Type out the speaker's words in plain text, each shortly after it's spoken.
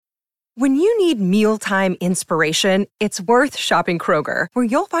When you need mealtime inspiration, it's worth shopping Kroger, where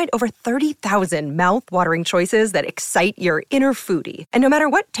you'll find over 30,000 mouth-watering choices that excite your inner foodie. And no matter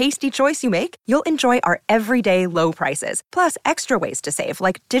what tasty choice you make, you'll enjoy our everyday low prices, plus extra ways to save,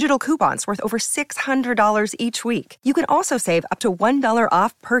 like digital coupons worth over $600 each week. You can also save up to $1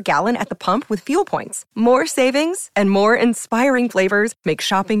 off per gallon at the pump with fuel points. More savings and more inspiring flavors make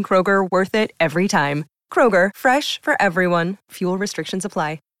shopping Kroger worth it every time. Kroger, fresh for everyone. Fuel restrictions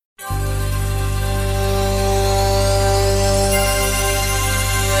apply.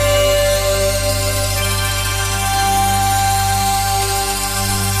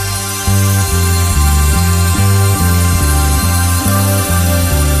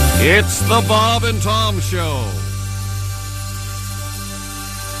 It's the Bob and Tom Show.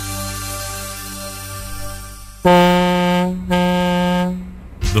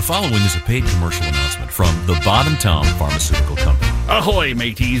 The following is a paid commercial announcement from the Bob and Tom Pharmaceutical Company. Ahoy,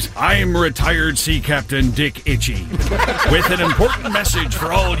 mateys. I'm retired Sea Captain Dick Itchy with an important message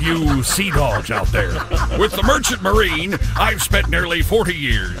for all you sea dogs out there. With the Merchant Marine, I've spent nearly 40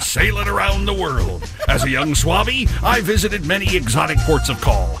 years sailing around the world. As a young swabby, I visited many exotic ports of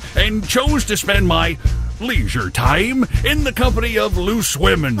call and chose to spend my leisure time in the company of loose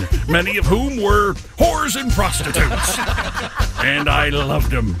women, many of whom were whores and prostitutes. And I loved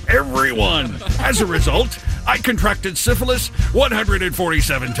them, every one. As a result, I contracted syphilis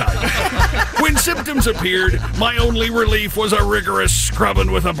 147 times. When symptoms appeared, my only relief was a rigorous scrubbing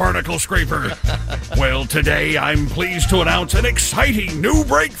with a barnacle scraper. Well, today I'm pleased to announce an exciting new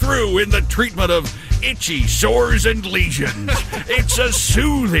breakthrough in the treatment of itchy sores and lesions. It's a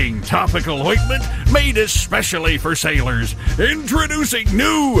soothing topical ointment made especially for sailors. Introducing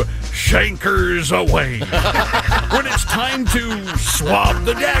new Shankers Away. When it's time to swab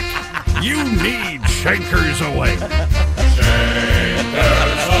the deck, you need Shankers Away. Shankers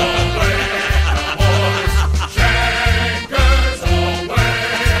Away, boys. Shankers Away.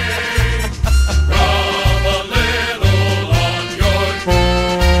 Rub a little on your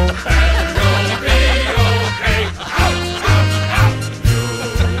and you'll be okay. Ouch, ouch, ouch.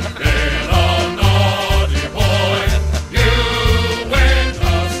 You've been a naughty boy. You went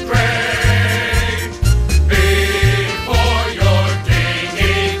astray. Before your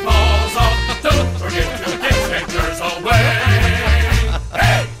dinghy falls off, don't forget to get Shankers Away.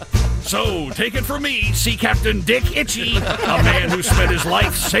 Hey! So, take it from me, Sea Captain Dick Itchy, a man who spent his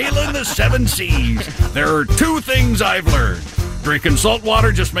life sailing the seven seas. There are two things I've learned. Drinking salt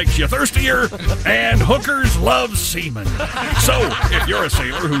water just makes you thirstier, and hookers love seamen. So, if you're a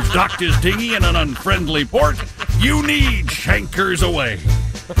sailor who's docked his dinghy in an unfriendly port, you need Shankers Away.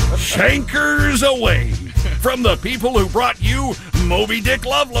 Shankers Away. From the people who brought you Moby Dick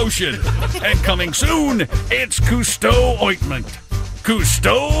Love Lotion. And coming soon, it's Cousteau Ointment.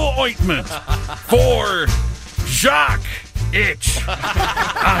 Cousteau Ointment for Jacques Itch.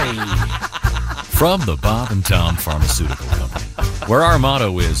 Aye. From the Bob and Tom Pharmaceutical Company, where our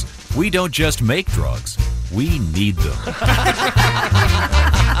motto is, we don't just make drugs, we need them.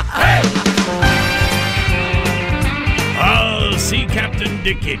 Oh, Sea Captain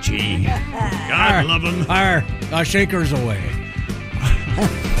Dick Itchy. God love him. Our Shankers Away.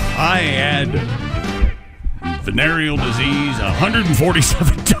 I had venereal disease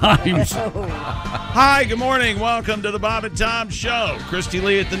 147 times. Hi, good morning. Welcome to the Bob and Tom Show. Christy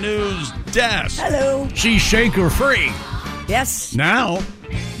Lee at the news desk. Hello. She's Shanker free. Yes. Now,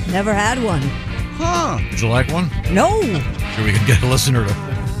 Never had one. Would you like one? No. Sure, we can get a listener to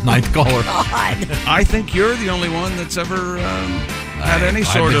ninth caller. God. I think you're the only one that's ever had any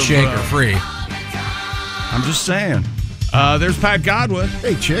sort of Shanker free. I'm just saying. There's Pat Godwin.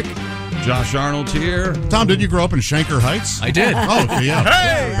 Hey, chick. Josh Arnold's here. Tom, did you grow up in Shanker Heights? I did. Oh, okay, yeah.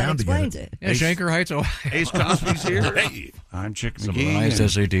 Hey! That Bound to get explains it. Yeah, Shanker Heights. Oh, Ace Cosby's here. Hey, I'm Chick some of the McGee. nice and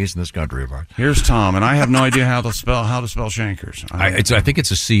SATs in this country of ours. Here's Tom, and I have no idea how to spell Shankers. I think it's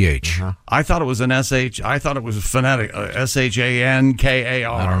a CH. I thought it was an SH. I thought it was phonetic. SHANKAR.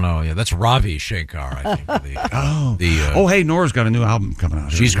 I don't know. Yeah, that's Ravi Shankar, I think. Oh, hey, Nora's got a new album coming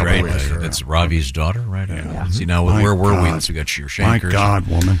out. She's Here in a couple great. weeks. That's Ravi's daughter, right? Yeah. See, now, My where were we? God. So we got your My Shankers. God,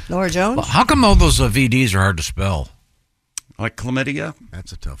 woman. Nora Jones? Well, how come all those VDs are hard to spell? Like chlamydia?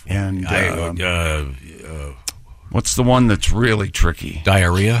 That's a tough one. And what's the one that's really tricky?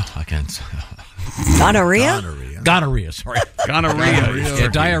 Diarrhea? I can't. Gonorrhea? Gonorrhea, sorry. Gonorrhea. Yeah,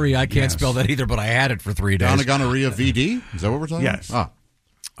 diarrhea. I can't spell that either, but I had it for 3 days. Gonorrhea VD? Is that what we're talking Yes. about?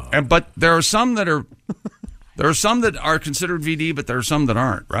 But there are some that are considered VD, but there are some that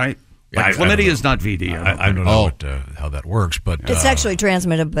aren't, right? Yeah, Like I don't chlamydia know. is not VD. I don't know how that works, but It's sexually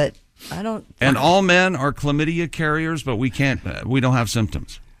transmitted, but I don't. And all men are chlamydia carriers, but we don't have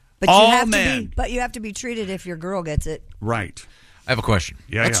symptoms. But All you have men. to be. But you have to be treated if your girl gets it. Right. I have a question.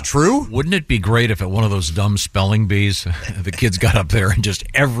 Yeah, That's yeah. true? Wouldn't it be great if at one of those dumb spelling bees, the kids got up there and just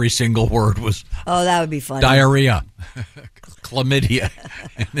every single word was Oh, that would be funny. diarrhea, chlamydia,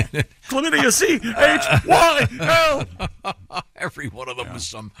 Chlamydia C-H-Y-L. every one of them was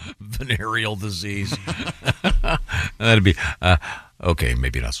some venereal disease. That'd be okay.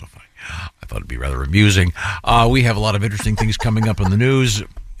 Maybe not so funny. I thought it'd be rather amusing. We have a lot of interesting things coming up in the news,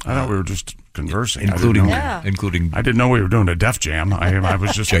 I thought we were just conversing. including Yeah. including I didn't know we were doing a Def Jam. I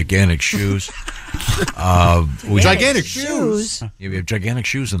was just gigantic shoes. Gigantic shoes. Yeah, we have gigantic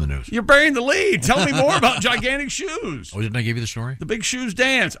shoes in the news. You're burying the lead. Tell me more about gigantic shoes. Oh, didn't I give you the story? The big shoes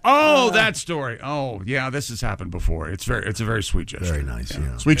dance. Oh, that story. Oh, yeah, this has happened before. It's a very sweet gesture. Very nice,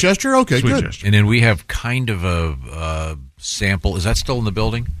 yeah. Sweet gesture? Okay, Sweet good. gesture. And then we have kind of a sample. Is that still in the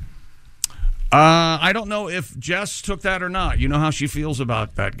building? I don't know if Jess took that or not. You know how she feels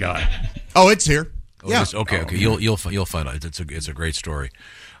about that guy. Oh, it's here. Oh, Yeah. it is? Okay. You'll find out. It's a great story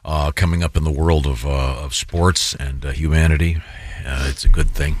coming up in the world of sports and humanity. It's a good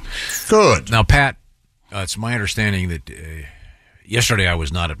thing. Good. Now, Pat, it's my understanding that yesterday I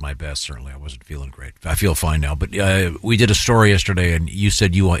was not at my best. Certainly, I wasn't feeling great. I feel fine now. But we did a story yesterday, and you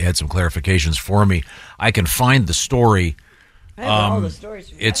said you had some clarifications for me. I can find the story. I have all the stories.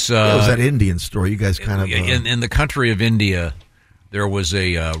 From It's It was that Indian story. You guys kind of in the country of India. There was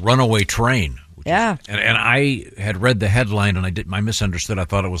a runaway train. Yeah. And I had read the headline, and I misunderstood. I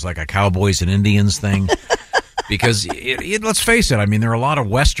thought it was like a cowboys and Indians thing. Because let's face it, I mean, there are a lot of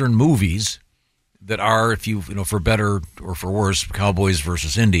Western movies that are, if you know, for better or for worse, cowboys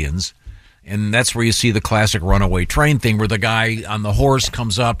versus Indians. And that's where you see the classic runaway train thing, where the guy on the horse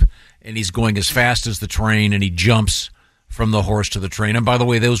comes up and he's going as fast as the train, and he jumps from the horse to the train. And by the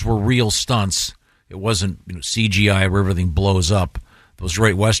way, those were real stunts. It wasn't CGI where everything blows up. Those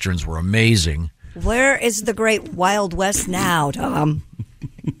great Westerns were amazing. Where is the great Wild West now, Tom?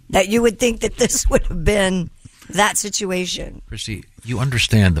 That you would think that this would have been that situation. Christy, you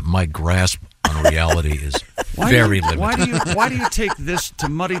understand that my grasp on reality is very limited. Why do you take this to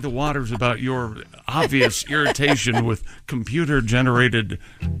muddy the waters about your obvious irritation with computer-generated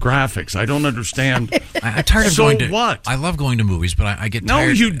graphics? I don't understand. I'm tired of So going to. what? I love going to movies, but I get No,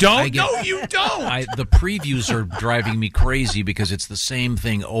 tired. you don't. I get- No, you don't. The previews are driving me crazy because it's the same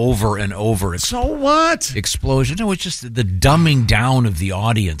thing over and over. It's So what? explosion. No, it's just the dumbing down of the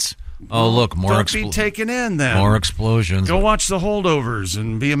audience. Oh, look, more Don't be taken in then. more explosions. Go watch The Holdovers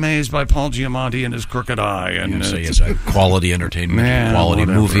and be amazed by Paul Giamatti and his crooked eye. And So yes, quality entertainment, man, quality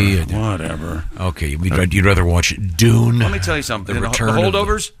whatever, movie. Whatever. Okay, you'd rather watch Dune. Let me tell you something. The The return of the-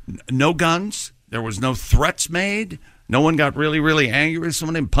 Holdovers, no guns. There was no threats made. No one got really, really angry with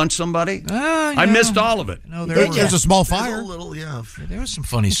someone and punched somebody. I missed all of it. No, There's a small There's fire. a little, yeah. there was some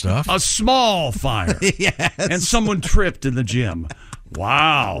funny stuff. A small fire. Yes. And someone tripped in the gym.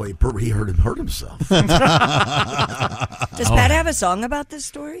 Wow. Oh, he hurt himself. Does Pat have a song about this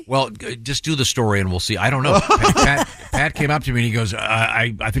story? Well, just do the story and we'll see. I don't know. Pat came up to me and he goes,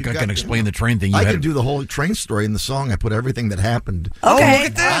 I think I can explain the train thing. I can do the whole train story in the song. I put everything that happened. Okay.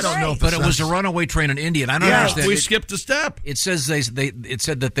 I don't know if But it's it was a not- runaway train in India. And I don't Yeah, understand. we It- skipped a step. It says it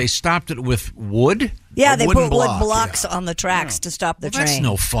said that they stopped it with wood. Yeah, A they wooden put wood block, blocks on the tracks to stop the Well, train. that's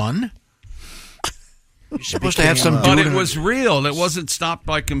no fun. You're supposed to have some But dude it in was real. It wasn't stopped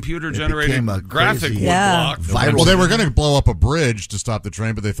by computer-generated became a graphic crazy- wood Yeah. block. Viral. Well, they were going to blow up a bridge to stop the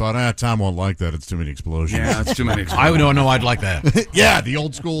train, but they thought, Tom won't like that. It's too many explosions. Yeah, it's too many. I don't know. I'd like that. Yeah, the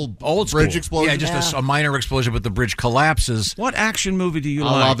old school bridge explosion. Yeah, just a minor explosion, but the bridge collapses. What action movie do you A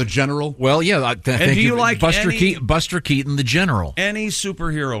la like? the General. Well, yeah. Thank do you like Buster any- Keaton? Buster Keaton, the General. Any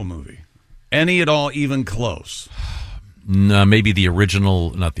superhero movie? Any at all, even close? No, maybe the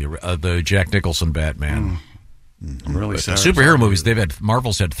original, not the Jack Nicholson Batman. I'm really sorry. Superhero movies.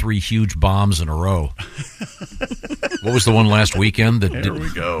 Marvel's had 3 huge bombs in a row. What was the one last weekend that There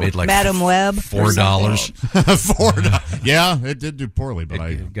we go. made like Madam Web. $4? Ford. Yeah, it did do poorly, but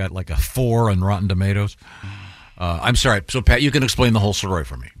I Got like a 4 on Rotten Tomatoes. I'm sorry. So Pat, you can explain the whole story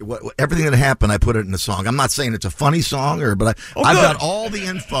for me. Everything that happened, I put it in the song. I'm not saying it's a funny song, but I've good. got all the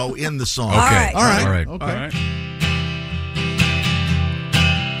info in the song. Okay. All right. All right. All right.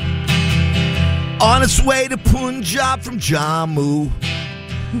 On its way to Punjab from Jammu,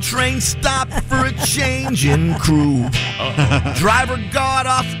 train stopped for a change in crew. Driver got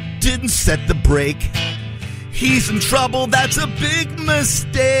off, didn't set the brake. He's in trouble, that's a big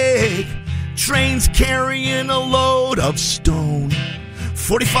mistake. Train's carrying a load of stone,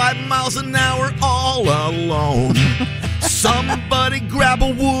 45 miles an hour all alone. Somebody grab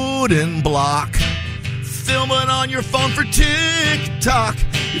a wooden block, film it on your phone for TikTok.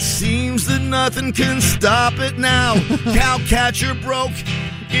 It seems that nothing can stop it now. Cowcatcher broke,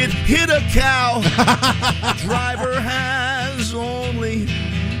 it hit a cow. Driver has only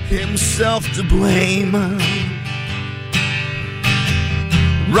himself to blame.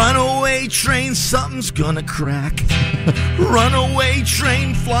 Runaway train, something's gonna crack. Runaway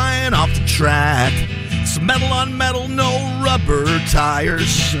train flying off the track. It's metal on metal, no rubber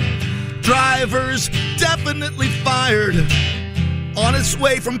tires. Driver's definitely fired. On its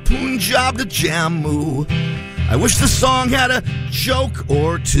way from Punjab to Jammu. I wish the song had a joke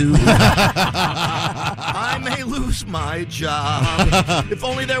or two. I may lose my job. If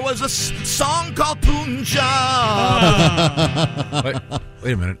only there was a song called Punjab.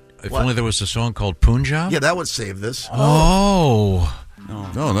 Wait a minute. If only there was a song called Punjab? Yeah, that would save this. Oh.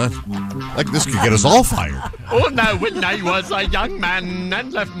 No, this could get us all fired. Oh, now when I was a young man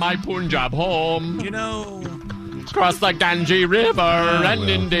and left my Punjab home, across the Ganges River and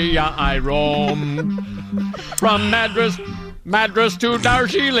India I roam. From Madras to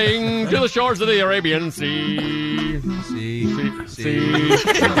Darjeeling to the shores of the Arabian Sea.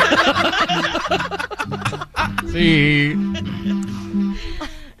 See.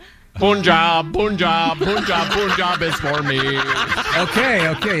 Punjab is for me.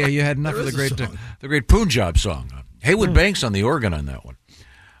 Okay. You had enough of the great Punjab song. Haywood Banks on the organ on that one.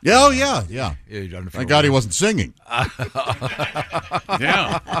 Yeah, Thank God he wasn't singing.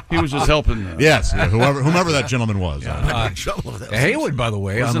 Yeah, he was just helping. Yes, whomever that gentleman was. Haywood, by the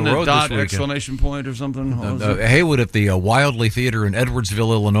way, Wasn't on the road it this weekend. exclamation point or something? Haywood at the Wildly Theater in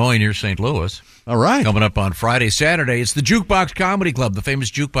Edwardsville, Illinois, near St. Louis. All right. Coming up on Friday, Saturday. It's the Jukebox Comedy Club, the famous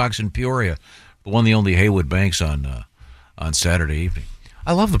jukebox in Peoria. The one, the only Haywood Banks on Saturday evening.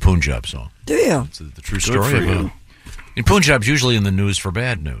 I love the Punjab song. Do you? It's the true story of it. In Punjab's usually in the news for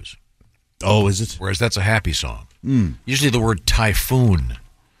bad news. Oh, is it? Whereas that's a happy song. Usually the word typhoon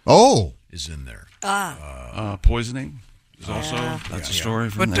is in there. Poisoning is also, that's a story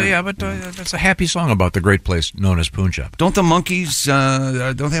from there. But that's a happy song about the great place known as Punjab. Don't the monkeys,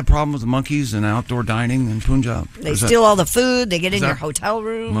 don't they have a problem with the monkeys and outdoor dining in Punjab? They steal all the food. They get in your hotel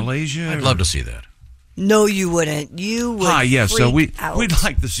room. Malaysia? I'd love to see that. No, you wouldn't. You would yes. So we'd out.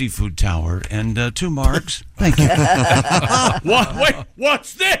 like the Seafood Tower and 2 marks. Thank you. Wait,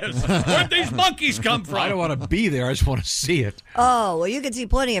 what's this? Where'd these monkeys come from? I don't want to be there. I just want to see it. Oh, well, you can see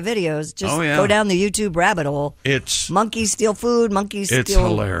plenty of videos. Just Oh, yeah. go down the YouTube rabbit hole. It's Monkeys steal food. Monkeys steal... It's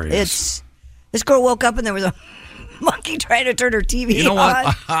hilarious. This girl woke up and there was a monkey trying to turn her TV You know what?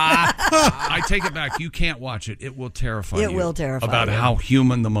 on. I take it back. You can't watch it. It will terrify you. It will terrify about you. how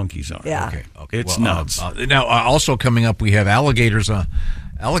human the monkeys are. Yeah. Okay. It's Well, nuts. Now, also coming up, we have alligators.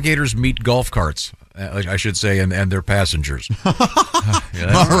 Alligators meet golf carts, I should say, and their passengers.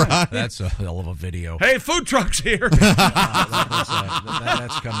 That's a hell of a video. Hey, food trucks here. That's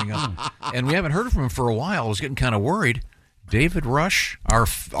coming up. And we haven't heard from him for a while. I was getting kind of worried. David Rush, our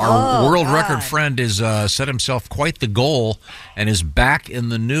world record friend, is set himself quite the goal and is back in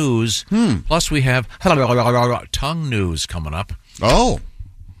the news. Plus, we have tongue news coming up. Oh.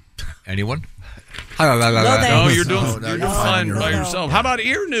 Anyone? No, you're doing fine by yourself. How about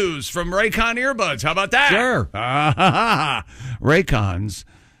ear news from Raycon earbuds? How about that? Sure. Raycons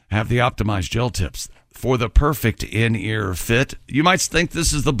have the optimized gel tips for the perfect in-ear fit. You might think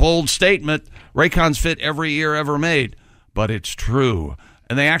this is the bold statement. Raycons fit every ear ever made. But it's true.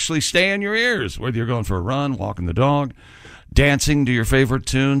 And they actually stay in your ears, whether you're going for a run, walking the dog, dancing to your favorite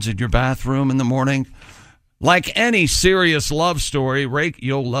tunes in your bathroom in the morning. Like any serious love story,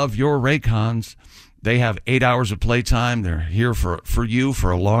 you'll love your Raycons. They have 8 hours of playtime. They're here for you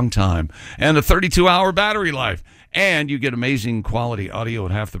for a long time. And a 32-hour battery life. And you get amazing quality audio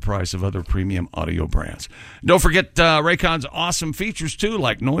at half the price of other premium audio brands. Don't forget Raycon's awesome features, too,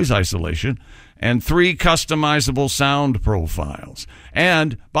 like noise isolation and 3 customizable sound profiles.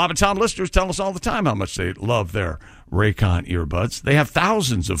 And Bob and Tom listeners tell us all the time how much they love their Raycon earbuds. They have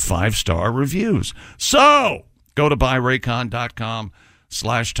thousands of 5-star reviews. So go to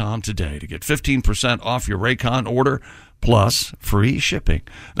buyraycon.com/Tom today to get 15% off your Raycon order plus free shipping.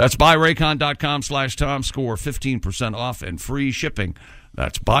 That's buyraycon.com/Tom. Score 15% off and free shipping.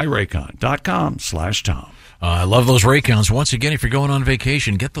 That's buyraycon.com/Tom. I love those Raycons. Once again, if you're going on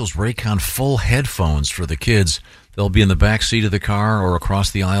vacation, get those Raycon full headphones for the kids. They'll be in the back seat of the car or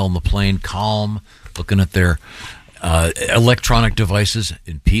across the aisle in the plane, calm, looking at their electronic devices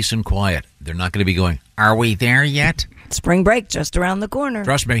in peace and quiet. They're not going to be going, "Are we there yet? Spring break just around the corner.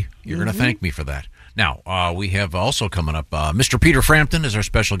 Trust me, you're going to thank me for that. Now, we have also coming up, Mr. Peter Frampton is our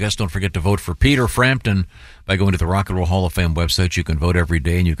special guest. Don't forget to vote for Peter Frampton by going to the Rock and Roll Hall of Fame website. You can vote every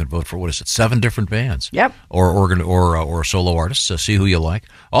day, and you can vote for, 7 different bands? Yep. Or solo artists. See who you like.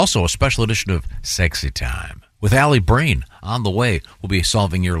 Also, a special edition of Sexy Time with Allie Brain on the way. We'll be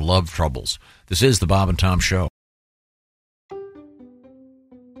solving your love troubles. This is the Bob and Tom Show.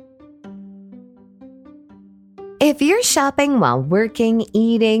 If you're shopping while working,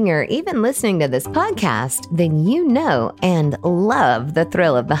 eating, or even listening to this podcast, then you know and love the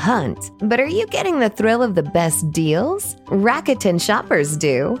thrill of the hunt. But are you getting the thrill of the best deals? Rakuten shoppers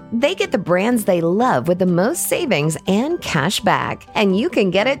do. They get the brands they love with the most savings and cash back. And you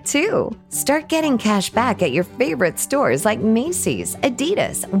can get it too. Start getting cash back at your favorite stores like Macy's,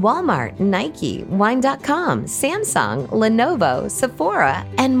 Adidas, Walmart, Nike, Wine.com, Samsung, Lenovo, Sephora,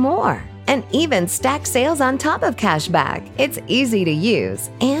 and more. And even stack sales on top of cashback. It's easy to use,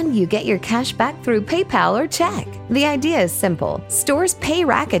 and you get your cash back through PayPal or check. The idea is simple. Stores pay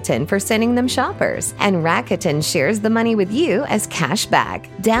Rakuten for sending them shoppers, and Rakuten shares the money with you as cash back.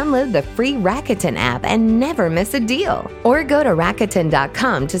 Download the free Rakuten app and never miss a deal. Or go to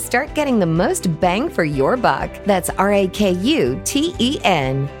Rakuten.com to start getting the most bang for your buck. That's RAKUTEN.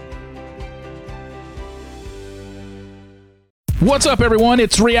 What's up, everyone?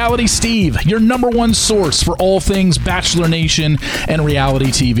 It's Reality Steve, your number one source for all things Bachelor Nation and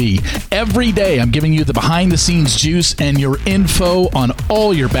reality TV. Every day, I'm giving you the behind-the-scenes juice and your info on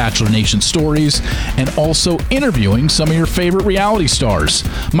all your Bachelor Nation stories, and also interviewing some of your favorite reality stars.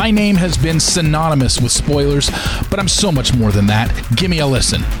 My name has been synonymous with spoilers, but I'm so much more than that. Give me a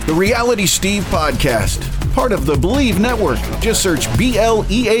listen. The Reality Steve Podcast, part of the Believe Network. Just search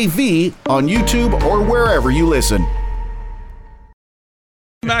BLEAV on YouTube or wherever you listen.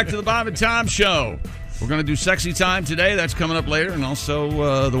 Back to the Bob and Tom Show. We're going to do Sexy Time today. That's coming up later. And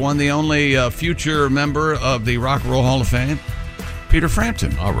also the one, the only future member of the Rock and Roll Hall of Fame, Peter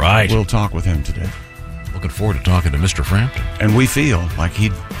Frampton. All right. We'll talk with him today. Looking forward to talking to Mr. Frampton. And we feel like he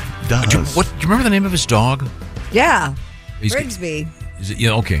does. Do you remember the name of his dog? Yeah. He's- Brigsby. Is it?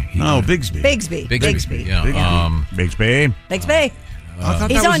 Yeah, okay. Bigsby. Bigsby. Bigsby. Yeah. Bigsby. Bigsby.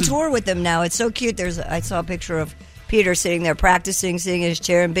 He's that on was tour with them now. It's so cute. I saw a picture of Peter sitting there practicing, sitting in his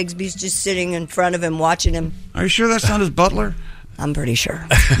chair, and Bigsby's just sitting in front of him watching him. Are you sure that's not his butler? I'm pretty sure.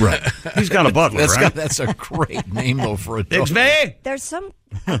 Right. He's got a butler, right? That's a great name, though, for a dog. Bigsby! There's some.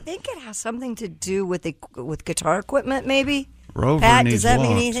 I think it has something to do with guitar equipment, maybe. Rover Pat, needs does that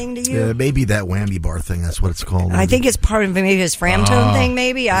mean walks. anything to you? Maybe that whammy bar thing. That's what it's called. I think it's part of maybe his Framtone thing.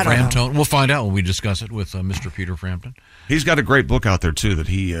 Maybe I don't know. Framtone. We'll find out when we discuss it with Mr. Peter Frampton. He's got a great book out there, too, that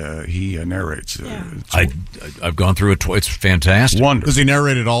he narrates. I've gone through it twice. It's fantastic. Wonderful. Does he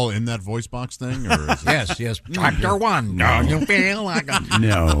narrate it all in that voice box thing? Or is it... Yes. Chapter 1. No, you feel like a...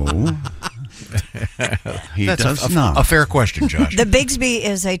 No. He does not. A fair question, Josh. The Bigsby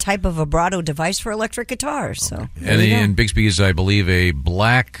is a type of vibrato device for electric guitars. So, And Bigsby is, I believe, a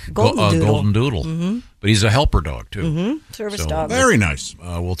black golden doodle. Mm-hmm. But he's a helper dog, too. Mm-hmm. Service dog. Very nice.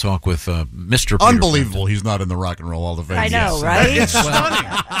 We'll talk with Mr. Peter Unbelievable he's not in the Rock and Roll Hall of Fame. I know, Yes. right? It's stunning.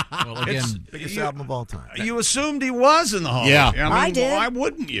 Well, again, biggest album of all time. You assumed he was in the Hall. Yeah. I did. Why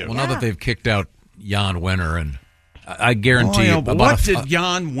wouldn't you? now that they've kicked out Jan Wenner, and I guarantee you... What did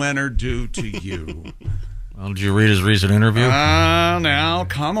Jan Wenner do to you? Well, did you read his recent interview? Now,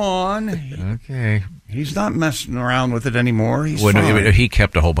 come on. Okay. He's not messing around with it anymore. He's Well, fine. he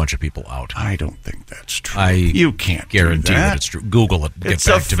kept a whole bunch of people out. I don't think that's true. You can't guarantee do that it's true. Google it. Get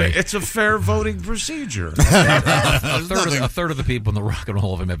back to me. It's a fair voting procedure. A third of the people in the Rock and Roll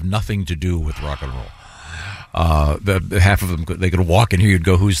Hall of Fame have nothing to do with rock and roll. Half of them, they could walk in here, you'd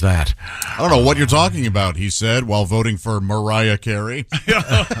go, "Who's that?" I don't know what you're talking about, he said, while voting for Mariah Carey.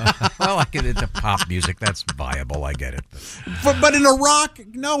 Well, I get into pop music. That's viable. I get it. But in a rock,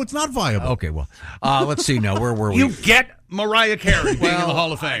 no, it's not viable. Okay, well, let's see now. Where were we? You get Mariah Carey being in the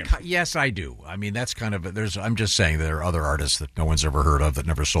Hall of Fame. Yes, I do. I mean, that's kind of I'm just saying there are other artists that no one's ever heard of that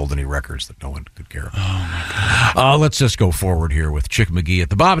never sold any records that no one could care of. Oh my God! Let's just go forward here with Chick McGee at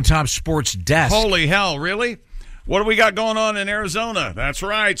the Bob and Tom Sports Desk. Holy hell, really? What do we got going on in Arizona? That's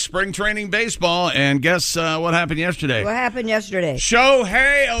right, spring training baseball. And guess what happened yesterday? What happened yesterday?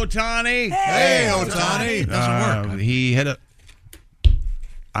 Shohei Ohtani. Hey, Ohtani. It doesn't work. He hit a.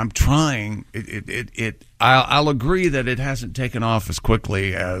 I'm trying. I'll agree that it hasn't taken off as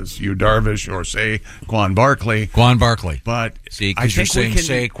quickly as Yu Darvish or say Quan Barkley. Quan Barkley. But see, I because you're think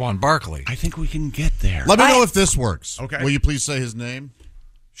saying Quan Barkley. I think we can get there. Let me know if this works. Okay. Will you please say his name?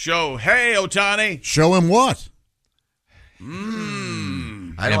 Shohei Ohtani. Show him what?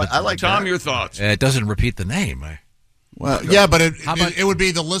 I like Tom, that. your thoughts? It doesn't repeat the name. Well, yeah, but it would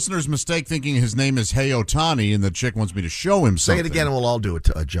be the listener's mistake thinking his name is Hey Otani, and the chick wants me to show him Say something. it again, and we'll all do it.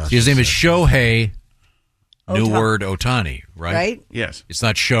 Josh. His name is Shohei. New word Otani, right? Right? Yes. It's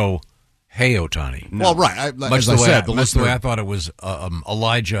not Shohei Otani. Well, right. Much the way I thought it was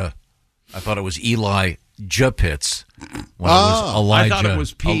Elijah. I thought it was Eli Pitts. When it was Elijah, I thought it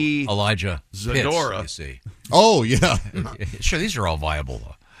was Elijah Zadora. Pitts, you see. Oh, yeah. Sure, these are all viable,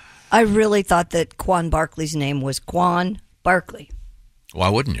 though. I really thought that Quan Barkley's name was Quan Barkley. Why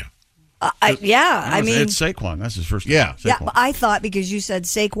wouldn't you? I mean, it's Saquon. That's his first name. Yeah. yeah, Saquon. but I thought because you said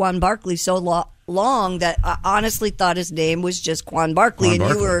Saquon Barkley so long that I honestly thought his name was just Quan Barkley, Quan and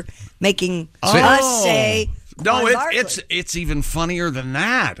Barkley. you were making us say No, Quan Barkley. it's even funnier than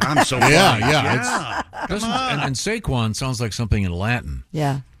that. I'm so Yeah. And Saquon sounds like something in Latin.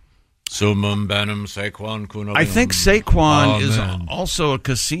 Yeah. Sumum banum Saquon kunalium. I think Saquon is Amen. also a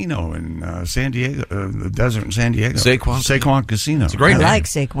casino in San Diego, the desert in San Diego. Saquon Casino. It's a great I name. like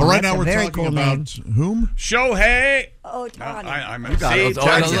Saquon. Well, right That's now a we're very talking cool about name. whom? Shohei. Oh, Tani. I'm Let's try it. Go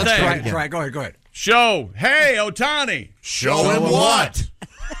ahead. Shohei Otani. Show him what?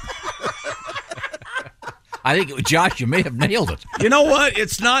 I think, Josh, you may have nailed it. You know what?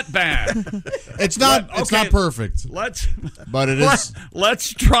 It's not bad. It's not. It's Okay. not perfect, but it is.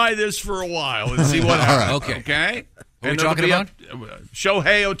 Let's try this for a while and see what happens. Okay. Okay. What are we And talking it'll about? be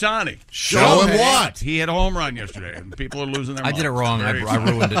Shohei Otani. Show him what? He had a home run yesterday, and people are losing their I minds. did it wrong. I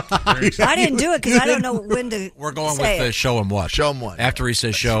ruined it. I didn't do it because I don't know when to. We're going say with it. show him what. Show him what. After he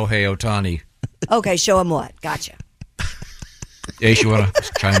says Shohei Otani. Okay, show him what. Gotcha. Ace, you want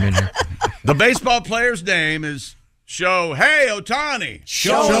to chime in here? The baseball player's name is Shohei Otani.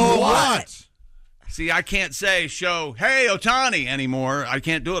 Show him what. See, I can't say Shohei Otani anymore. I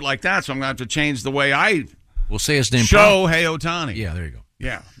can't do it like that, so I'm going to have to change the way I We'll say his name. Shohei Otani. Yeah, there you go.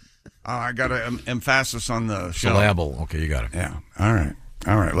 Yeah. I got an emphasis on the show. Syllable. Okay, you got it. Yeah. All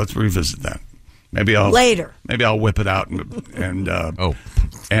right. Let's revisit that. Maybe I'll Later. Maybe I'll whip it out and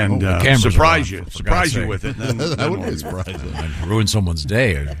the cameras surprise are on, you. for Surprise God's you sake. with it. Then That would we'll- be surprising. Ruin someone's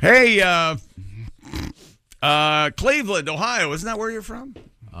day. Hey, Cleveland, Ohio. Isn't that where you're from?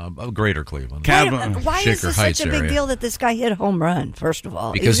 Greater Cleveland. Wait a minute, why is Shaker this Heights such a big area. deal that this guy hit a home run? First of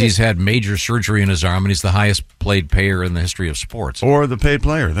all, Because he's had major surgery in his arm, and he's the highest paid player in the history of sports. Or the paid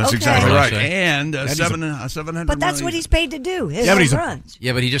player. That's Okay. exactly Right. right. And That is 700 But that's what million. he's paid to do. His Yeah, but home he's a- runs.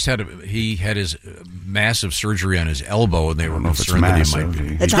 Yeah, but he just had he had his massive surgery on his elbow, and they were know if it's concerned that he might massive.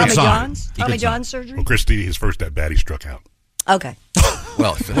 be. The Tommy sign. John's? He Tommy could John's surgery? Well, Christy, his first at bat, he struck out. Okay.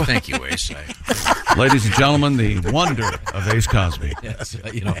 Well, thank you, Ace. Ladies and gentlemen, the wonder of Ace Cosby. Yes,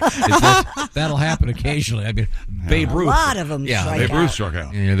 that'll happen occasionally. I mean, Babe A Ruth. lot of them Yeah, strike Babe Ruth out. struck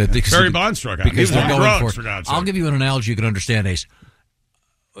out. Yeah, Barry Bonds struck out. He because was they're on going drugs, for. for God's I'll sake. give you an analogy you can understand, Ace.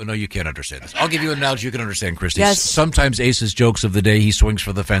 Oh, no, you can't understand this. I'll give you an analogy you can understand, Christy. Yes. Sometimes Ace's jokes of the day, he swings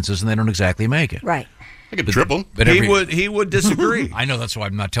for the fences, and they don't exactly make it. Right. I could triple. But He would disagree. I know, that's why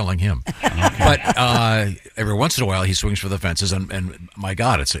I'm not telling him. But every once in a while, he swings for the fences, and my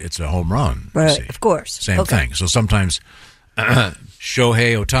God, it's a home run. you Right. see. Of course. Same Okay. thing. So sometimes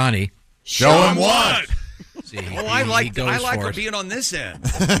Shohei Otani. Show him what? See, I he like goes for it. being on this end.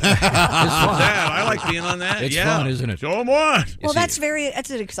 I like being on that. It's yeah. fun, isn't it? Show him what? Well, that's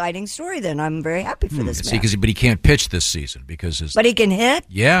an exciting story. Then I'm very happy for this See, man. but he can't pitch this season because his. But he can hit.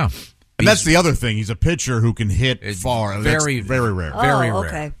 Yeah. And that's the other thing. He's a pitcher who can hit far. That's very, very rare. Very Oh, rare.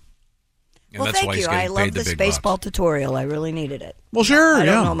 okay. And Well, that's why thank he's you. getting I paid love the this big baseball bucks. tutorial. I really needed it. Well, sure. I yeah.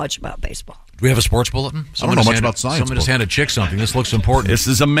 don't know much about baseball. Do we have a sports bulletin? I don't know much about science Someone just book. handed Chick something. This looks important. This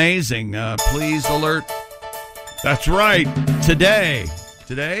is amazing. Please alert. That's right. Today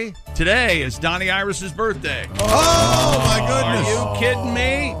is Donnie Iris's birthday. Oh, my goodness. Are you kidding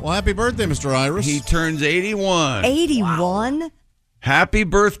me? Well, happy birthday, Mr. Iris. He turns 81. 81. Happy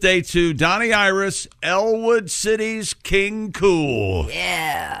birthday to Donnie Iris, Elwood City's King Cool.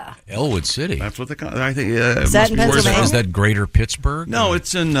 Yeah. Elwood City. That's what they call it. I think. Is that in Pennsylvania? Is that Greater Pittsburgh? No,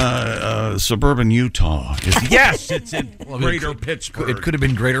 it's in suburban Utah. Yes, it's in Well, I mean, Greater Pittsburgh. It could have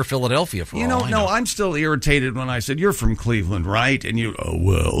been Greater Philadelphia for You all know, I no, know. I'm still irritated when I said, you're from Cleveland, right? And you,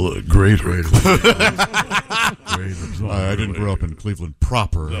 Greater. I didn't grow up in Cleveland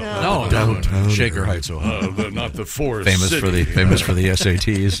proper. No, Downtown. Shaker Heights, Ohio. Not the forest famous city. for the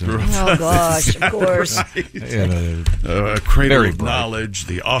SATs. Oh, gosh, of course. Cradle Very of bright. knowledge,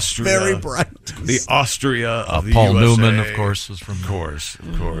 the Austria. Very bright. The Austria of the Paul USA. Newman, of course, was from.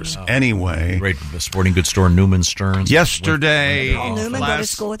 Of course. Anyway. Great sporting goods store, Newman Stearns. Yesterday. Paul Newman go to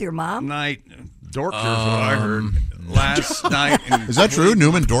last school with your mom? night. Dorkers, what I heard. Last night. Is that true?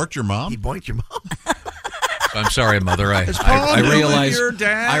 Newman dorked your mom? He boinked your mom. I'm sorry, Mother. I Newman realize your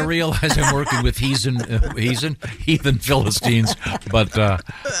dad? I realize I'm working with heathen Philistines, but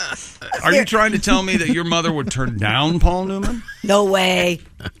Are you trying to tell me that your mother would turn down Paul Newman? No way.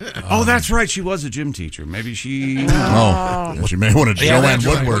 Oh, that's right. She was a gym teacher. Maybe she. Well, she may want to Joanne that's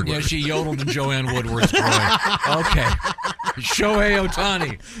right. Woodward. Yeah, she yodeled in Joanne Woodward's play. Okay, Shohei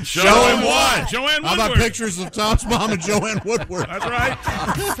Ohtani. Show him what? Joanne How Woodward. about pictures of Tom's mom and Joanne Woodward? That's right.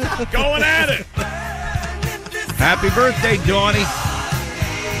 Going at it. Happy birthday, Donnie.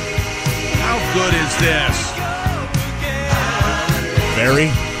 How good is this?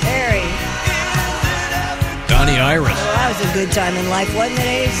 Very. Donnie Iris. Well, that was a good time in life, wasn't it,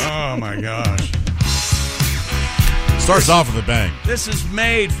 Ace? Oh, my gosh. Starts off with a bang. This is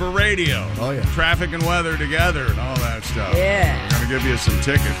made for radio. Oh, yeah. Traffic and weather together and all that stuff. Yeah. We're going to give you some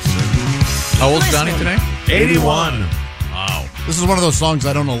tickets. How old's Donnie today? 81. Wow. This is one of those songs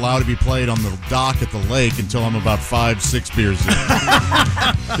I don't allow to be played on the dock at the lake until I'm about 5-6 beers in.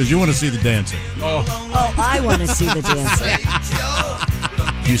 Because you want to see the dancing. Oh, I want to see the dancing.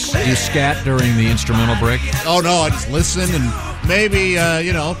 You scat during the instrumental break? Oh, no, I just listen and maybe,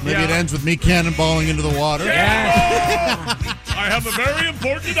 it ends with me cannonballing into the water. I have a very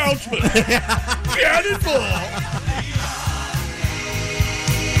important announcement. Cannonball.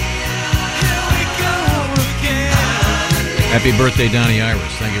 Happy birthday, Donnie Iris.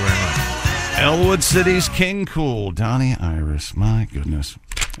 Thank you very much. Elwood City's King Cool, Donnie Iris. My goodness.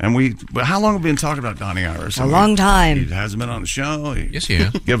 And how long have we been talking about Donnie Iris? A long time. He hasn't been on the show. Yes, he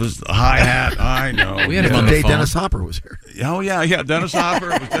has. Give us the hi-hat. I know. We had him on the phone. Dennis Hopper was here. Oh, yeah. Dennis Hopper.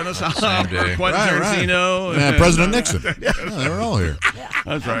 It was Dennis Hopper. day. Quentin Tarantino. Yeah, President Nixon. Yeah, they were all here.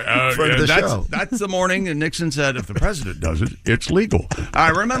 That's right. Friend of the show. That's the morning, and Nixon said, if the president does it, it's legal. I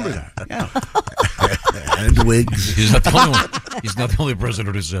remember that. Yeah. And wigs. He's not the only one. He's not the only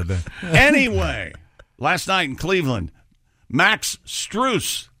president who said that. Anyway, last night in Cleveland, Max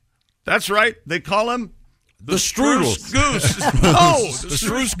Strus. That's right. They call him the Strudel Goose. Oh, the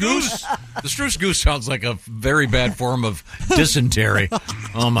Strus Goose. The Struce Goose sounds like a very bad form of dysentery.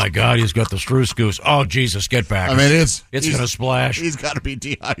 Oh, my God, he's got the Struce Goose. Oh, Jesus, get back. I mean, it's going to splash. He's got to be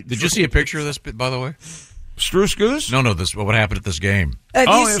dehydrated. Did you see a picture of this, by the way? Struce Goose? No, what happened at this game? You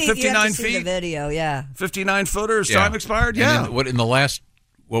 59 have to see feet? the video, yeah. 59 footers, Yeah. time expired? And Yeah. in the last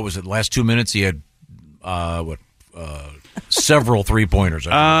 2 minutes, he had, several three-pointers.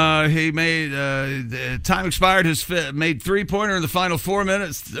 He made time expired. Made 3-pointer in the final 4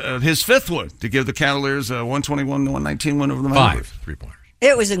 minutes. His fifth one to give the Cavaliers a 121-119 win over the Mavericks. 5 3-pointers.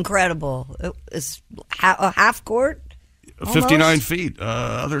 It was incredible. It was a half court. 59 almost. feet,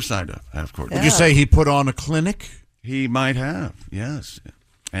 other side of half court. Would you say he put on a clinic? He might have, yes.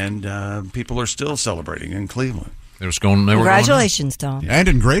 And people are still celebrating in Cleveland. Congratulations, Tom. And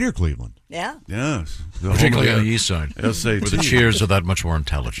in Greater Cleveland. Yeah. Yes. Particularly on the east side. SAT. Where the cheers are that much more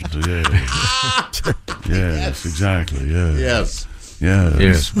intelligent. Yes, exactly. Yes. Yes.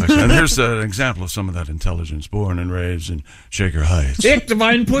 Yes. And here's an example of some of that intelligence. Born and raised in Shaker Heights. Ich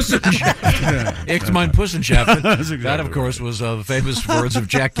mein Pussenschaft. Ich mein Pussenschaft. That's exactly That, of course, was the famous words of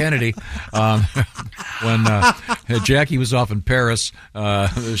Jack Kennedy. When Jackie was off in Paris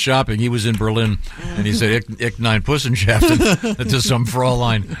shopping, he was in Berlin, and he said, Ich mein Pussenschaft to some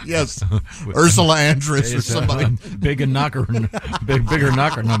Fraulein. Yes. Ursula Andress or somebody. Bigger knocker woman.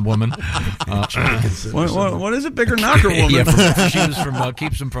 What is it? Bigger knocker woman? Yeah, she was from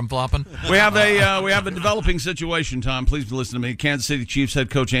keeps them from flopping. We have a developing situation, Tom. Please listen to me. Kansas City Chiefs head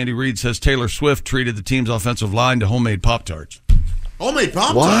coach Andy Reid says Taylor Swift treated the team's offensive line to homemade Pop-Tarts. Homemade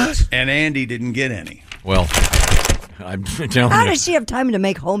Pop-Tarts? And Andy didn't get any. Well, I'm telling How you. does she have time to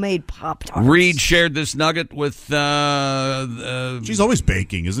make homemade Pop-Tarts? Reid shared this nugget with she's always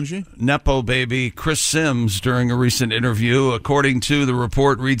baking, isn't she? Nepo baby Chris Sims during a recent interview. According to the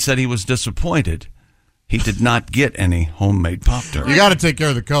report, Reid said he was disappointed. He did not get any homemade Pop-Tarts. You got to take care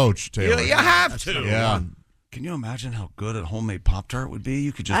of the coach, Taylor. You have to. Yeah. Can you imagine how good a homemade Pop-Tart would be?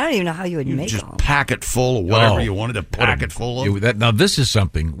 You could just I don't even know how you would make just them. pack it full of whatever you wanted to pack it full of. Now, this is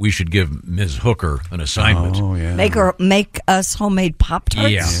something we should give Ms. Hooker an assignment. Oh, yeah. Make us homemade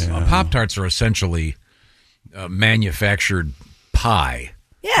Pop-Tarts? Yeah. Pop-Tarts are essentially manufactured pie.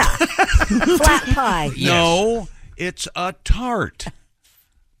 Yeah. Flat pie. No, it's a tart.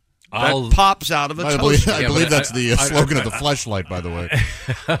 That pops out of a I toaster. believe that's the slogan of the Fleshlight, by the way.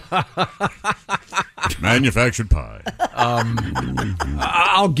 Manufactured pie.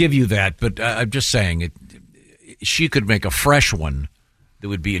 I'll give you that, but I'm just saying, she could make a fresh one that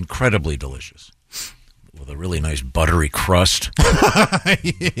would be incredibly delicious with a really nice buttery crust.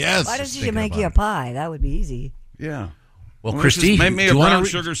 Yes. Why doesn't she make you a pie? That would be easy. Yeah. Well, Well, Christy, just make me do a you wanna brown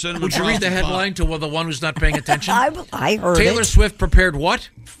read- sugar cinnamon Would you read the frosted headline to the one who's not paying attention? I heard Taylor it. Swift prepared what?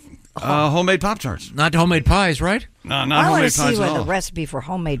 Homemade Pop-Tarts. Not homemade pies, right? No, not I want to homemade see pies at what the all. recipe for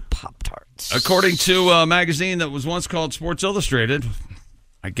homemade Pop-Tarts. According to a magazine that was once called Sports Illustrated,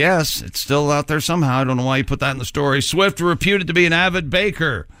 I guess it's still out there somehow. I don't know why you put that in the story. Swift, reputed to be an avid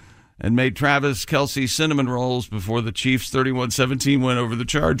baker, and made Travis Kelce cinnamon rolls before the Chiefs' 31-17 win over the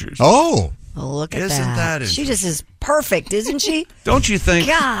Chargers. Oh. Look at Isn't that She just is perfect, isn't she? Don't you think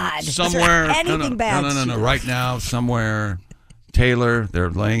God, somewhere is there anything bad? No. Right now, somewhere, Taylor, they're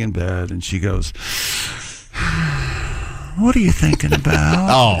laying in bed, and she goes, "What are you thinking about?"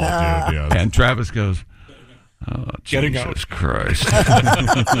 Oh, dude, yeah. And Travis goes, "Oh, Getting Jesus Christ!"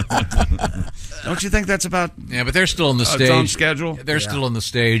 Don't you think that's about? Yeah, but they're still in the its stage. own schedule. They're still in the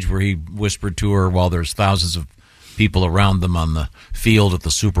stage where he whispered to her while there's thousands of people around them on the field at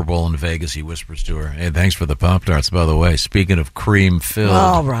the Super Bowl in Vegas. He whispers to her, "Hey, thanks for the Pop-Tarts, by the way. Speaking of cream-filled,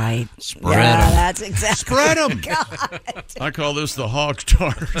 All right. spread Yeah, 'em." that's exactly. Spread 'em. God. I call this the hog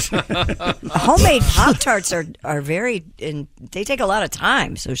tart. Homemade Pop-Tarts are very, and they take a lot of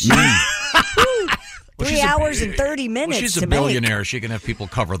time. So she, Well, 3 she's a- hours and 30 minutes Well, she's a to make. billionaire. She can have people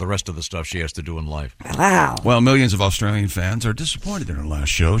cover the rest of the stuff she has to do in life. Wow. Well, millions of Australian fans are disappointed in her last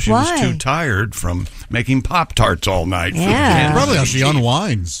show. She Why? was too tired from making Pop-Tarts all night. Yeah. Probably how she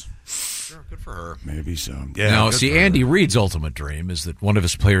unwinds. Good for her. Maybe so. Yeah. Now, good see, for her. Andy Reid's ultimate dream is that one of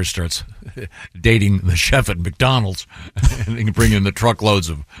his players starts dating the chef at McDonald's and he can bring in the truckloads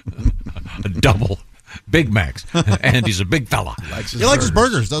of a double Big Macs. And he's a big fella. He likes his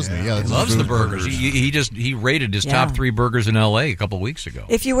burgers, doesn't he? Yeah, He that's loves his the food. burgers. He rated his Yeah. top 3 burgers in L.A. a couple weeks ago.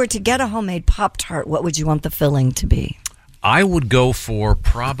 If you were to get a homemade Pop-Tart, what would you want the filling to be? I would go for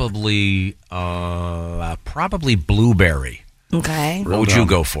probably blueberry. Okay. What would you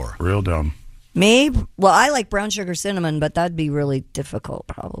go for? Real dumb. Me? Well, I like brown sugar cinnamon, but that'd be really difficult,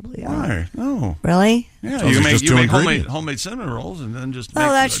 probably. Why? No. Really? Yeah, Sounds you like make, just you two make ingredients. homemade cinnamon rolls and then just Oh, make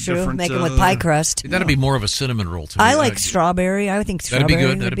that's a true. different, Make them with pie crust. That'd be more of a cinnamon roll to me. I like strawberry. I think That'd strawberry be good.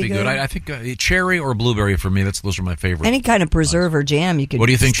 would That'd be good. I think cherry or blueberry for me. Those are my favorites. Any kind of preserve or jam you could. What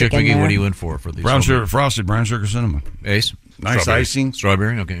do you think, stick Chick in McGee? there. What are you in for these? brown sugar frosted, brown sugar cinnamon. Ace? Nice Strawberry. icing.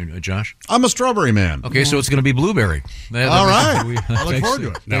 Strawberry? Okay, Josh? I'm a strawberry man. Okay, so it's going to be blueberry. All right. I look forward to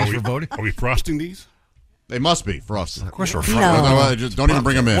it. Now, Thanks for voting. are we frosting these? They must be frosted. Of course we're No. frosting. Otherwise, just don't even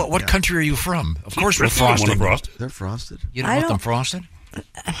bring them in. What country are you from? Of course we're Christy, you want frosting. them frosted? They're frosted. You don't I want them don't- frosted?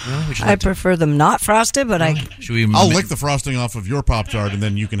 Really? Would you I like to- prefer them not frosted, but I. Should we I'll lick the frosting off of your Pop-Tart, and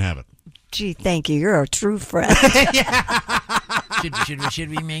then you can have it. Gee, thank you. You're a true friend. should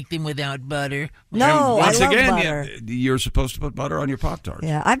we make them without butter? No, Once I love again, butter. you're supposed to put butter on your Pop-Tarts.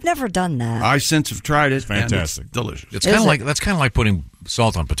 Yeah, I've never done that. I since have tried it. Fantastic. And it's delicious. It's Is kind of it? like that's kind of like putting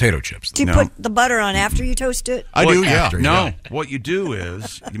salt on potato chips. Do you No. put the butter on after you toast it? I do, yeah. after, No, yeah. what you do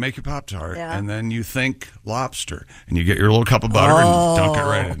is you make your Pop-Tart Yeah. and then you think lobster and you get your little cup of butter and dunk it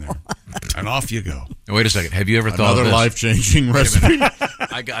right in there. And off you go. Now, wait a second. Have you ever thought Another of this? life-changing recipe.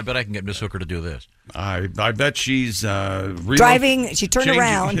 I bet I can get Miss Hooker to do this. I bet she's Driving, she turned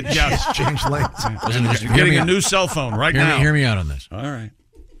around. Yes, Change lanes. Listen, you're hear getting me a out. new cell phone right Hear now. me, hear me out on this. All right.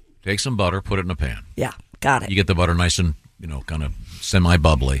 Take some butter, put it in a pan. Yeah, got it. You get the butter nice and kind of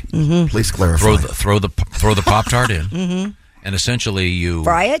semi-bubbly. Please clarify. Throw the Pop-Tart in, and essentially you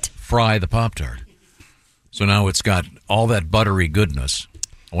Fry it? Fry the Pop-Tart. So now it's got all that buttery goodness.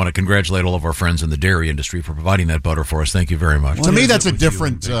 I want to congratulate all of our friends in the dairy industry for providing that butter for us. Thank you very much. To me, is that's it a with you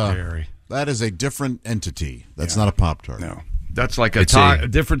different. and Big Dairy? That is a different entity. That's not a Pop-Tart. No. That's like It's a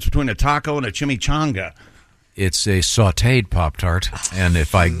difference between a taco and a chimichanga. It's a sautéed Pop-Tart, and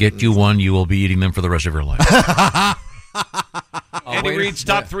if I get you one, you will be eating them for the rest of your life. Andy Reid's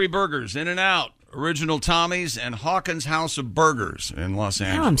top 3 burgers: In-N-Out, Original Tommy's, and Hawkins House of Burgers in Los Now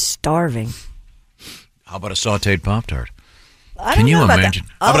Angeles. I'm starving. How about a sautéed Pop-Tart? I Can don't you know about imagine?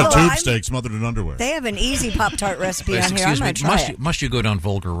 That. How about a Although tube I- steak smothered in underwear? They have an easy Pop-Tart recipe Yes, on here. I excuse me. might try it. Must you go down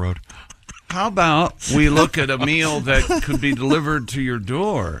Volger Road? How about we look at a meal that could be delivered to your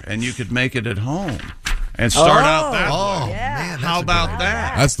door and you could make it at home and start out that way? Yeah. How about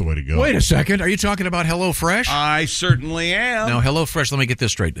that? That's the way to go. Wait a second. Are you talking about HelloFresh? I certainly am. Now, HelloFresh, let me get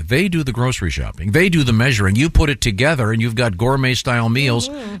this straight. They do the grocery shopping. They do the measuring. You put it together, and you've got gourmet-style meals,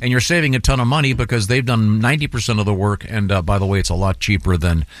 and you're saving a ton of money because they've done 90% of the work. And, by the way, it's a lot cheaper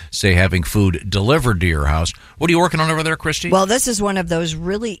than, say, having food delivered to your house. What are you working on over there, Christy? Well, this is one of those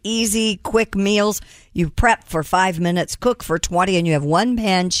really easy, quick meals. You prep for 5 minutes, cook for 20, and you have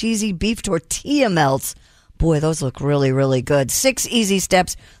one-pan cheesy beef tortilla melts. Boy, those look really, really good. 6 easy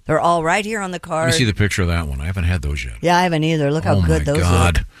steps. They're all right here on the card. Let me see the picture of that one. I haven't had those yet. Yeah, I haven't either. Look how good those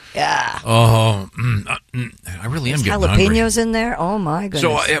God. look. Yeah. Oh, I really am getting hungry. Jalapenos in there? Oh, my goodness.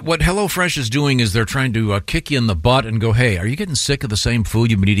 So what HelloFresh is doing is they're trying to kick you in the butt and go, hey, are you getting sick of the same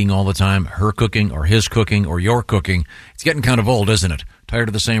food you've been eating all the time? Her cooking or his cooking or your cooking? It's getting kind of old, isn't it? Tired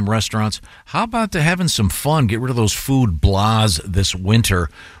of the same restaurants? How about having some fun? Get rid of those food blahs this winter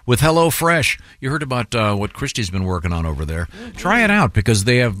with HelloFresh. You heard about what Christy's been working on over there. Mm-hmm. Try it out because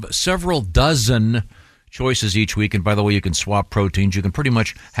they have several dozen choices each week. And by the way, you can swap proteins. You can pretty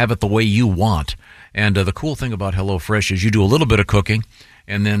much have it the way you want. And the cool thing about HelloFresh is you do a little bit of cooking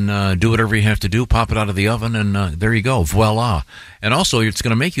and then do whatever you have to do, pop it out of the oven, and there you go, voila. And also, it's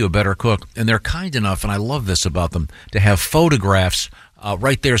going to make you a better cook. And they're kind enough, and I love this about them, to have photographs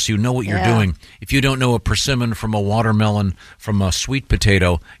right there so you know what you're doing. If you don't know a persimmon from a watermelon, from a sweet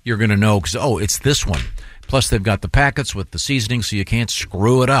potato, you're going to know because, it's this one. Plus, they've got the packets with the seasoning so you can't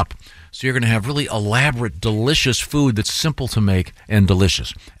screw it up. So you're going to have really elaborate, delicious food that's simple to make and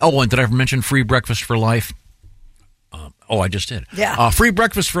delicious. Oh, and did I ever mention free breakfast for life? I just did. Yeah. Free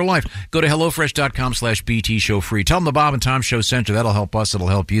breakfast for life. Go to HelloFresh.com/BT Show free. Tell them the Bob and Tom Show sent you. That'll help us. It'll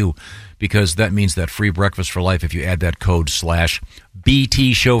help you because that means that free breakfast for life if you add that code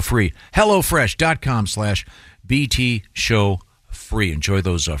 /BT Show free. HelloFresh.com/BT Show free. Enjoy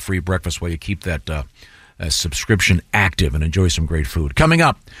those free breakfasts while you keep that subscription active and enjoy some great food. Coming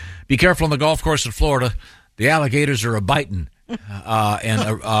up, be careful on the golf course in Florida. The alligators are a-biting.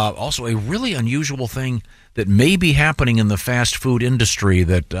 And also a really unusual thing that may be happening in the fast food industry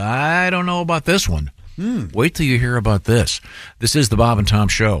that I don't know about this one. Wait till you hear about this. This is the Bob and Tom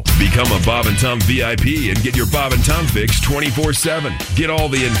Show. Become a Bob and Tom VIP and get your Bob and Tom fix 24/7. Get all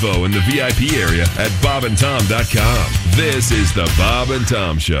the info in the VIP area at bobandtom.com. This is the Bob and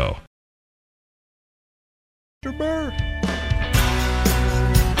Tom Show.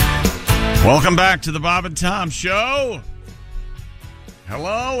 Welcome back to the Bob and Tom Show.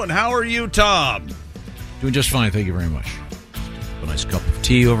 Hello, and how are you, Tom? Doing just fine, thank you very much. A nice cup of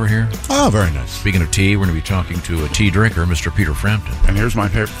tea over here. Oh, very nice. Speaking of tea, we're going to be talking to a tea drinker, Mr. Peter Frampton. And here's my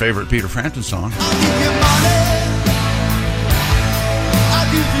favorite Peter Frampton song.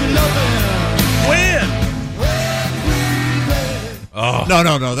 When? Oh. No.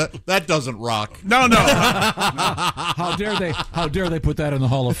 That doesn't rock. No. How dare they put that in the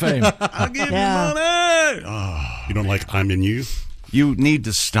Hall of Fame? I'll give you money. Oh. You don't like I'm in You? You need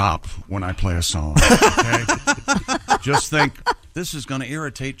to stop when I play a song, okay? Just think, this is going to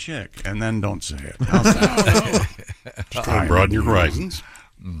irritate Chick, and then don't say it. Just try to broaden your horizons.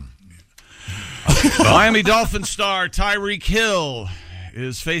 Miami Dolphin star Tyreek Hill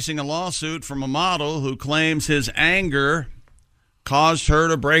is facing a lawsuit from a model who claims his anger caused her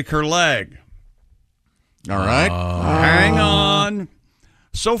to break her leg. All right. Hang on.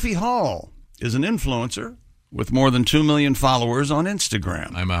 Sophie Hall is an influencer with more than 2 million followers on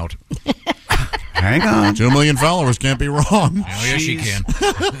Instagram. I'm out. Hang on. 2 million followers can't be wrong. Oh, yes, she can.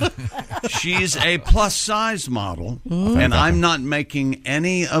 She's a plus-size model, and I'm not making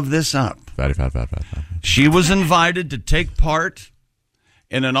any of this up. Fatty. She was invited to take part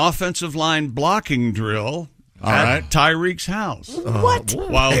in an offensive line blocking drill at Tyreek's house. What?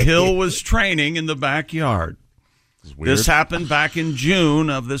 While Hill was training in the backyard. This happened back in June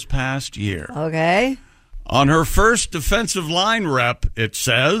of this past year. Okay. On her first defensive line rep, it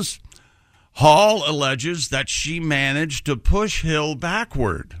says, Hall alleges that she managed to push Hill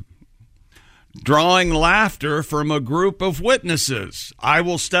backward, drawing laughter from a group of witnesses. I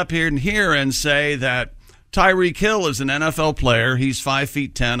will step in here and say that Tyreek Hill is an NFL player. He's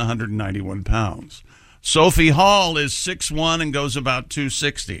 5'10", 191 pounds. Sophie Hall is 6'1" and goes about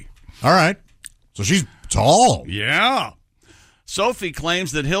 260. All right. So she's tall. Yeah. Sophie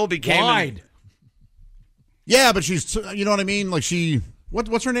claims that Hill became wide. Yeah, but she's, you know what I mean? Like she,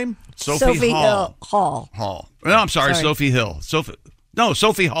 what's her name? Sophie Hall. Hall. No, I'm sorry, Sophie Hill.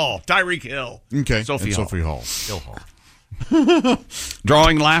 Sophie Hall. Tyreek Hill. Okay. Sophie Hall. Hill Hall.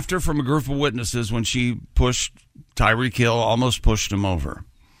 Drawing laughter from a group of witnesses when she pushed Tyreek Hill, almost pushed him over.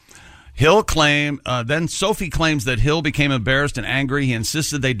 Then Sophie claims that Hill became embarrassed and angry. He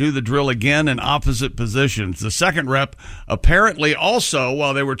insisted they do the drill again in opposite positions. The second rep apparently also,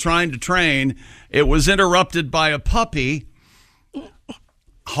 while they were trying to train, it was interrupted by a puppy.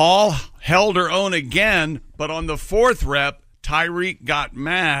 Hall held her own again, but on the fourth rep, Tyreek got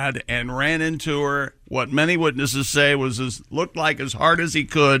mad and ran into her. What many witnesses say looked like as hard as he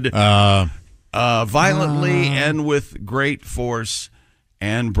could, violently and with great force,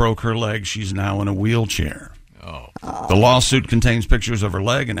 and broke her leg. She's now in a wheelchair. The lawsuit contains pictures of her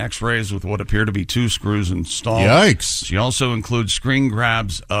leg and x-rays with what appear to be 2 screws installed. Yikes. She also includes screen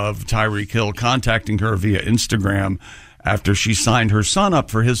grabs of Tyreek Hill contacting her via Instagram after she signed her son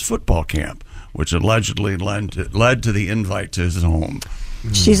up for his football camp, which allegedly led to the invite to his home.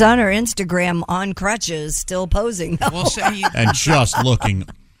 She's on her Instagram on crutches, still posing. And just looking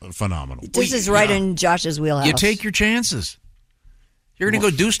phenomenal. This is right in Josh's wheelhouse. You take your chances. You're going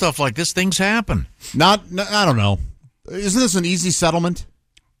to go do stuff like this. Things happen. I don't know. Isn't this an easy settlement?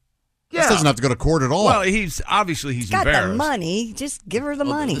 Yeah. This doesn't have to go to court at all. Well, he's got embarrassed. the money. Just give her the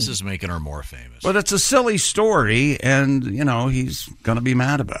money. This is making her more famous. But it's a silly story, and he's going to be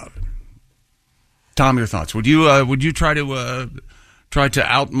mad about it. Tom, your thoughts? Would you try to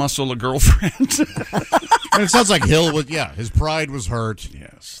outmuscle a girlfriend? And it sounds like Hill was. Yeah, his pride was hurt.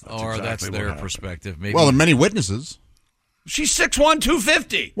 Yes, that's their perspective. Maybe. Well, and many witnesses. She's 6'1",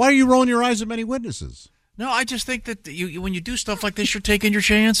 250. Why are you rolling your eyes at many witnesses? No, I just think that when you do stuff like this, you're taking your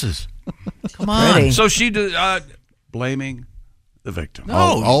chances. Come on. So she blaming the victim. No,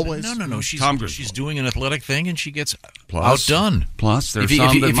 always. No. Tom Griswold. She's doing an athletic thing, and she gets Plus- outdone. Plus, there's if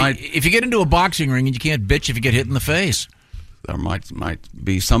some that if might. If you get into a boxing ring and you can't bitch if you get hit in the face. There might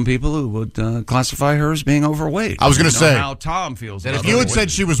be some people who would classify her as being overweight. I was going to say how Tom feels. If you had said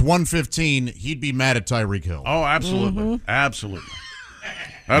she was 115, he'd be mad at Tyreek Hill. Oh, absolutely, absolutely.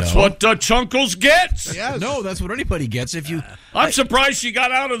 That's what Chunkles gets. Yes. No, that's what anybody gets. I'm surprised she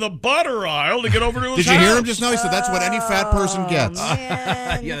got out of the butter aisle to get over to his Did you house. hear him just now? He said that's what any fat person gets.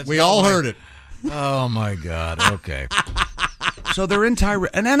 Yeah, we all heard it. Oh my God. Okay. So they're in Tyreek.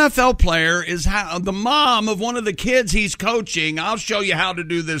 An NFL player is the mom of one of the kids he's coaching. I'll show you how to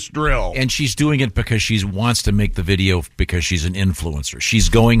do this drill. And she's doing it because she wants to make the video because she's an influencer. She's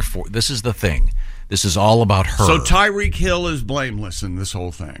going for this is the thing. This is all about her. So Tyreek Hill is blameless in this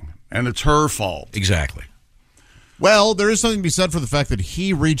whole thing, and it's her fault. Exactly. Well, there is something to be said for the fact that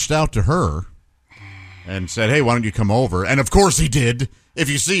he reached out to her and said, "Hey, why don't you come over?" And of course he did. If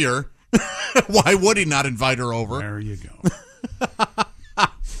you see her, why would he not invite her over? There you go.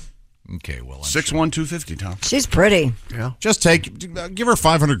 Okay, well, 6'1", 250, Tom. She's pretty. Yeah. Just give her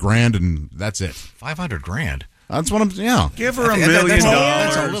 $500,000 and that's it. $500,000. That's what I'm. Yeah. Give her $1 million.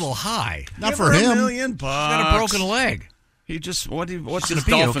 That's a little high. Not for him. $1 million. She's got a broken leg. He just what's his gonna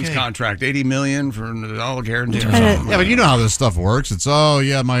be Dolphins okay. contract? $80 million for all guaranteed. Or something. Yeah, but you know how this stuff works. It's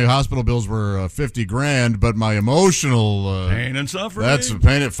my hospital bills were $50,000, but my emotional pain and suffering. That's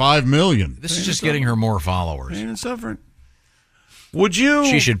paying at $5 million. This is just getting her more followers. Pain and suffering. Would you?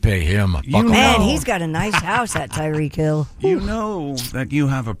 She should pay him. Man, he's got a nice house at Tyreek Hill. You know that you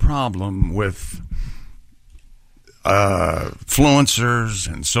have a problem with influencers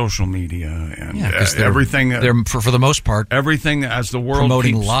and social media and everything. They're for the most part everything as the world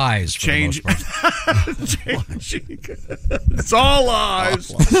promoting keeps lies. Changing. It's all lies.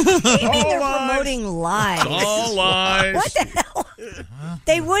 They're promoting lies. All lies. What the hell?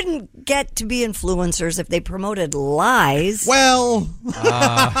 They wouldn't get to be influencers if they promoted lies. Well,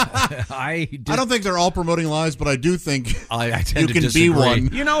 I don't think they're all promoting lies, but I do think I you tend to can disagree. be one.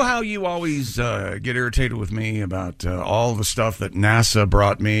 You know how you always get irritated with me about all the stuff that NASA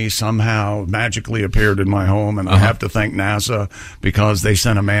brought me somehow magically appeared in my home, and I have to thank NASA because they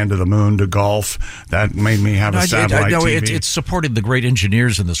sent a man to the moon to golf. That made me have a satellite TV. It's supported the great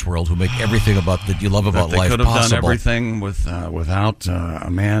engineers in this world who make everything about that you love about they life could have possible. done everything without a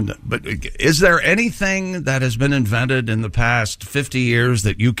man. But is there anything that has been invented in the past 50 years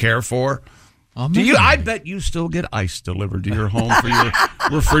that you care for? Do you? I bet you still get ice delivered to your home for your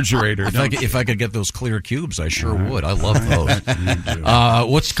refrigerator. If I could get those clear cubes, I sure would. I love those.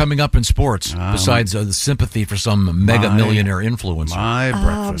 What's coming up in sports besides the sympathy for some mega millionaire influencer? My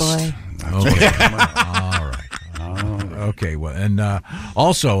breakfast. Oh, boy. All right. Okay. Well, and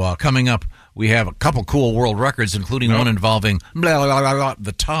also coming up, we have a couple cool world records, including one involving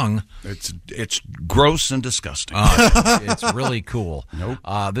the tongue. It's gross and disgusting. It's really cool. Nope.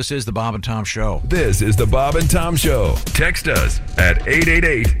 This is the Bob and Tom Show. This is the Bob and Tom Show. Text us at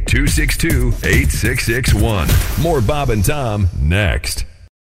 888-262-8661. More Bob and Tom next.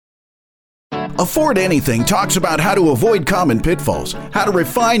 Afford Anything talks about how to avoid common pitfalls, how to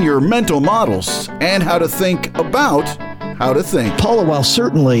refine your mental models, and how to think about how to think. Paula, while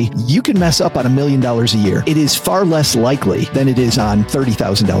certainly you can mess up on $1 million a year, it is far less likely than it is on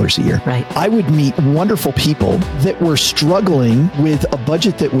 $30,000 a year. Right. I would meet wonderful people that were struggling with a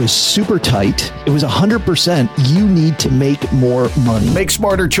budget that was super tight. It was 100% you need to make more money. Make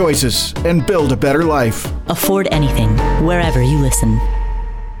smarter choices and build a better life. Afford Anything, wherever you listen.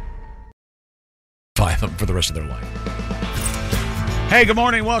 Buy them for the rest of their life. Hey, good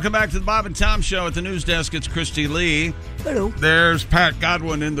morning. Welcome back to the Bob and Tom Show. At the news desk, it's Christy Lee. Hello. There's Pat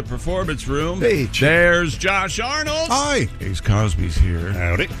Godwin in the performance room. Hey, there's Josh Arnold. Hi. Ace Cosby's here.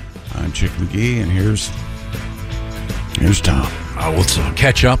 Howdy. I'm Chick McGee, and here's Tom. Let's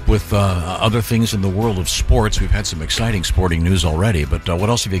catch up with other things in the world of sports. We've had some exciting sporting news already, but what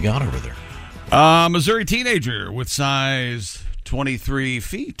else have you got over there? Missouri teenager with size 23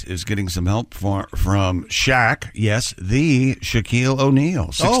 feet is getting some help from Shaq. Yes, the Shaquille O'Neal.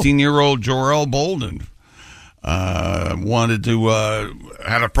 16-year-old Jorel Bolden wanted to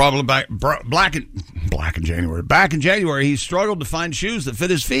had a problem back in January. Back in January, he struggled to find shoes that fit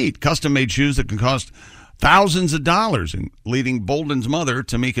his feet. Custom-made shoes that can cost thousands of dollars, and leading Bolden's mother,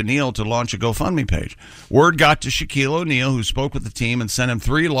 Tamika Neal, to launch a GoFundMe page. Word got to Shaquille O'Neal, who spoke with the team and sent him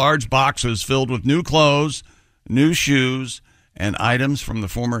 3 large boxes filled with new clothes, new shoes, and items from the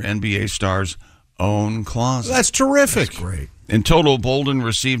former NBA star's own closet. That's terrific. That's great. In total, Bolden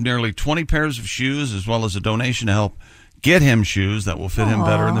received nearly 20 pairs of shoes, as well as a donation to help get him shoes that will fit him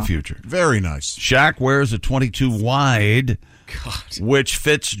better in the future. Very nice. Shaq wears a 22 wide, which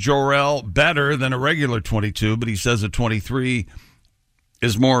fits Jorel better than a regular 22, but he says a 23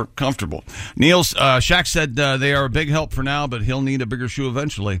 is more comfortable. Shaq said they are a big help for now, but he'll need a bigger shoe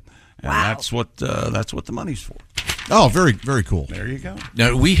eventually, and that's what the money's for. Oh, very, very cool. There you go.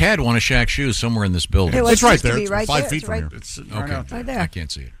 Now, we had one of Shaq's shoes somewhere in this building. It was It's right supposed to there. be It's right 5 there. feet It's from right, here. It's Okay. right there. I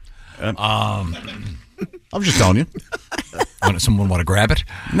can't see it. I'm just telling you. Someone want to grab it?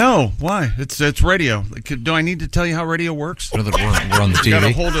 No, why? It's radio. Do I need to tell you how radio works? Know that we're on the You gotta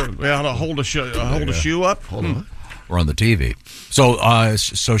TV. hold a shoe up. Hold on. We're on the TV. So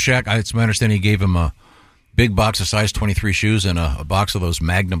Shaq, it's my understanding he gave him a big box of size 23 shoes and a box of those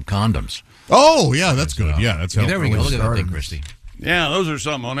Magnum condoms. Oh, yeah, that's good. Yeah, that's helpful. There we go. Look at that thing, Christy. Yeah, those are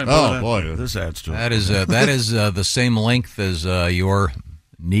something on it. Oh, boy. This adds to it. That is the same length as your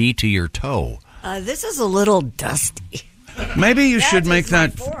knee to your toe. This is a little dusty. Maybe you should make is my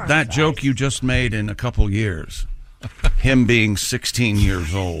that forearm joke you just made in a couple years. Him being 16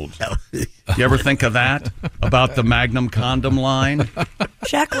 years old. You ever think of that? About the Magnum condom line?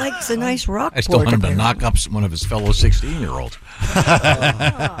 Shaq likes a nice rock. I still want him to knock up one of his fellow 16-year-olds.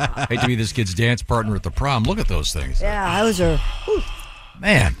 Hate to be this kid's dance partner at the prom. Look at those things. Yeah, those are.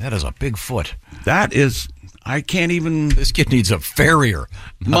 Man, that is a big foot. That is, I can't even. This kid needs a farrier.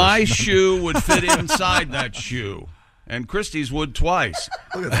 My shoe would fit inside that shoe, and Christie's would twice.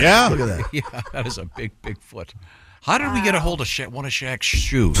 Look at that. Yeah. Look at that. Yeah, that is a big foot. How did we get a hold of one of Shaq's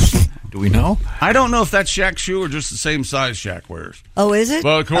shoes? Do we know? I don't know if that's Shaq's shoe or just the same size Shaq wears. Oh, is it?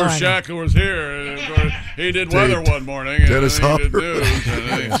 Well, of course, Oh, I Shaq was here. And of course, he did weather one morning. Dennis and he did Hopper. news,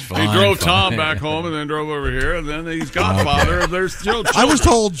 and he Fine, drove fine. Tom back home and then drove over here. And then he's godfather. There's still children. I was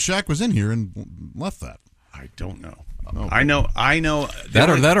told Shaq was in here and left that. I don't know. Oh. I know.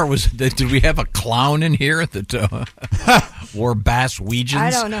 Did we have a clown in here that wore bass Weegians? I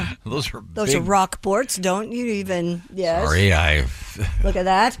don't know. Those are Those are Rockports. Don't you even? Yes. Sorry, Look at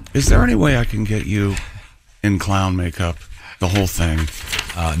that. Is there any way I can get you in clown makeup, the whole thing,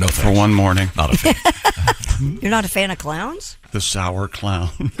 no for thanks. one morning? Not a fan. You're not a fan of clowns? The sour clown.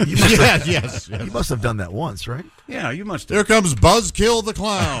 Yes. You must have done that once, right? Yeah, you must have. There comes Buzzkill the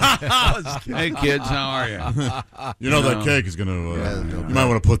clown. Hey, kids, how are you? You know that cake is going to... you might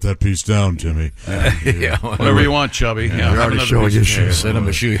want to put that piece down, Timmy. Yeah, Whatever you want, Chubby. You're have already another showing piece your of shoe. cake. Send him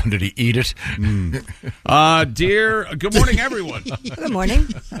a shoe. Did he eat it? Dear, good morning, everyone. Good morning.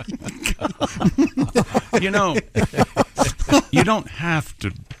 You don't have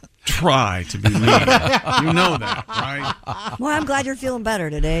to try to be mean. You know that, right? Well, I'm glad you're feeling better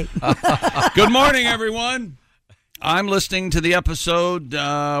today. Good morning, everyone. I'm listening to the episode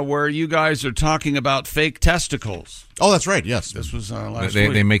where you guys are talking about fake testicles. Oh, that's right. Yes. This was last They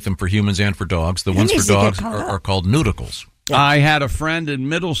week. make them for humans and for dogs. The You ones need for to get dogs caught are up. called nudicles. I had a friend in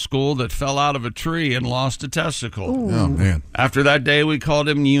middle school that fell out of a tree and lost a testicle. Oh, man. After that day, we called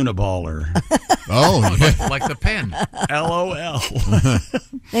him Uniballer. Oh, yeah. Like the pen. LOL.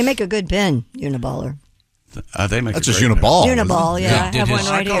 They make a good pen, Uniballer. They make That's a just great Uniball. Uniball, yeah. I Did have his-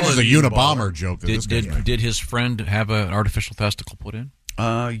 one right I call here. This is a Unabomber joke. That this guy's making. Did his friend have an artificial testicle put in?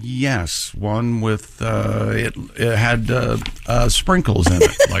 Yes, one with it had sprinkles in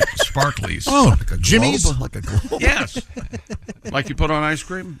it, like sparklies. Oh, Like a Jimmy's? globe? Like a globe? Yes, like you put on ice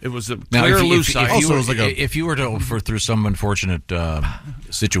cream. It was a Now, clear, loose ice. Also, it was like a- if you were to, through some unfortunate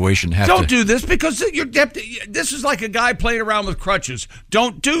situation, have Don't to do this because this is like a guy playing around with crutches.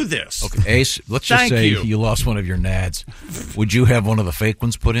 Don't do this. Okay, Ace, let's just Thank say you. you lost one of your nads. Would you have one of the fake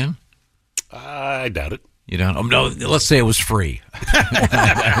ones put in? I doubt it. You don't. Oh, no, let's say it was free.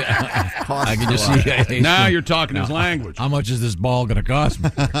 I can just see. Now you're talking his language. How much is this ball going to cost me?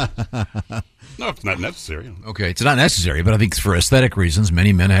 No, it's not necessary. Okay, it's not necessary, but I think for aesthetic reasons,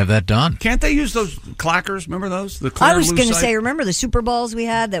 many men have that done. Can't they use those clackers? Remember those? The clear I was going to lucite? say, remember the Super Balls we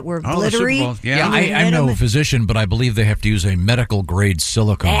had that were Oh, the glittery? Super Balls. Yeah. I'm no physician, but I believe they have to use a medical grade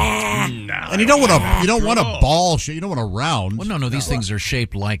silicone. And you don't want a ball shape. You don't want a round. Well, no. These things are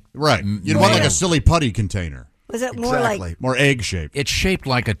shaped like right. You want like a silly putty container. Was it more like more egg shaped? It's shaped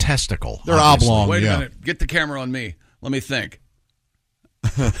like a testicle. They're obviously. oblong. Wait a yeah. minute. Get the camera on me. Let me think.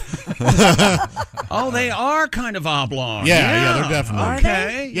 Oh, they are kind of oblong. Yeah, they're definitely. Are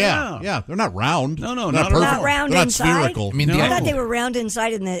okay. they? Yeah. They're not round. No, They're not perfect. Not round They're not inside? spherical. I mean, I thought they were round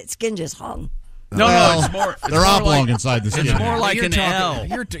inside and the skin just hung. No, Well, it's more. they're oblong inside the skin. It's more like You're an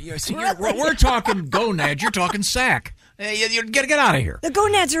talking, L. We're talking gonad. You're talking sack. You get out of here. The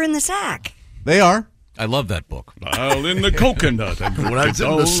gonads are in the sack. They are. I love that book. I'll in the coconut. And Gonads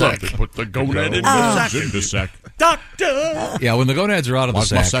in the sack. Put the gonad in In the sack. Doctor. Yeah, when the gonads are out of the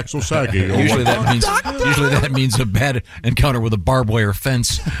Watch my sack. sack so saggy. Usually that means a bad encounter with a barbed wire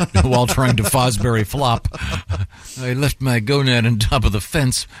fence while trying to Fosbury flop. I left my gonad on top of the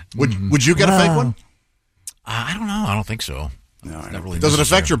fence. Would you get a fake one? I don't know. I don't think so. No, not really. Does it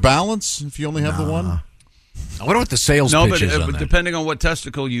affect your balance if you only have the one? I wonder what the sales No, pitch but is on that. depending on what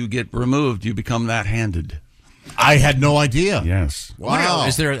testicle you get removed, you become that handed. I had no idea. Yes. Wow.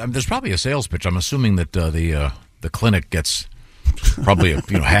 Is there? There's probably a sales pitch. I'm assuming that the clinic gets probably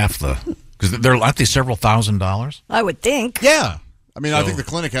half the because aren't they several $1,000s? I would think. Yeah. I mean, I think the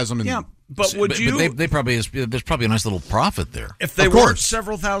clinic has them in. Yeah, but would you? But they probably there's probably a nice little profit there. If they Of were course.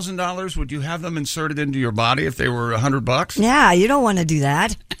 several $1,000s, would you have them inserted into your body if they were $100? Yeah, you don't want to do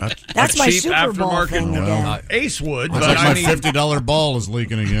that. That's my cheap Super Bowl aftermarket thing again. Ace would, It's but like I my mean, $50 ball is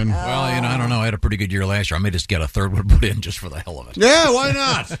leaking again. Well, I don't know. I had a pretty good year last year. I may just get a third one put in just for the hell of it. Yeah, why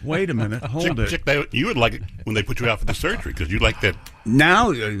not? wait a minute, hold it. Chick, you would like it when they put you out for the surgery because you like that.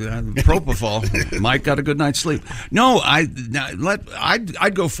 Now, propofol. Mike got a good night's sleep. No,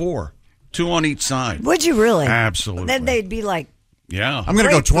 I'd go 4, 2 on each side. Would you really? Absolutely. Then they'd be like, Yeah, I'm going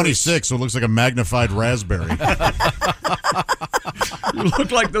to go 26, so it looks like a magnified raspberry. You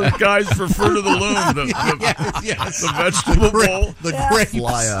look like those guys for Fruit of the Loom, the vegetable bowl. The grapes.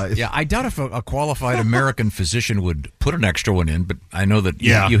 Fly eyes. Yeah, I doubt if a qualified American physician would put an extra one in, but I know that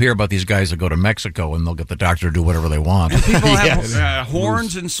Yeah. you hear about these guys that go to Mexico and they'll get the doctor to do whatever they want. People have Yes.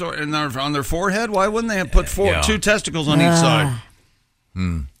 horns on their forehead. Why wouldn't they have put Yeah. 2 testicles on each side?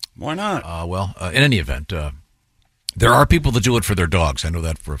 Why not? In any event, there are people that do it for their dogs. I know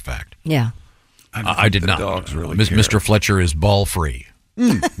that for a fact. yeah. I did not. Dogs really Mr. Fletcher is ball free. Do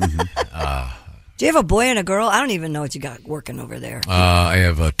you have a boy and a girl? I don't even know what you got working over there. I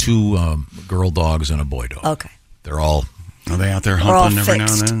have 2 girl dogs and a boy dog. Okay. They're all. Are they out there They're all humping every now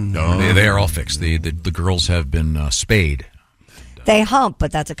fixed. and then? They are all fixed. The girls have been spayed. They hump,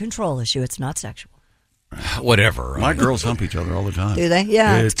 but that's a control issue. It's not sexual. Whatever. My girls hump each other all the time. Do they?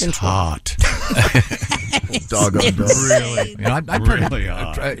 Yeah, it's it's control. hot. Dog on dog. Really? I'm Really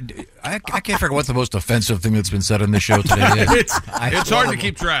hot. I can't figure out what the most offensive thing that's been said on this show today is. It's hard to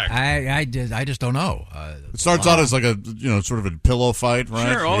keep track. I just don't know. It starts out as like a sort of a pillow fight,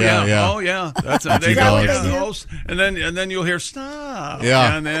 right? Sure. Oh yeah. That's That's they you go guys. against the host, and then you'll hear stop.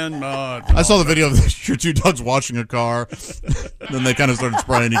 Yeah. And then I saw the video of your 2 dogs washing a car. Then they kind of started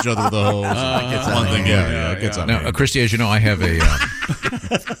spraying each other with the hose. It's one thing. Yeah, it gets out. Now, Christy, as you know, I have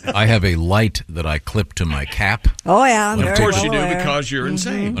a light that I clip to my cap. Oh, yeah. I'm Of very course well you do aware. because you're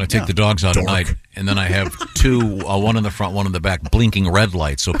insane. When I take the dogs out at night, and then I have 2, one in the front, one in the back, blinking red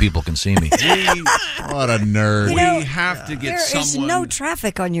lights so people can see me. What a nerd. You know, We have to get There is someone. no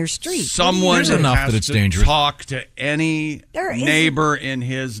traffic on your street. Someone There's enough has that it's to dangerous. talk to any There is neighbor in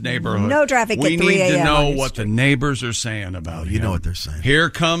his neighborhood. no traffic We at 3 need to a.m. know on your what the neighbors are saying about You him. know what they're saying. Here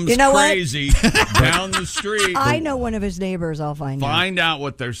comes You know what? crazy down the street. I know one of his neighbors. I'll find out. Find out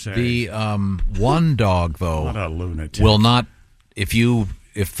what they're saying. The one dog, though, What a lunatic. will not, if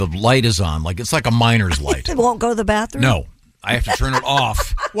the light is on, like it's like a miner's light. It won't go to the bathroom? No. I have to turn it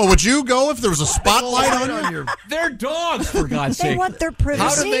off. Well, would you go if there was a spotlight on you? They're dogs, for God's They sake. want their privacy.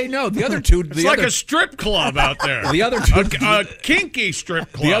 How do they know? The other 2... It's like a strip club out there. The other 2... a kinky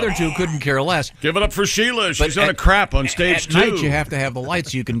strip club. The other 2 couldn't care less. Give it up for Sheila. She's But on a crap on stage At 2. night, you have to have the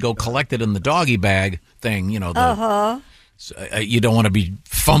lights so you can go collect it in the doggy bag thing. You know, you don't want to be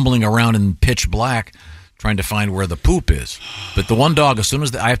fumbling around in pitch black trying to find where the poop is. But the one dog, as soon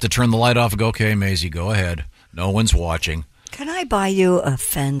as I have to turn the light off and go, okay, Maisie, go ahead. No one's watching. Can I buy you a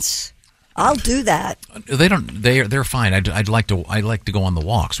fence? I'll do that. They don't. They're fine. I'd like to go on the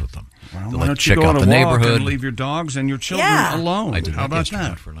walks with them. Well, To, why don't you check go out on a the walk neighborhood. and leave your dogs and your children Yeah. alone? I did How that about yesterday. that?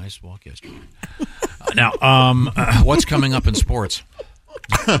 Went for a nice walk yesterday. Now, what's coming up in sports?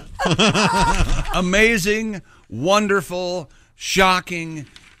 Amazing, wonderful, shocking,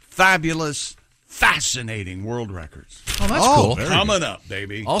 fabulous, fascinating world records. Oh, that's cool. Coming up,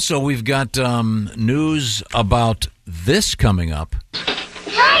 baby. Also, we've got news about this coming up.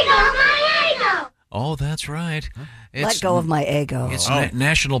 Oh, that's right. Let go of my ego. It's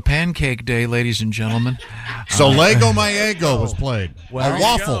National Pancake Day, ladies and gentlemen. So Lego My Ego was played. Well, a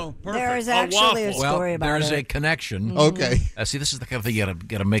waffle. There is actually a story about there's it. a connection. Okay. See, this is the kind of thing you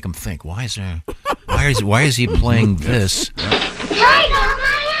got to make them think. Why is he playing this?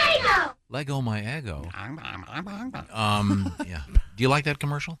 Lego My Ego. Yeah. Do you like that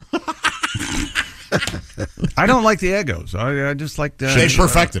commercial? I don't like the Eggos. I just like the. They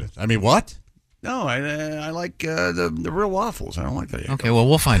perfected it. I mean, what? No, I like the real waffles. I don't like the Eggo. Okay, well,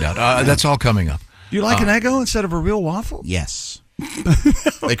 we'll find out. That's all coming up. Do you like an Eggo instead of a real waffle? Yes.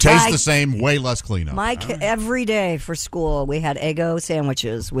 They taste the same, way less cleanup. Every day for school, we had Eggo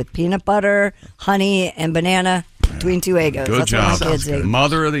sandwiches with peanut butter, honey, and banana between two Eggos. Good That's job. what my kids ate.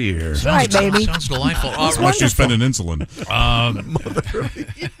 Mother of the year. That's right, baby. Sounds delightful. Unless you spend an insulin.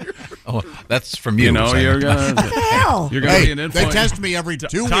 Oh, that's from you. You know, you're What gonna the hell? you're gonna be an They influence. test me every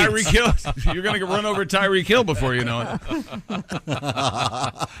 2 weeks. Tyreek Hill. You're gonna run over Tyreek Hill before you know it.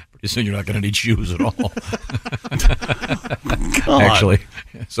 Pretty soon you're not going to need shoes at all. God. Actually,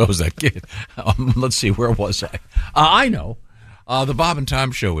 so is that kid. Let's see, where was I? I know. The Bob and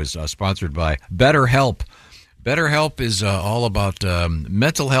Tom Show is sponsored by BetterHelp. BetterHelp is all about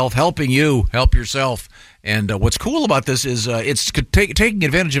mental health, helping you help yourself. And what's cool about this is it's taking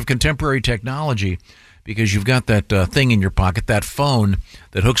advantage of contemporary technology, because you've got that thing in your pocket, that phone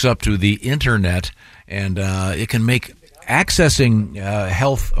that hooks up to the internet, and it can make accessing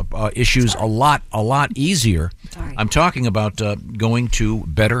health issues a lot easier. Sorry. I'm talking about going to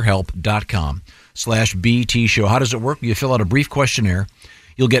BetterHelp.com/BT show. How does it work? You fill out a brief questionnaire.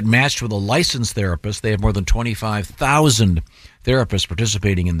 You'll get matched with a licensed therapist. They have more than 25,000 therapists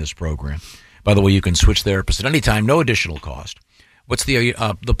participating in this program. By the way, you can switch therapists at any time, no additional cost. What's the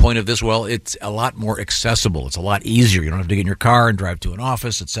point of this? Well, it's a lot more accessible. It's a lot easier. You don't have to get in your car and drive to an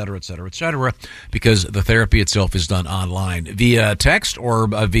office, et cetera, because the therapy itself is done online via text or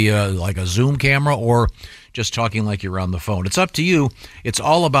via like a Zoom camera or just talking like you're on the phone. It's up to you. It's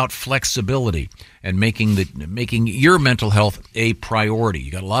all about flexibility and making your mental health a priority.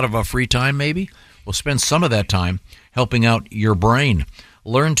 You got a lot of free time, maybe? Well, spend some of that time helping out your brain.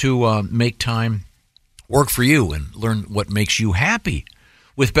 Learn to make time work for you and learn what makes you happy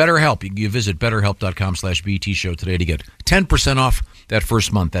with BetterHelp. You visit BetterHelp.com/BT show today to get 10% off that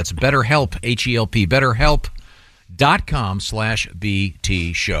first month. That's BetterHelp, H-E-L-P,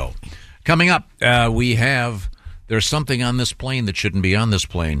 BetterHelp.com/BT show. Coming up, there's something on this plane that shouldn't be on this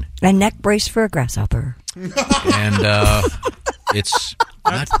plane. A neck brace for a grasshopper. And it's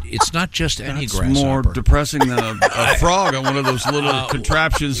not just any That's grasshopper. more depressing than a frog on one of those little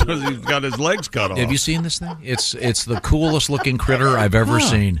contraptions because he's got his legs cut off. Have you seen this thing? It's the coolest looking critter I've ever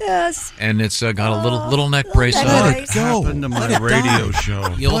seen. Yes. And it's got a little neck brace on What it. happened to my radio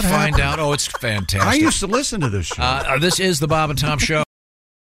show? You'll What find happened? out. Oh, it's fantastic. I used to listen to this show. This is the Bob and Tom Show.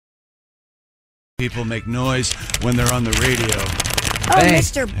 People make noise when they're on the radio. Oh,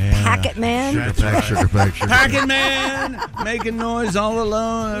 Mr. Packet Man. Sugar pack. Packet Man making noise all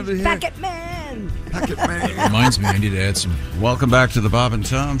alone over here. Packet Man. It reminds me, I need to add some. Welcome back to the Bob and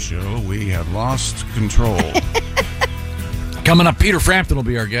Tom Show. We have lost control. Coming up, Peter Frampton will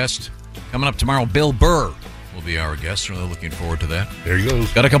be our guest. Coming up tomorrow, Bill Burr will be our guest. Really looking forward to that. There he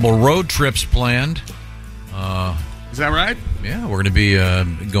goes. Got a couple road trips planned. Is that right? Yeah, we're going to be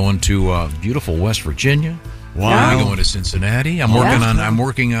going to beautiful West Virginia. Wow. We're going to Cincinnati. I'm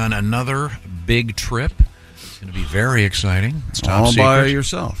working on another big trip. It's going to be very exciting. It's top all secret. by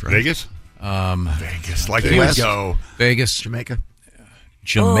yourself, right? Vegas? Vegas, like Vegas. you would go. Vegas. Jamaica. Oh,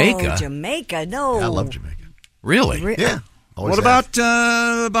 Jamaica. No. I love Jamaica. Really? Yeah. What about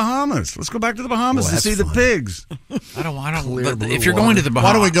the Bahamas? Let's go back to the Bahamas Oh, to see that's the fun. pigs. I don't. Clear blue If you're water. going to the Why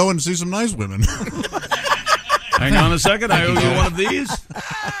Bahamas, don't we go and see some nice women? Hang on a second. I owe you one of these.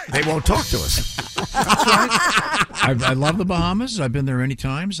 They won't talk to us. I love the Bahamas. I've been there many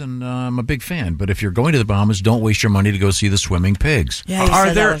times, and I'm a big fan. But if you're going to the Bahamas, don't waste your money to go see the swimming pigs. Yeah, you Are said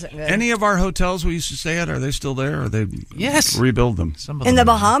that there wasn't good. any of our hotels we used to stay at? Are they still there? Or they Yes. rebuild them? Some of In the them-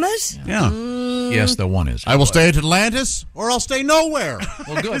 Bahamas? Yeah. Yes, the one is. I will stay at Atlantis, or I'll stay nowhere.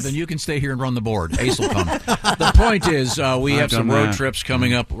 Well, good. Then you can stay here and run the board. Ace will come. The point is, we have some road trips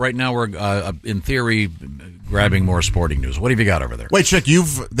coming up. Right now, we're, in theory, grabbing more sporting news. What have you got over there? Wait, Chick,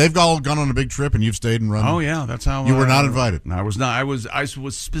 they've all gone on a big trip, and you've stayed and run. Oh yeah, that's how you were not invited. I was not. I was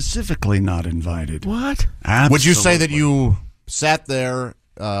specifically not invited. What? Absolutely. Would you say that you sat there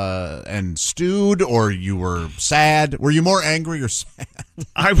and stewed, or you were sad? Were you more angry or sad?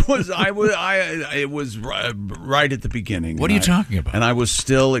 It was right at the beginning. What are you talking about? And I was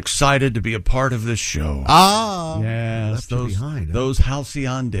still excited to be a part of this show. Yes, those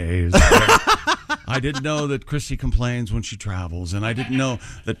halcyon days. I didn't know that Chrissy complains when she travels, and I didn't know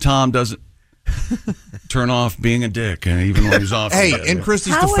that Tom doesn't turn off being a dick, and even when he's off. Hey, in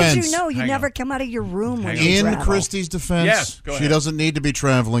Christy's defense, how would you know? You never come out of your room when you travel. In Christy's defense, yes, go ahead. She doesn't need to be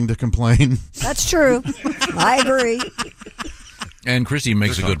traveling to complain. That's true. I agree. And Christy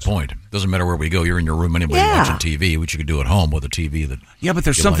makes a good point. Doesn't matter where we go. You're in your room anyway watching TV, which you could do at home with a TV that. Yeah, but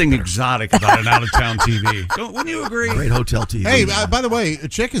there's something exotic about an out-of-town TV. Wouldn't you agree? Great hotel TV. Hey, by the way,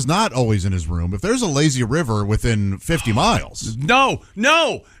 Chick is not always in his room. If there's a lazy river within 50 miles. No.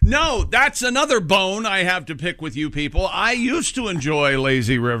 That's another bone I have to pick with you people. I used to enjoy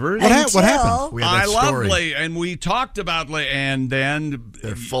lazy rivers. What happened? I love and we talked about and then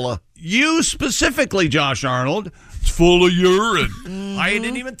they're full of. You specifically, Josh Arnold. It's full of urine. I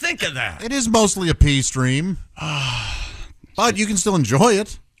didn't even think of that. It is mostly a pee stream. But you can still enjoy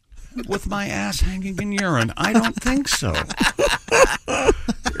it. With my ass hanging in urine? I don't think so.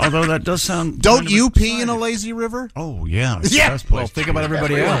 Although that does sound... Don't you pee in a lazy river? Oh, yeah. Yeah. Well, think about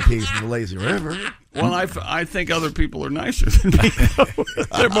everybody else. Pees in the lazy river. Well, I think other people are nicer than me.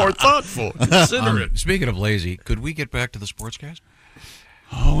 They're more thoughtful, considerate. Speaking of lazy, could we get back to the sportscast?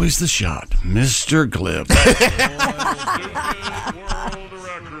 Always the shot, Mr. Glib.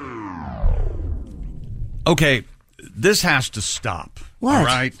 Okay, this has to stop. What? All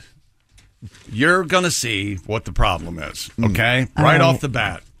right? You're going to see what the problem is, okay? Right off the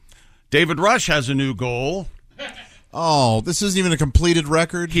bat. David Rush has a new goal. Oh, this isn't even a completed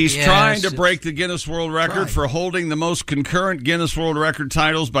record? He's trying to break the Guinness World Record for holding the most concurrent Guinness World Record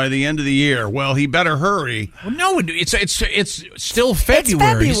titles by the end of the year. Well, he better hurry. Well, no, it's still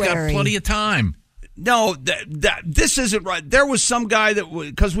February. He's got plenty of time. No, this isn't right. There was some guy that,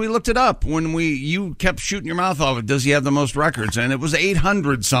 because we looked it up when you kept shooting your mouth off. Does he have the most records? And it was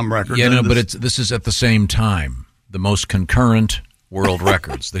 800 some records. Yeah, no, but this is at the same time the most concurrent world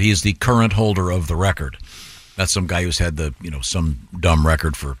records. That he is the current holder of the record. That's some guy who's had some dumb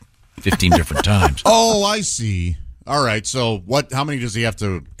record for 15 different times. Oh, I see. All right, so how many does he have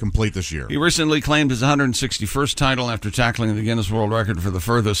to complete this year? He recently claimed his 161st title after tackling the Guinness World Record for the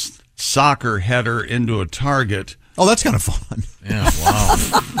furthest soccer header into a target. Oh, that's kind of fun. Yeah, wow.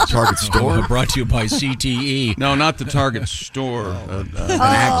 Target store. Brought to you by CTE. No, not the Target store.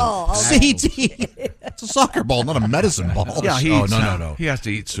 CTE. It's a soccer ball, not a medicine ball. Yeah, no. He has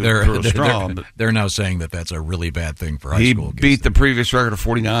to eat soup through a straw. They're now saying that that's a really bad thing for high school kids. He beat the previous record of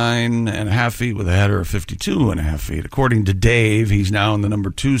 49.5 feet with a header of 52.5 feet. According to Dave, he's now in the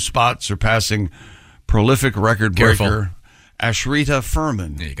number 2 spot, surpassing prolific record breaker Ashrita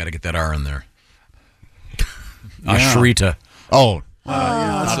Furman. Yeah, you got to get that R in there. Yeah. Ashrita. Oh.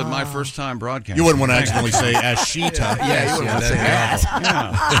 That's my first time broadcasting. You wouldn't want to accidentally say Ashita. Yeah, you wouldn't want to say that.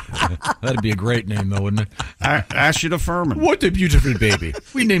 Yeah. That'd be a great name, though, wouldn't it? Ashita Furman. What a beautiful baby.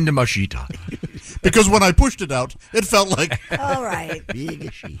 We named him Ashita. Because when I pushed it out, it felt like... All right. Big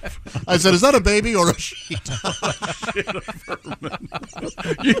a sheep. I said, is that a baby or a sheet? Ashita Furman.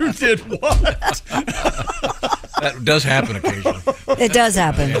 You did what? That does happen occasionally. It does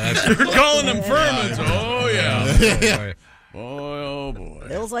happen. You're calling them Furmans. Oh, yeah. Oh, boy.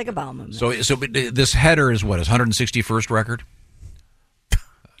 Feels like a Bauman. So this header is what, his 161st record?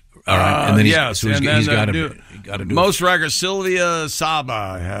 All right, and then he's got to do most records. Sylvia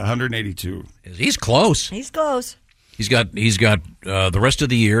Saba, 182. He's close. He's close. He's got the rest of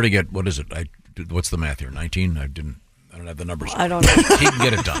the year to get, what is it? What's the math here? 19? I don't have the numbers. I don't know. He can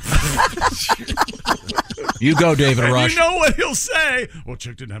get it done. You go, David Rush. You know what he'll say? Well,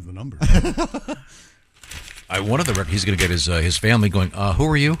 Chick didn't have the number. One of the records, he's going to get his family going, who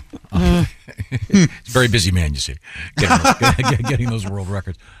are you? He's a very busy man, you see, getting those world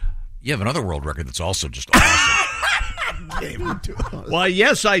records. You have another world record that's also just awesome. Why,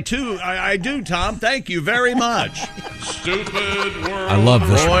 yes, I do, Tom. Thank you very much. Stupid world. I love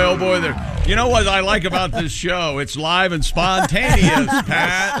this. Boy, oh boy, you know what I like about this show? It's live and spontaneous,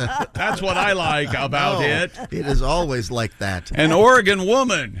 Pat. That's what I like about it. It is always like that. An Oregon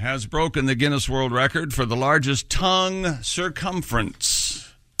woman has broken the Guinness World Record for the largest tongue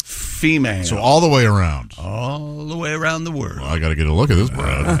circumference. female. So all the way around. All the way around the world. Well, I got to get a look at this,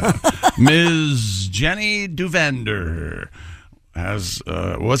 Brad. Ms. Jenny Duvander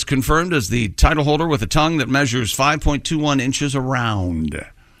was confirmed as the title holder with a tongue that measures 5.21 inches around.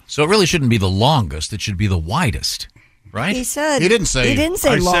 So it really shouldn't be the longest. It should be the widest, right? He said He didn't say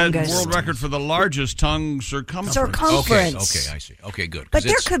I longest. said world record for the largest tongue circumference. Circumference. Okay, I see. Okay, good. But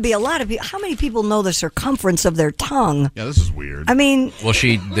there could be a lot of people. How many people know the circumference of their tongue? Yeah, this is weird. I mean, Well,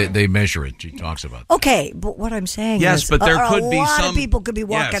 they measure it. She talks about it. okay, but what I'm saying Yes, is, but there could a be lot some- of people could be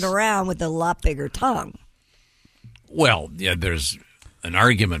walking yes. around with a lot bigger tongue. Well, yeah, there's an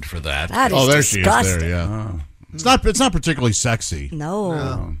argument for that. That is Oh, there disgusting. she is there, yeah. It's not particularly sexy.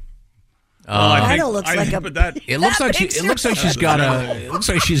 No. I That looks like a. but that It looks like picture-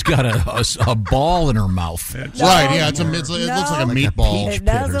 she's got a ball in her mouth. Right, yeah, it looks like a meatball. It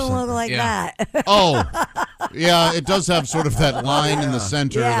doesn't look like Yeah. that. Oh, yeah, it does have sort of that line in the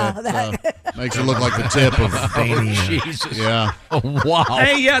center Yeah, that makes it look like the tip of Jesus. Yeah. Oh, wow.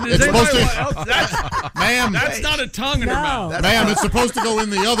 Hey, yeah, does It's anybody supposed to- else? That's not a tongue in her mouth. Ma'am, it's supposed to go in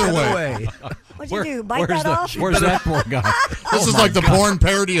the other way. What'd you do? Bite that off? Where's that poor guy? This is like the porn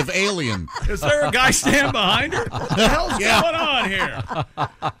parody of Alien. Is there a guy stand behind her? What the hell's going on here?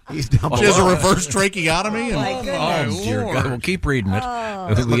 He's down She has a below. reverse tracheotomy. Oh, my And, goodness. Oh, dear God. We'll keep reading it.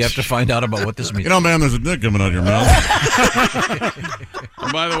 I think we have to find out about what this means. you know, ma'am, there's a dick coming out of your mouth.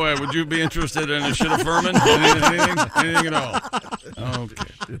 And by the way, would you be interested in a shittifermin? Anything at all?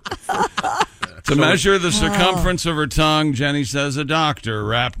 Okay. To measure the circumference of her tongue, Jenny says a doctor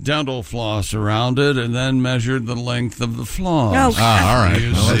wrapped dental floss around it and then measured the length of the floss. No. All right.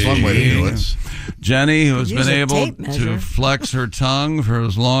 You Well, that's one way to do it. see. Jenny, who has Use been a able tape measure. to flex her tongue for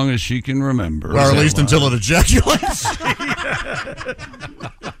as long as she can remember. Or at least until it ejaculates.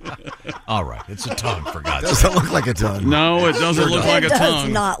 All right. It's a tongue, for God's sake. Doesn't look like a tongue. No, it doesn't look like a It does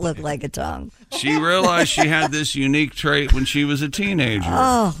tongue. not look like a tongue. She realized she had this unique trait when she was a teenager.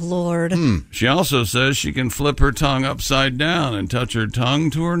 Oh, Lord. She also says she can flip her tongue upside down and touch her tongue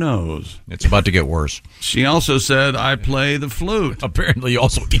to her nose. It's about to get worse. She also said, I play the flute. Apparently, you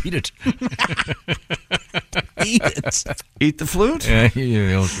also eat it. Eat it. Eat the flute? Yeah,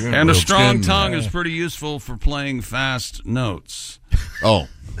 And a strong tongue is pretty useful for playing fast notes. Oh.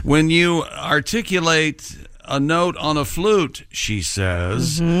 When you articulate a note on a flute, she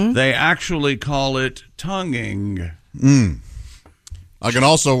says, they actually call it tonguing. I can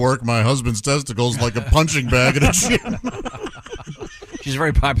also work my husband's testicles like a punching bag at a gym. She's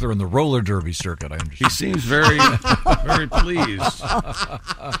very popular in the roller derby circuit, I He understand. seems very, very pleased.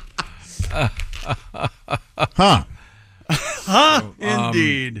 Huh. Huh?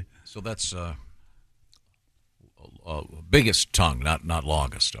 Indeed. So that's biggest tongue, not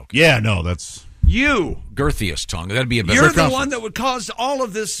longest. Okay. Yeah, no, that's... You. Girthiest tongue. That'd be a better. You're the one that would cause all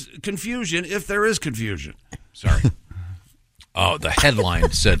of this confusion if there is confusion. Sorry. Oh, the headline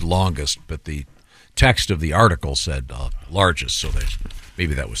said longest, but the text of the article said largest. So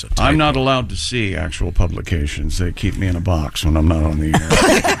maybe that was a typo. I'm not allowed to see actual publications. They keep me in a box when I'm not on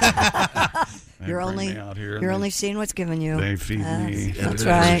the air. You're only seeing what's given you. They feed me. That's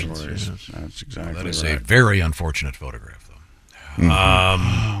right. That's exactly That is right. a very unfortunate photograph, though.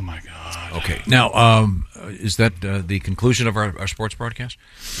 Oh my God. Okay. Now, is that the conclusion of our sports broadcast?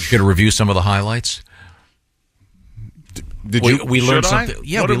 We're going to review some of the highlights. Did you? We learned Should I? something.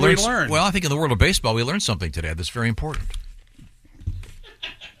 Yeah, What we did we learned. learn? Well, I think in the world of baseball, we learned something today that's very important.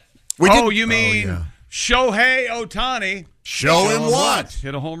 You mean Shohei Ohtani? Show him what?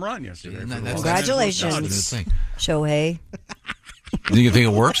 Hit a home run yesterday. Congratulations, Shohei. Do you think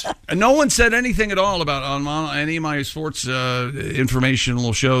it works? And no one said anything at all about on any of my sports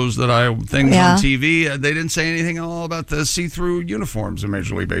informational shows that on TV. They didn't say anything at all about the see-through uniforms in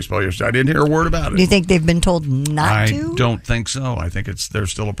Major League Baseball yesterday. I didn't hear a word about it. Do you think they've been told not to? I don't think so. I think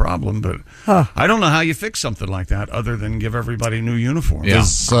there's still a problem, but I don't know how you fix something like that other than give everybody new uniforms.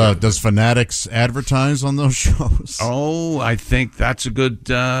 Yeah. Does Fanatics advertise on those shows? Oh, I think that's a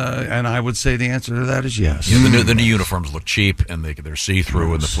good, and I would say the answer to that is yes. Yeah, the new uniforms look cheap, and they're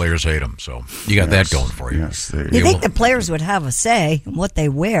see-through, and the players hate them. So you got that going for you. Yes, You think the players would have a say in what they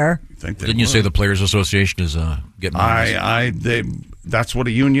wear? Didn't you say the Players Association is getting? That's what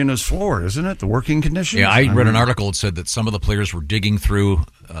a union is for, isn't it? The working conditions. Yeah, I read an article that said that some of the players were digging through.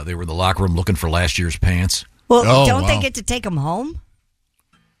 They were in the locker room looking for last year's pants. Well, don't they get to take them home?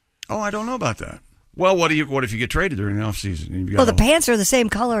 Oh, I don't know about that. Well, what if you get traded during the offseason? Well, the pants are the same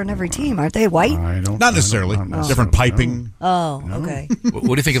color in every team, aren't they? White? Not necessarily. Different piping. Oh, okay. What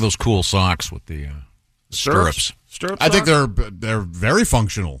do you think of those cool socks with the stirrups? I think they're very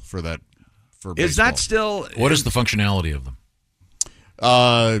functional for that. For is baseball. that still? What is the functionality of them?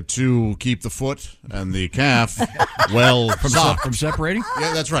 To keep the foot and the calf from separating.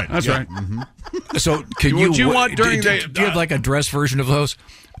 Yeah, that's right. That's right. Mm-hmm. So, can Would you want during do you have like a dress version of those?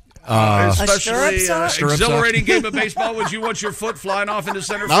 Especially stirrup socks? exhilarating game of baseball. Would you want your foot flying off into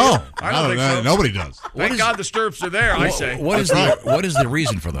center No, field? I don't think so. nobody does. Thank God the stirrups are there. I say. What is the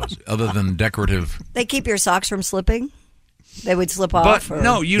reason for those other than decorative? They keep your socks from slipping. They would slip But off.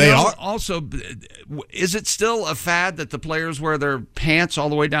 no, also, is it still a fad that the players wear their pants all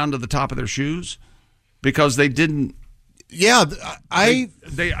the way down to the top of their shoes? Because they didn't. Yeah,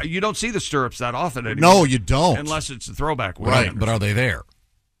 you don't see the stirrups that often anymore. No, you don't. Unless it's a throwback. Right. But are they there?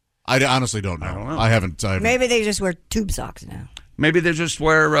 I honestly don't know. I haven't. Maybe they just wear tube socks now. Maybe they just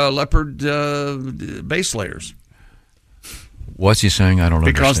wear leopard base layers. What's he saying? I don't know.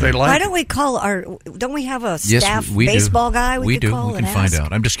 Because they like. Why don't we call don't we have a Yes, staff we baseball do. guy we could do. call We can and find ask?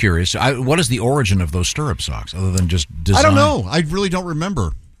 out. I'm just curious. What is the origin of those stirrup socks other than just design? I don't know. I really don't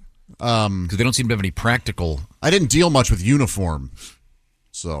remember. Because they don't seem to have any practical. I didn't deal much with uniform.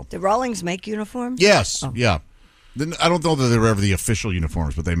 So. Did Rawlings make uniforms? Yes. Oh. Yeah. I don't know that they were ever the official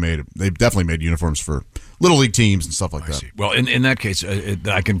uniforms, but they definitely made uniforms for little league teams and stuff like that. Well, in that case,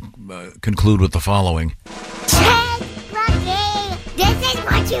 I can conclude with the following. Hey, Rocky, this is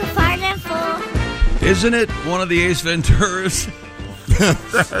what you farted for. Isn't it one of the Ace Venturas?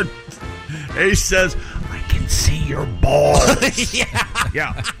 that Ace says, I can see your balls.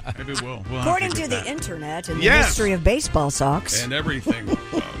 Yeah. Maybe we'll have According get to the that. internet and the Yes. history of baseball socks. And everything.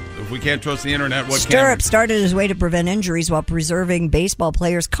 If we can't trust the internet, what can Stirrups started as a way to prevent injuries while preserving baseball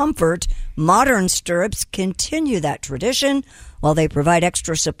players' comfort. Modern stirrups continue that tradition. While they provide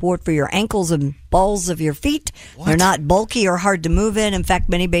extra support for your ankles and balls of your feet, they're not bulky or hard to move in. In fact,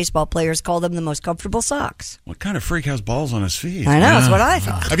 many baseball players call them the most comfortable socks. What kind of freak has balls on his feet? I know, that's what I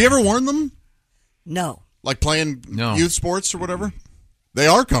thought. Have you ever worn them? No. Like playing youth sports or whatever? They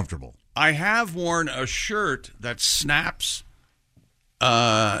are comfortable. I have worn a shirt that snaps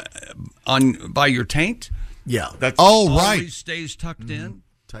on by your taint. Yeah. That right. stays tucked in.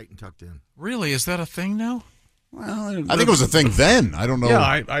 Tight and tucked in. Really? Is that a thing now? Well, I think it was a thing then. I don't know.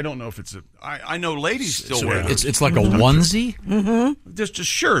 Yeah, I don't know if it's a. I know ladies still wear it. It's like a onesie? Mm-hmm. Just a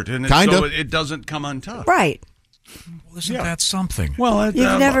shirt, and Kinda. so it doesn't come untucked. Right. Well, isn't that something? Well,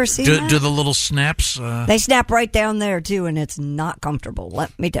 You've never seen that? Do the little snaps? They snap right down there, too, and it's not comfortable,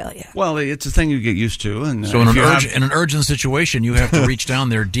 let me tell you. Well, it's a thing you get used to, and So in an urgent situation, you have to reach down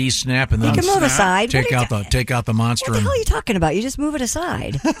there, de-snap, and then You can move aside. Take What out the monster. What the and hell are you talking about? You just move it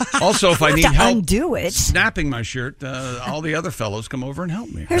aside. Also, if I You need have to help undo it. snapping my shirt, all the other fellows come over and help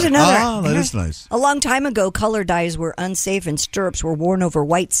me. Here's another. Oh, that is nice. A long time ago, color dyes were unsafe and stirrups were worn over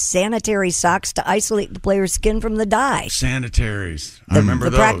white sanitary socks to isolate the player's skin from the dye. Sanitaries. I remember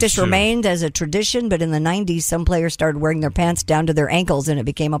The those, practice too. remained as a tradition, but in the 90s, some players started wearing their pants down to their ankles, and it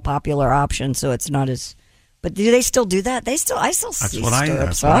became a popular option. So it's not as. But do they still do that? I still That's see what I. stirrup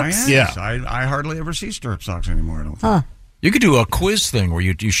That's what I socks. asked. I hardly ever see stirrup socks anymore. I don't think. Huh. You could do a quiz thing where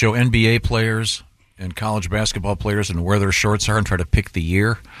you show NBA players and college basketball players and where their shorts are and try to pick the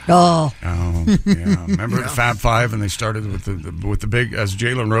year. Oh, yeah. Remember the Fab Five, and they started with the big, as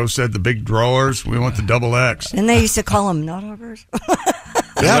Jalen Rose said, the big drawers. We want the double X. And they used to call them nuthoggers.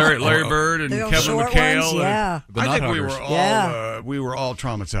 Larry Bird and The old Kevin short McHale. ones, yeah. I think Nuthuggers. we were all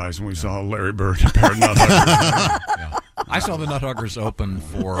traumatized when we saw Larry Bird and a pair of Nuthuggers. I saw the Nuthuggers open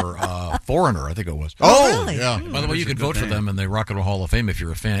for Foreigner, I think it was. Oh, really? Yeah. By the way, you can vote for them in the Rock and Roll Hall of Fame if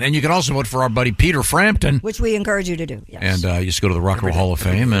you're a fan. And you can also vote for our buddy Peter Frampton. Which we encourage you to do. Yes. And you just go to the Rock and Roll Hall of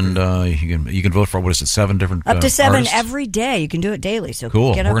Fame, and you can vote for, what is it, 7 different Up to 7 artists? every day. You can do it daily. So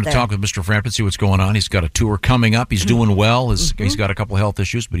Cool. Get We're up going to there. talk with Mr. Frampton, see what's going on. He's got a tour coming up. He's doing well. He's got a couple health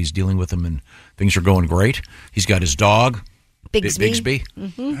issues, but he's dealing with them, and things are going great. He's got his dog, Bigsby.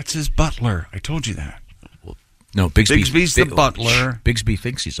 That's his butler. I told you that. No, Bigsby's the butler. Bigsby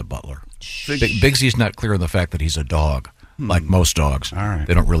thinks he's a butler. Bigsy's not clear on the fact that he's a dog, like most dogs. All right.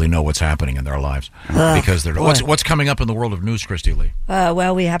 They don't really know what's happening in their lives because they're. boy. What's coming up in the world of news, Christy Lee?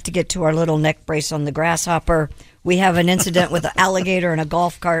 Well, we have to get to our little neck brace on the grasshopper. We have an incident with an alligator and a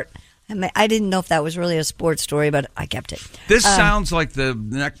golf cart. I didn't know if that was really a sports story, but I kept it. This sounds like the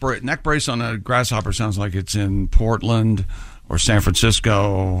neck brace on a grasshopper sounds like it's in Portland or San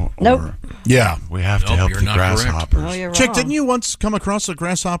Francisco. Nope. Yeah. We have to help you're the not correct. grasshoppers. Oh, you're Chick, wrong. didn't you once come across a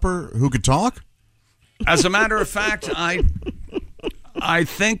grasshopper who could talk? As a matter of fact, I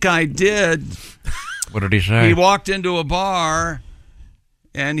think I did. What did he say? He walked into a bar,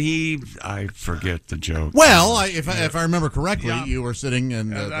 and I forget the joke. Well, if I remember correctly, you were sitting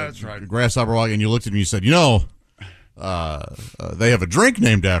in that's right. the grasshopper walk, and you looked at me and you said, they have a drink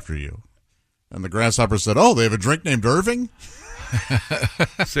named after you. And the grasshopper said, oh, they have a drink named Irving?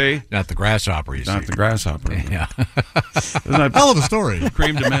 See? Not the grasshopper, you see. Not the grasshopper. Yeah. Hell of a story.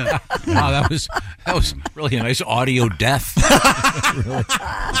 Cream de mint. Wow, that was really a nice audio death. Really.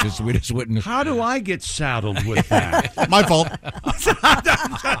 We just witnessed. How do I get saddled with that? My fault.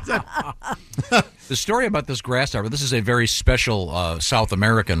 The story about this grasshopper, this is a very special South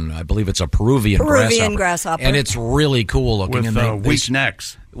American, I believe it's a Peruvian grasshopper. And it's really cool looking. With and weak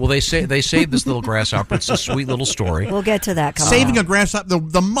necks. Well, they saved this little grasshopper. It's a sweet little story. We'll get to that. Saving a grasshopper,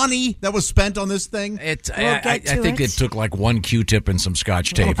 the money that was spent on this thing. I think it took like one Q-tip and some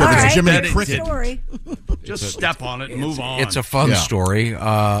Scotch tape. All right, Jiminy Cricket story. Just step on it and move on. It's a fun story.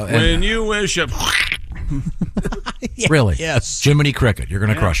 When you wish a... Really? Yes. Jiminy Cricket. You're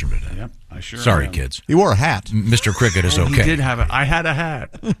going to crush him today. Yep, I sure Sorry, am. kids. He wore a hat. Mr. Cricket is okay. He did have I had a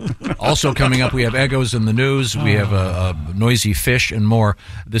hat. Also coming up, we have Eggos in the news. We have a noisy fish and more.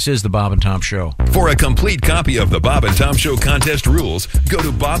 This is the Bob and Tom Show. For a complete copy of the Bob and Tom Show contest rules, go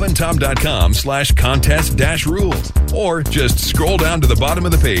to bobandtom.com/contest-rules. Or just scroll down to the bottom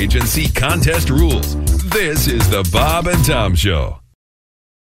of the page and see contest rules. This is the Bob and Tom Show.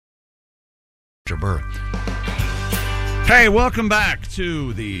 Hey, welcome back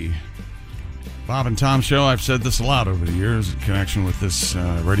to the Bob and Tom Show. I've said this a lot over the years in connection with this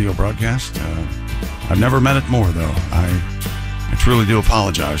radio broadcast. I've never meant it more, though. I truly do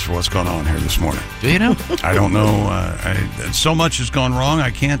apologize for what's going on here this morning. Do you know? I don't know. So much has gone wrong.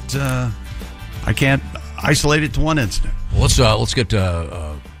 I can't isolate it to one incident. Well, let's get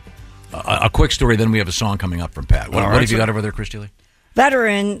a quick story. Then we have a song coming up from Pat. What have you got over there, Christy Lee?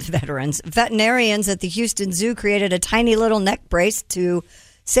 Veterinarians at the Houston Zoo created a tiny little neck brace to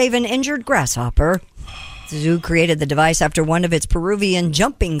save an injured grasshopper. The zoo created the device after one of its Peruvian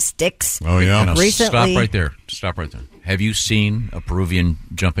jumping sticks. Oh, yeah. Recently, Stop right there. Have you seen a Peruvian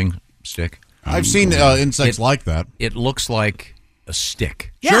jumping stick? I've seen insects like that. It looks like a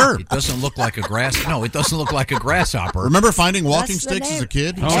stick. Yeah. Sure. It doesn't look like a No, it doesn't look like a grasshopper. Remember finding walking That's the sticks name. as a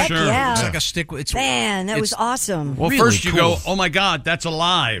kid? Oh, Heck sure. yeah. It's like a stick. Man, that was awesome. Well, Really first you cool. go, oh my God, that's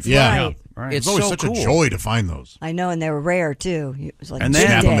alive. Yeah. Right. Right. It's always so such cool. a joy to find those. I know, and they were rare too. It was like And a then- good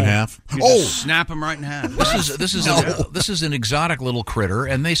Snap them in day. half. You Oh, just snap them right in half. This is an exotic little critter,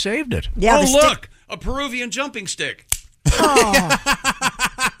 and they saved it. Yeah, oh, the stick- look, a Peruvian jumping stick. Oh.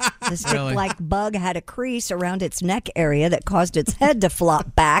 The stick Really? like bug had a crease around its neck area that caused its head to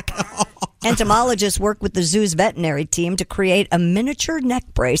flop back. Entomologists worked with the zoo's veterinary team to create a miniature neck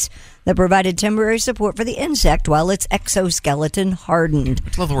brace that provided temporary support for the insect while its exoskeleton hardened.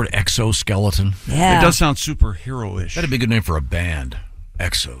 I love the word exoskeleton. Yeah. It does sound superhero-ish. That'd be a good name for a band.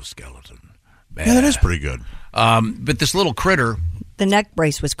 Exoskeleton. yeah, that is pretty good. But this little critter, The neck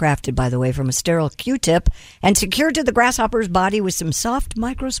brace was crafted, by the way, from a sterile Q-tip and secured to the grasshopper's body with some soft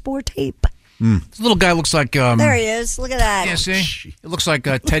microspore tape. this little guy looks like... There he is. Look at that. Yeah, see? It looks like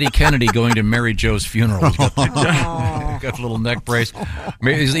Teddy Kennedy going to Mary Jo's funeral. He's got the little neck brace.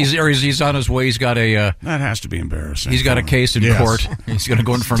 Maybe he's on his way. He's got a... That has to be embarrassing. He's got a case in Yes. court. He's going to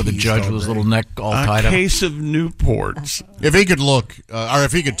go in front of the judge with his little neck all tied a up. case of Newports. If he could look, or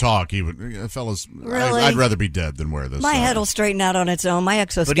if he could talk, he would. Fellas, Really? I'd rather be dead than wear this. My head will straighten out on its own. My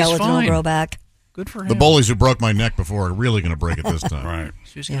exoskeleton will fine. grow back. Good for him. The bullies who broke my neck before are really going to break it this time. Right.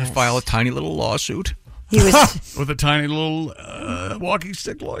 He's going to file a tiny little lawsuit. He was With a tiny little walking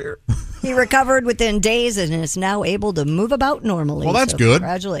stick lawyer. he recovered within days and is now able to move about normally. Well, that's So good.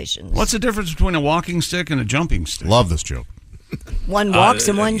 Congratulations. What's the difference between a walking stick and a jumping stick? Love this joke. One walks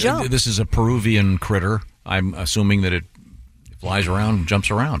and one jumps. This is a Peruvian critter. I'm assuming that it flies around and jumps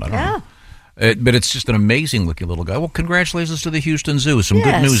around. I don't know. But it's just an amazing looking little guy. Well, congratulations to the Houston Zoo. Some good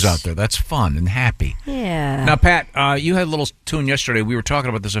Yes. news out there. That's fun and happy. Yeah. Now, Pat, you had a little tune yesterday. We were talking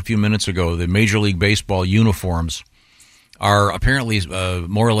about this a few minutes ago. The Major League Baseball uniforms are apparently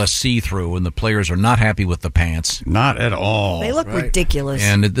more or less see-through, and the players are not happy with the pants. Not at all. They look ridiculous.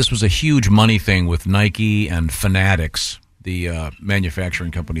 And this was a huge money thing with Nike and Fanatics, the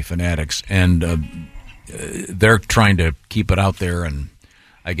manufacturing company Fanatics, and they're trying to keep it out there, and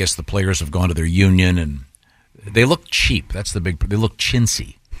I guess the players have gone to their union, and they look cheap. That's the big. They look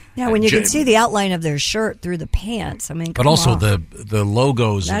chintzy. yeah, when you can see the outline of their shirt through the pants. I mean, But come also on. the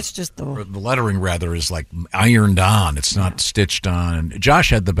logos. That's just the lettering rather is like ironed on. It's not stitched on. And Josh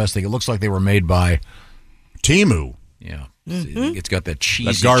had the best thing. It looks like they were made by Timu. Yeah, Mm-hmm. it's got that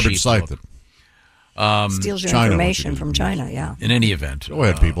cheesy That garbage cheap site look. that steals your China information wants to from do. China. Yeah. In any event, Go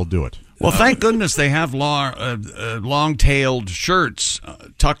ahead, people, do it. Well, thank goodness they have long-tailed shirts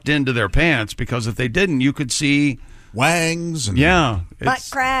tucked into their pants, because if they didn't, you could see wangs. And butt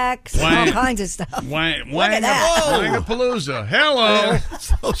cracks, and all kinds of stuff. Look at that. Wangapalooza. Hello.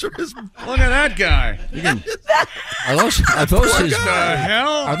 Those are his. Look at that guy. Are those his? What the hell?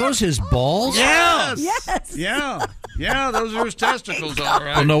 Are those his balls? Yes. Yeah, those are his testicles, all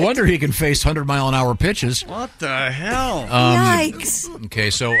right. Well, no wonder he can face 100-mile-an-hour pitches. What the hell? Yikes.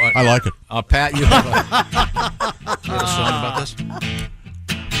 Okay, so I like it. Pat, you have a song about this?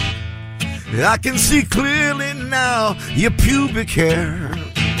 I can see clearly now your pubic hair.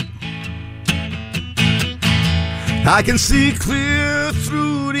 I can see clear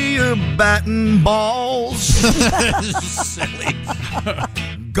through to your batting balls. Silly.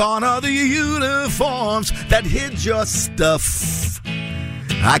 Gone are the uniforms that hid your stuff.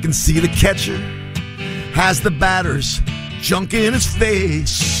 I can see the catcher has the batter's junk in his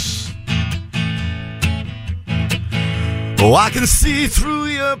face. Oh, I can see through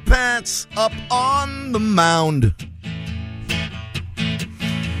your pants up on the mound.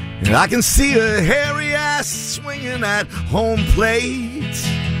 And I can see a hairy ass swinging at home plate.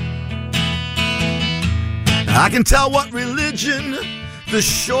 I can tell what religion the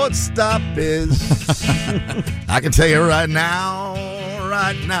shortstop is. I can tell you right now,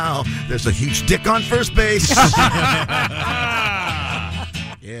 there's a huge dick on first base.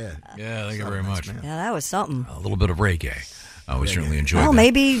 Yeah, thank you very much. Yeah, that was something. A little bit of reggae. We certainly enjoyed Well, that.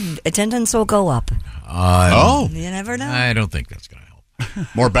 maybe attendance will go up. Oh. You never know. I don't think that's going to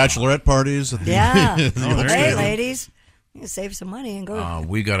help. More bachelorette parties. At the, Yeah. the old Hey, stadium. ladies. You can save some money and go.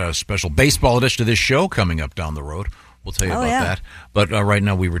 We got a special baseball edition of this show coming up down the road. We'll tell you about that. But right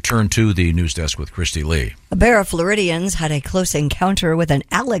now we return to the news desk with Christy Lee. A pair of Floridians had a close encounter with an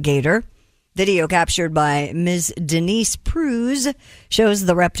alligator. Video captured by Ms. Denise Pruse shows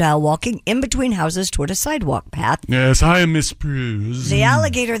the reptile walking in between houses toward a sidewalk path. Yes, hi, Miss Pruse. The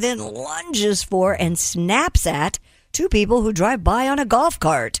alligator then lunges for and snaps at two people who drive by on a golf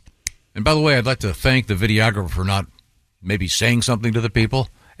cart. And by the way, I'd like to thank the videographer for not maybe saying something to the people.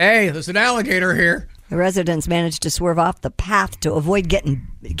 Hey, there's an alligator here. The residents managed to swerve off the path to avoid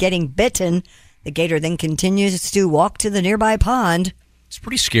getting bitten. The gator then continues to walk to the nearby pond. It's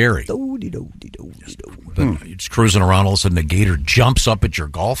pretty scary. But Hmm. you're just cruising around, all of a sudden a gator jumps up at your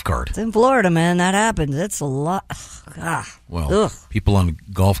golf cart. It's in Florida, man. That happens. It's a lot. Well, Ugh. people on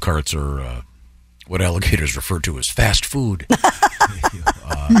golf carts are what alligators refer to as fast food.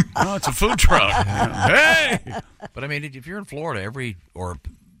 Oh, it's a food truck. Hey! But I mean, if you're in Florida, a lot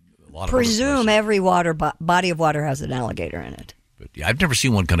of Presume every body of water has an alligator in it. But yeah, I've never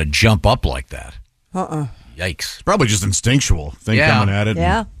seen one kind of jump up like that. Yikes. It's probably just instinctual thing coming at it.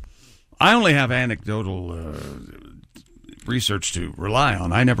 Yeah. I only have anecdotal research to rely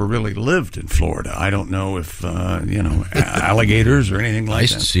on. I never really lived in Florida. I don't know if, alligators or anything like that. I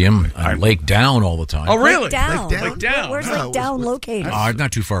used to see them on Lake Down all the time. Oh, really? Lake Down. Lake Down. Where's Lake Down located?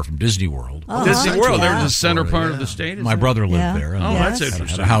 Not too far from Disney World. Disney World. Yeah. There's the center part of the state. My brother lived there. And that's had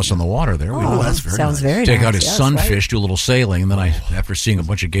interesting. a house on the water there. That's very sounds nice. Very Take nice. out his Yes, sunfish, do a little sailing, and then after seeing a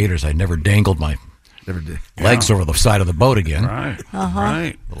bunch of gators, I never dangled my legs over the side of the boat again. Right.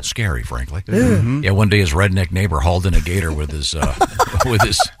 Right. A little scary, frankly. Mhm. Yeah, one day his redneck neighbor hauled in a gator with his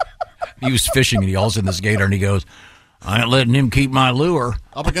he was fishing and he hauls in this gator and he goes, I ain't letting him keep my lure.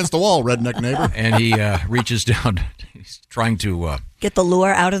 Up against the wall, redneck neighbor. And he reaches down, he's trying to Get the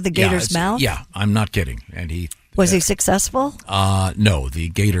lure out of the gator's mouth? Yeah, I'm not kidding. And he Was he successful? no, the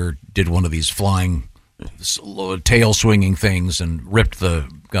gator did one of these flying tail swinging things and ripped the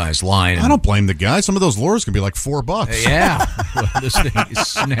guy's line. I don't blame the guy. Some of those lures can be like $4. Yeah. This thing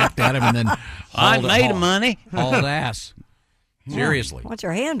snapped at him and then I hauled made money. Hauled ass. Seriously. What's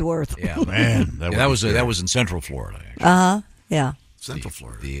your hand worth? Yeah, man. That was in Central Florida. Actually. Yeah. Central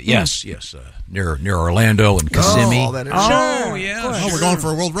Florida. Yes, near Orlando and Kissimmee. all that is- Oh, yeah. Oh, we're going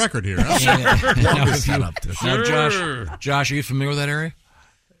for a world record here. Now, Sure. Josh, are you familiar with that area?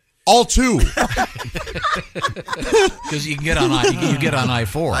 All two. Because you can get on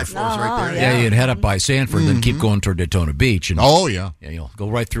I-4. I-4's right there. Yeah, you'd head up by Sanford, then keep going toward Daytona Beach, and you'll go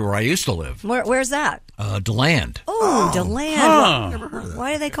right through where I used to live. Where's that? DeLand. Oh, DeLand. Huh. Never heard of that.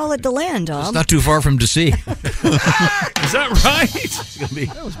 Why do they call it DeLand, Tom? It's not too far from DC. Is that right? It's gonna be.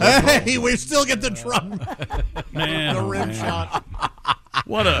 Hey, we still get the drum. Man, The oh, rim man. shot.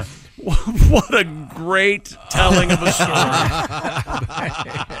 What a great telling of a story.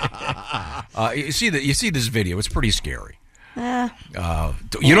 You see this video. It's pretty scary.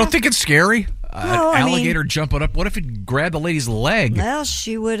 You don't think it's scary? No, An alligator jumping up. What if it grabbed the lady's leg? Well,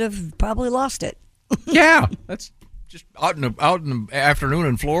 she would have probably lost it. Yeah, that's just out in the afternoon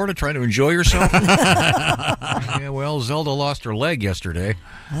in Florida trying to enjoy yourself. Yeah, well, Zelda lost her leg yesterday.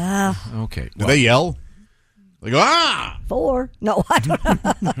 Okay. Did they yell? They go, ah! 4. No, I don't know.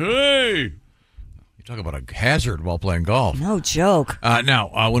 Hey! You talk about a hazard while playing golf. No joke.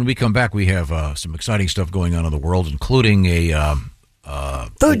 Now, when we come back, we have some exciting stuff going on in the world, including a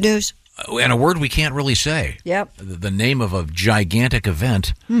food news and a word we can't really say. Yep. The name of a gigantic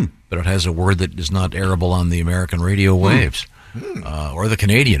event, but it has a word that is not airable on the American radio waves. Or the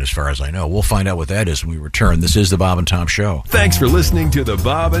Canadian, as far as I know. We'll find out what that is when we return. This is the Bob and Tom Show. Thanks for listening to the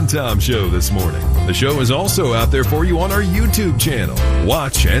Bob and Tom Show this morning. The show is also out there for you on our YouTube channel.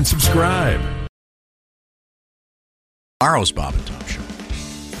 Watch and subscribe. Tomorrow's Bob and Tom Show.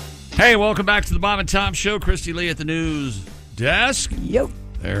 Hey, welcome back to the Bob and Tom Show. Christy Lee at the news desk. Yep.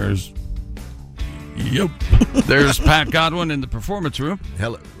 There's Pat Godwin in the performance room.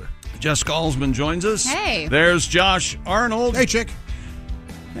 Hello. Jess Galsman joins us. Hey. There's Josh Arnold. Hey, Chick.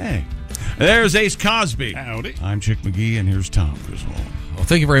 Hey. There's Ace Cosby. Howdy. I'm Chick McGee, and here's Tom Griswold. Well,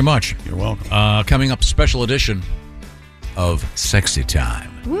 thank you very much. You're welcome. Coming up, special edition of Sexy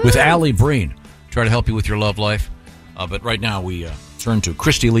Time with Allie Breen. Try to help you with your love life. But right now, we turn to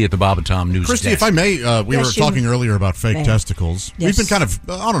Christy Lee at the Bob and Tom News Christy, desk. if I may, we were talking earlier about fake testicles. Yes. We've been kind of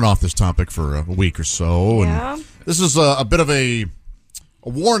on and off this topic for a week or so. Yeah. And this is a bit of a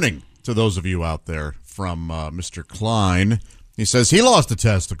warning to those of you out there from Mr. Klein. He says he lost a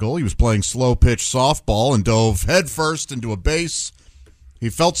testicle. He was playing slow-pitch softball and dove headfirst into a base. He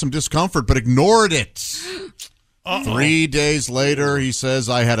felt some discomfort, but ignored it. 3 days later, he says,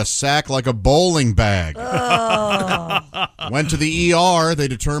 I had a sack like a bowling bag. Went to the ER. They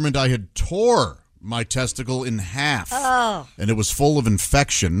determined I had tore my testicle in half. And it was full of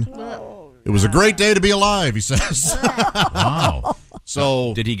infection. It was a great day to be alive, he says. Wow.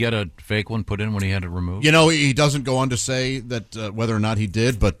 So, did he get a fake one put in when he had it removed? You know, he doesn't go on to say that whether or not he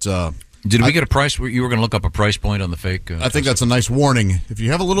did, but... did we get a price? You were going to look up a price point on the fake? I think that's a nice warning. If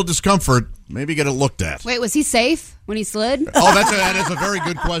you have a little discomfort, maybe get it looked at. Wait, was he safe when he slid? Oh, that is a very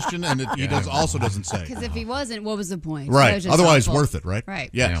good question, and he also doesn't say. Because if he wasn't, what was the point? Right. That was just Otherwise, awful. worth it, right? Right.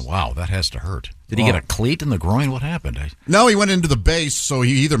 Yes. Yeah, wow, that has to hurt. Did he get a cleat in the groin? What happened? No, he went into the base, so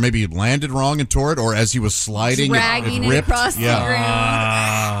he either maybe landed wrong and tore it, or as he was sliding, dragging it ripped. across the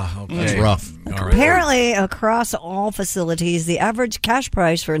ground. Okay. That's rough. All right. Apparently, across all facilities, the average cash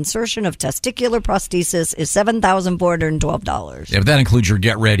price for insertion of testicular prosthesis is $7,412. Yeah, but that includes your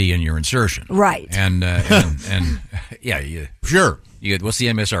get ready and your insertion. Right. And yeah, sure. You get, what's the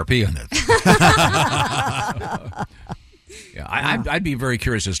MSRP on that? Yeah, I'd be very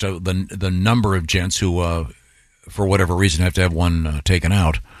curious as to the number of gents who, for whatever reason, have to have one taken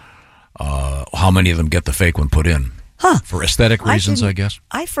out. How many of them get the fake one put in? For aesthetic reasons, I guess.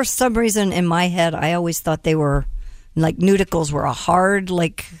 For some reason, in my head, I always thought they were, like, nudicles were a hard,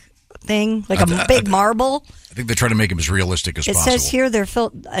 like, thing, like a big marble. I think they try to make them as realistic as possible. It says here they're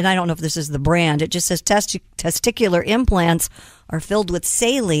filled, and I don't know if this is the brand, it just says testicular implants are filled with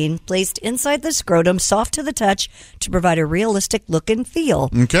saline placed inside the scrotum, soft to the touch, to provide a realistic look and feel.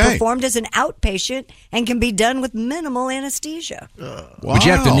 Okay. Performed as an outpatient and can be done with minimal anesthesia. But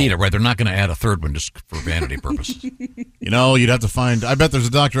you have to need it, right? They're not going to add a third one just for vanity purposes. You know, you'd have to find... I bet there's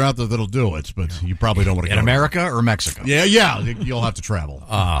a doctor out there that'll do it, but you probably don't want to go. In America or Mexico? Yeah, you'll have to travel.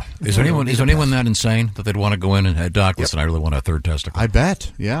 Is anyone that insane that they'd want to go in and head, Doc, listen, I really want a third testicle? I bet,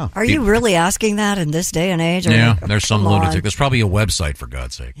 yeah. Are you really asking that in this day and age? Yeah, there's some lunatic. There's probably a website, for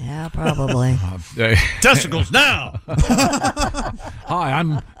God's sake. Yeah, probably. Testicles now! Hi,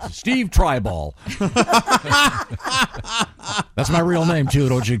 I'm Steve Triball. That's my real name, too,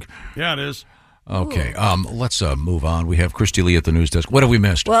 don't you? Yeah, it is. Okay, let's move on. We have Christy Lee at the news desk. What have we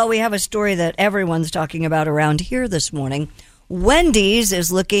missed? Well, we have a story that everyone's talking about around here this morning. Wendy's is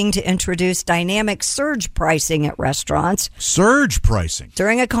looking to introduce dynamic surge pricing at restaurants. Surge pricing?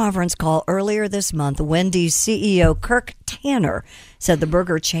 During a conference call earlier this month, Wendy's CEO Kirk Tanner said the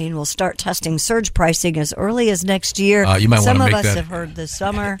burger chain will start testing surge pricing as early as next year. You might Some want of to us make that have heard this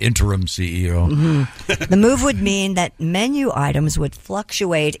summer. Interim CEO. Mm-hmm. The move would mean that menu items would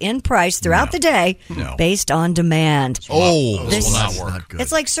fluctuate in price throughout the day based on demand. This will not work.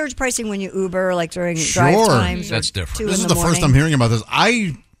 It's like surge pricing when you Uber, like during drive times. That's different. This is the first I'm hearing about this.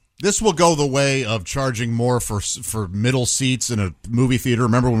 This will go the way of charging more for middle seats in a movie theater.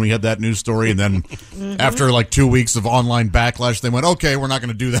 Remember when we had that news story, and then after like 2 weeks of online backlash, they went, "Okay, we're not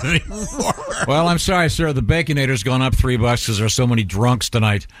going to do that anymore." Well, I'm sorry, sir. The Baconator's gone up $3 because there's so many drunks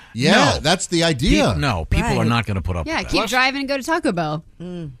tonight. Yeah, that's the idea. People are not going to put up. Yeah, with that. keep driving and go to Taco Bell.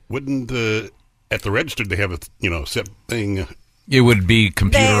 Wouldn't at the register they have a set thing It would be They would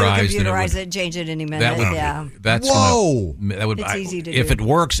computerized. and computerize it, change it any minute. That would, yeah. That's Whoa. that would. It's easy to if do. it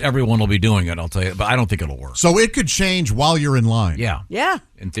works, everyone will be doing it. I'll tell you, but I don't think it'll work. So it could change while you're in line. Yeah, Yeah.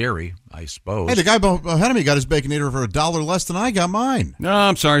 in theory, I suppose. Hey, the guy ahead of me got his Baconator for $1 less than I got mine. No,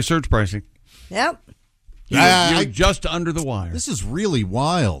 I'm sorry. Surge pricing. Yep. You're just under the wire. This is really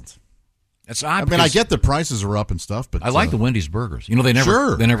wild. That's I odd. mean, I because get the prices are up and stuff, but I like the Wendy's burgers. You know, they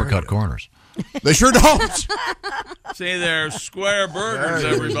never cut corners. They sure don't. See there, square burgers,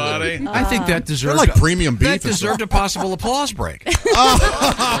 everybody. I think that deserved like premium beef. That deserved a possible applause break.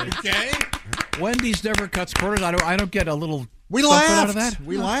 Okay. Wendy's never cuts corners. I don't get a little. We something laughed. out of that.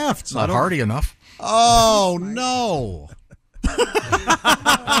 We laughed. It's not hearty enough. Oh no.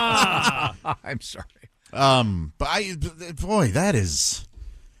 I'm sorry. Boy, that is.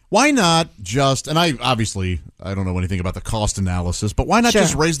 Why not just? And I don't know anything about the cost analysis, but why not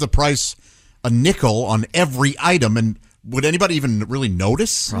just raise the price a nickel on every item? And would anybody even really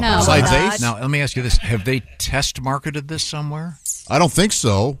notice? No. Besides Ace? Now, let me ask you this: have they test marketed this somewhere? I don't think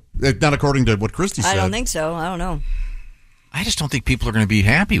so. Not according to what Christy said. I don't think so. I don't know. I just don't think people are going to be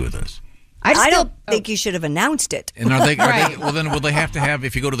happy with this. I don't think you should have announced it. And are they? Well, then will they have to have?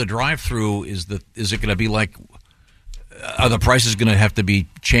 If you go to the drive-through, is it going to be like? Are the prices going to have to be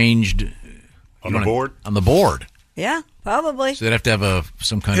changed on the board? On the board. Yeah, probably. So they'd have to have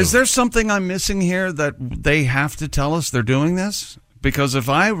some kind of. Is there something I'm missing here that they have to tell us they're doing this? Because if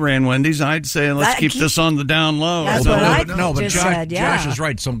I ran Wendy's, I'd say, let's keep this on the down low. That's what I just said, yeah. Josh is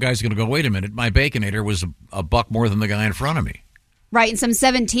right. Some guy's going to go, wait a minute, my Baconator was a buck more than the guy in front of me. Right, and some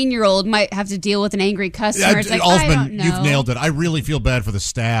 17-year-old might have to deal with an angry customer. It's like, I don't know. You've nailed it. I really feel bad for the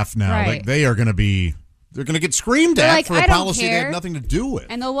staff now. Right. Like, they are going to be. They're going to get screamed They're at like, for I a don't policy they care. had nothing to do with.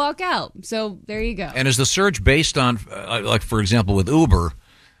 And they'll walk out. So there you go. And is the surge based on, like, for example, with Uber,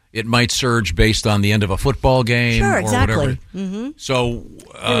 it might surge based on the end of a football game Sure, or exactly. whatever. Mm-hmm. So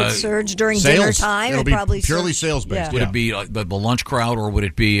It would surge during dinner time. It'll It'd be probably purely surge. sales-based. Yeah. would it be like the lunch crowd, or would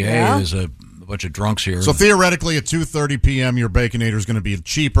it be, hey, Yeah. there's a bunch of drunks here? So theoretically, at 2:30 p.m., your Baconator is going to be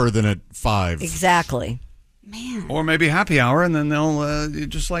cheaper than at 5. Exactly. Or maybe happy hour, and then they'll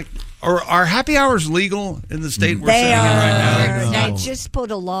just like. Or are happy hours legal in the state we're They sitting in right are. now? They just put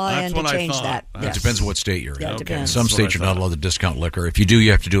a law That's in to what I change thought. that. It Yes. depends on what state you're in. Yeah, it depends. Some That's what states I you're not allowed to discount liquor. If you do,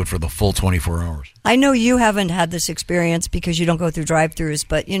 you have to do it for the full 24 hours. I know you haven't had this experience because you don't go through drive-thrus,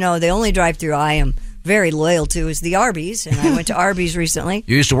 but you know the only drive-thru I am very loyal to is the Arby's, and I went to Arby's recently.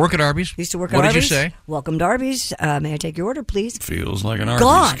 You used to work at Arby's? Used to work What at did Arby's. you say? Welcome to Arby's. May I take your order, please? Feels like an Arby's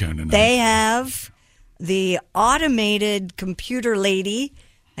Gone. kind of night. They have the automated computer lady.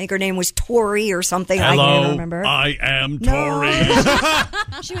 I think her name was Tori or something. I can't remember. I am No.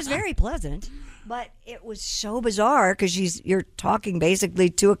 Tori. She was very pleasant, but it was so bizarre because you're talking basically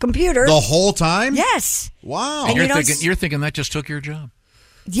to a computer The whole time? Yes. Wow. And You're you don't thinking, you're thinking that just took your job.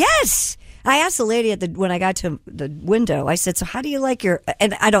 Yes. I asked the lady when I got to the window, I said, so how do you like your,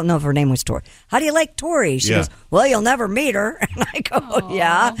 and I don't know if her name was Tori. How do you like Tori? She Yeah. goes, well, you'll never meet her. And I go,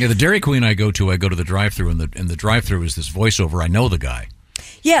 yeah. Yeah, the Dairy Queen I go to the drive-thru, and the drive-thru is this voiceover. I know the guy.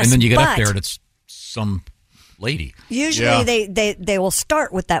 Yes, and then you get up but there, and it's some lady. usually they will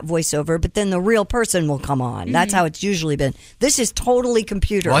start with that voiceover, but then the real person will come on. That's how it's usually been. This is totally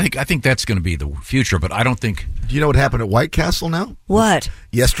computer. Well, I think that's going to be the future, but I don't think. Do you know what happened at White Castle now? What?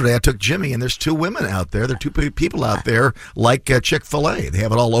 Yesterday I took Jimmy, and there's 2 women out there. There are 2 people out there like Chick-fil-A. They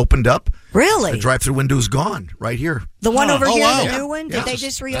have it all opened up. Really? The drive-through window's gone right here. The one over here, wow. the new one? Did they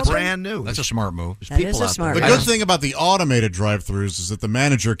just That's reopen? brand new. That's a smart move. There's That people is a out smart there. The good thing about the automated drive-thrus is that the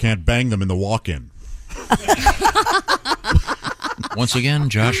manager can't bang them in the walk-in. Once again,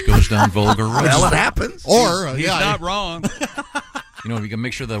 Josh goes down vulgar roads. Well, it happens. Or He's not wrong. You know, you can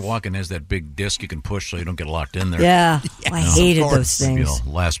make sure the walk-in has that big disc you can push so you don't get locked in there. Yeah. I hated those You things.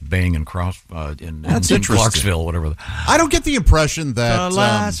 know, last bang in in That's in interesting. Clarksville, whatever. I don't get the impression that The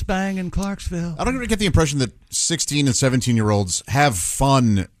last bang in Clarksville. I don't get the impression that 16 and 17-year-olds have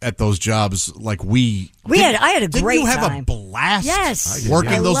fun at those jobs like we. I had a great Didn't you have time. a blast? Yes.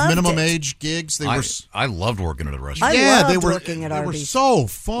 Working I those loved minimum it. age gigs, they were. I loved working at a restaurant. I they loved were working at They were Arby's. so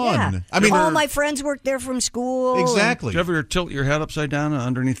fun. Yeah. I mean, all my friends worked there from school. exactly. Did you ever tilt your head upside down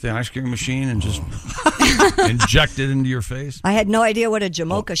underneath the ice cream machine and just inject it into your face? I had no idea what a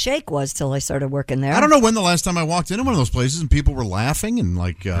Jamocha shake was till I started working there. I don't know when the last time I walked into one of those places and people were laughing and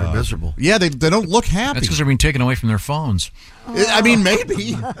like They're miserable. Yeah, they don't look happy. That's because they're being taken away from their phones. I mean,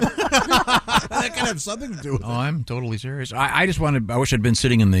 maybe that can have something to do with it. Oh, I'm totally serious. I wish I'd been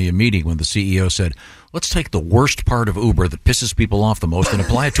sitting in the meeting when the CEO said, let's take the worst part of Uber that pisses people off the most and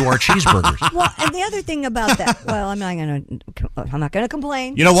apply it to our cheeseburgers. Well, and the other thing about that, I'm not going to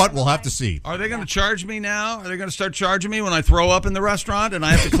complain. You know what? We'll have to see. Are they going to charge me now? Are they going to start charging me when I throw up in the restaurant and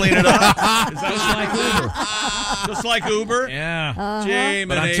I have to clean it up? Is that just like Uber? Yeah. Jay,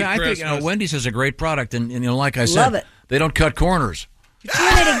 But I think Wendy's has a great product, and like I Love said, it. they don't cut corners. Doing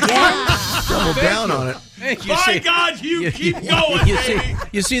it again. Double down on it. My God, you keep going, baby.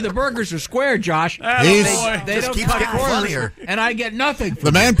 You see, the burgers are square, Josh. Boy. They don't cut corners, and I get nothing.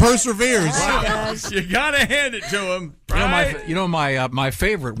 The man perseveres. You got to hand it to him. My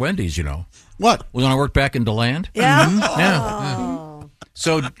favorite Wendy's, What? Was when I worked back in DeLand. Yeah? Yeah.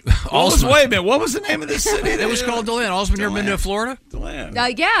 So, wait a minute. What was the name of this city? It was called DeLand. Also, you ever been to Florida? DeLand.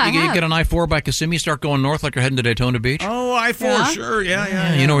 Yeah, You get an I-4 by Kissimmee, start going north like you're heading to Daytona Beach. Oh, I-4, sure.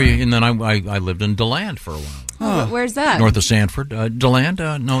 Yeah. You know where and then I lived in DeLand for a while. Where's that? North of Sanford. DeLand?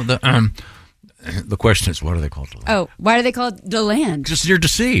 The question is, what are they called? DeLand? Oh, why do they call it DeLand? Just near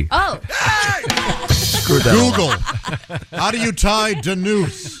DC. Oh. Screwed that Google. How do you tie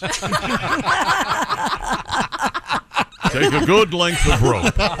Danoose? Take a good length of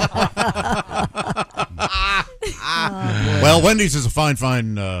rope. Well, Wendy's is a fine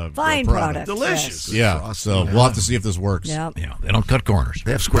product. Delicious. Yes. Yeah, so we'll have to see if this works. Yep. Yeah, they don't cut corners.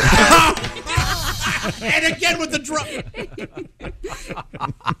 They have square. And again with the drum.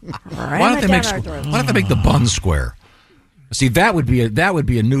 Why don't they make the buns square? See, that would be a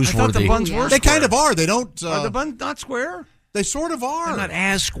newsworthy. I thought the buns were They square. kind of are. They don't. Are the buns not square? They sort of are. They're not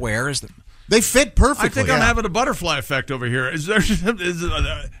as square as the. They fit perfectly. I think I'm having a butterfly effect over here. And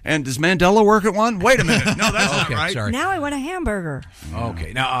does Mandela work at one? Wait a minute. No, that's not right. Sorry. Now I want a hamburger.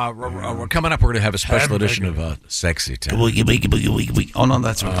 Okay. Now, we're coming up. We're going to have a special edition of Sexy Time. Oh, no,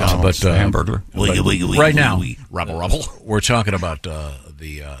 that's McDonald's. Hamburger. Right now, rubble. We're talking about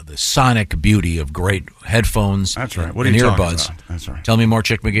the sonic beauty of great headphones. That's right. What are and you talking earbuds. about? That's right. Tell me more,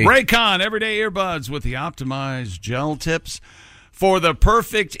 Chick McGee. Raycon everyday earbuds with the optimized gel tips for the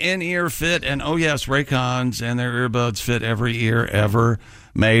perfect in-ear fit. And oh yes, Raycons and their earbuds fit every ear ever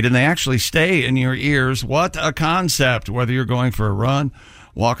made, and they actually stay in your ears. What a concept! Whether you're going for a run,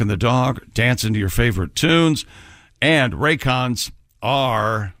 walking the dog, dancing to your favorite tunes, and Raycons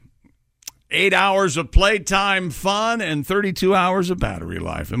are 8 hours of playtime fun and 32 hours of battery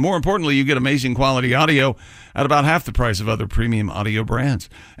life. And more importantly, you get amazing quality audio at about half the price of other premium audio brands.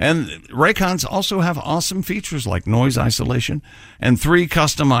 And Raycons also have awesome features like noise isolation and 3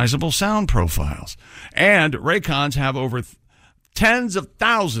 customizable sound profiles. And Raycons have over tens of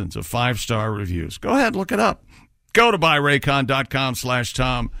thousands of 5-star reviews. Go ahead, look it up. Go to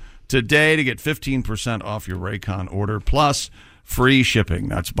buyraycon.com/Tom today to get 15% off your Raycon order plus free shipping.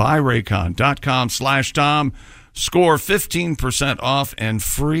 That's buyraycon.com/Tom. Score 15% off and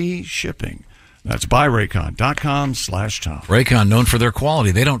free shipping. That's buyraycon.com/Tom. Raycon, known for their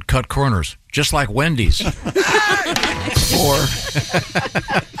quality. They don't cut corners, just like Wendy's.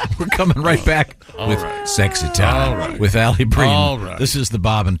 We're coming right back with Sexy Time with Allie Breen. All right. This is the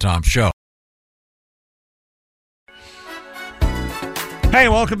Bob and Tom Show. Hey,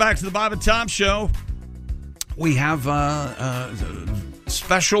 welcome back to the Bob and Tom Show. We have a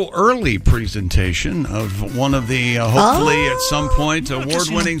special early presentation of one of the, hopefully at some point,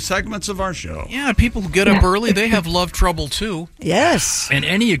 award-winning segments of our show. Yeah, people who get up early, they have love trouble, too. Yes. And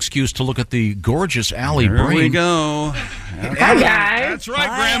any excuse to look at the gorgeous Allie There Breen. we go. Hi, guys. That's right,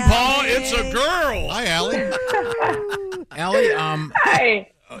 Grandpa. It's a girl. Hi, Allie. Allie, Hi.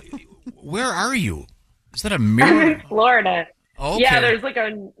 where are you? Is that a I'm mirror? in Florida. Okay. Yeah, there's like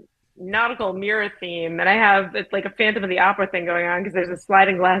a nautical mirror theme, and it's like a Phantom of the Opera thing going on because there's a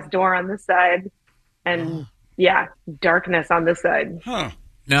sliding glass door on this side, and darkness on this side. Huh.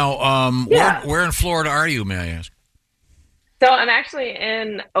 Now, Yeah. where in Florida are you, may I ask? So I'm actually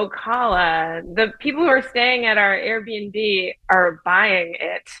in Ocala. The people who are staying at our Airbnb are buying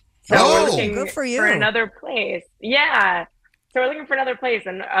it. So we're looking good for you. another place. Yeah. So we're looking for another place,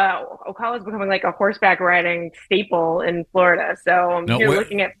 and Ocala is becoming like a horseback riding staple in Florida. So Now, we're where-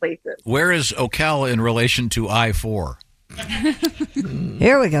 looking at places. Where is Ocala in relation to I-4?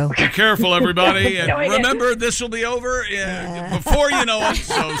 Here we go. Be careful, everybody. And No idea. remember, this will be over before you know it,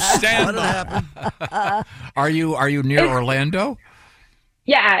 so stand by. Are you near Orlando?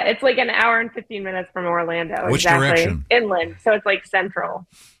 Yeah, it's like an hour and 15 minutes from Orlando. Which exactly. direction? Inland. So it's like central.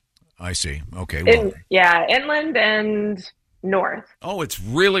 I see. Okay. Well, Inland and north. Oh, it's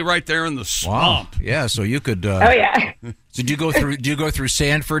really right there in the wow. swamp. Yeah. So you could. Oh yeah. So do you go through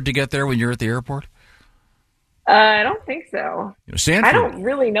Sanford to get there when you're at the airport? I don't think so. Sanford. I don't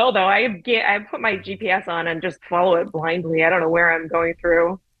really know though. I put my GPS on and just follow it blindly. I don't know where I'm going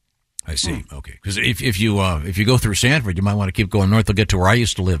through. I see. Okay, because if you go through Sanford, you might want to keep going north. You'll get to where I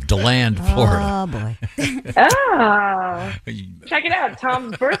used to live, DeLand, Florida. Oh boy. Check it out.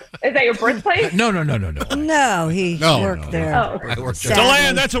 Tom's birth. Is that your birthplace? No. No, he worked there. Oh. I worked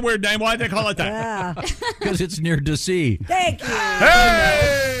DeLand, that's a weird name. Why'd they call it that? Yeah. because it's near DC. Thank you.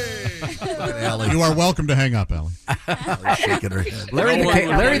 Hey! You are welcome to hang up, Allie. Shaking her head.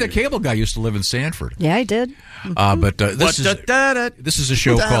 Larry the Cable Guy used to live in Sanford. Yeah, I did. But this is a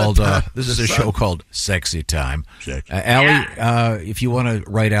show called Sexy Time. Allie, if you want to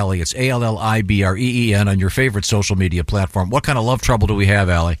write Allie, it's ALLIBREEN on your favorite social media platform. What kind of love trouble do we have,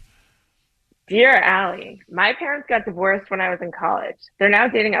 Allie? Dear Allie, my parents got divorced when I was in college. They're now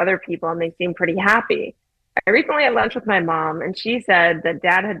dating other people and they seem pretty happy. I recently had lunch with my mom and she said that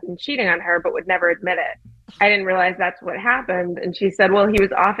dad had been cheating on her but would never admit it. I didn't realize that's what happened. And she said, well, he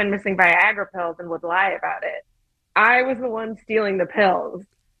was often missing Viagra pills and would lie about it. I was the one stealing the pills.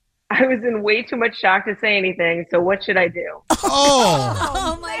 I was in way too much shock to say anything. So what should I do?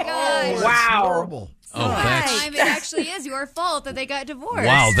 Oh my gosh. Wow. Horrible. It actually is your fault that they got divorced.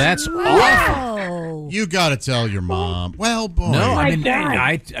 Wow, that's awful. You got to tell your mom. Well, boy. No, I mean,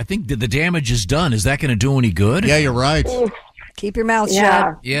 I think the damage is done. Is that going to do any good? Yeah, you're right. Keep your mouth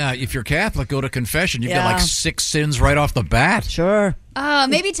Yeah. shut. Yeah, if you're Catholic, go to confession. You get Yeah. like 6 sins right off the bat. Sure.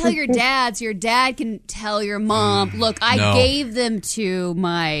 Maybe tell your dad so your dad can tell your mom, look, I No. gave them to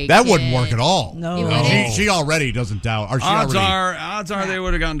my That kid. wouldn't work at all. No. You wouldn't? She already doesn't doubt. Or she Odds already, are they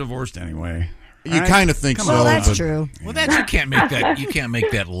would have gotten divorced anyway. You kind of think so. Well, that's but- true. Well, you can't make that. You can't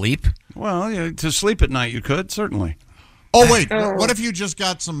make that leap. Well, yeah, to sleep at night you could, certainly. Oh, wait. What if you just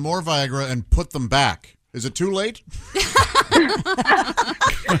got some more Viagra and put them back? Is it too late?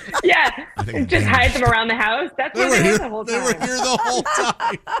 Yeah. Just hide them around the house. That's They what were they here. were the whole They time. were here the whole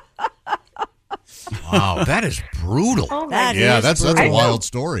time. Wow, that is brutal. Oh my That Yeah, is that's a brutal. wild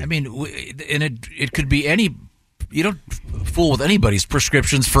story. I mean, and it could be any. You don't fool with anybody's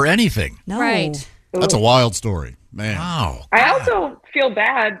prescriptions for anything. No. Right. That's a wild story, man. Wow. I also feel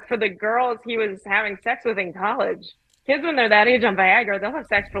bad for the girls he was having sex with in college. Kids, when they're that age on Viagra, they'll have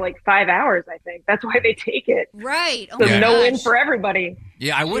sex for like 5 hours, I think. That's why they take it. Right. Oh So my no win gosh. for everybody.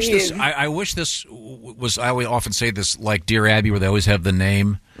 Yeah, I wish Jeez. this. I wish this was. I always often say this, like Dear Abby, where they always have the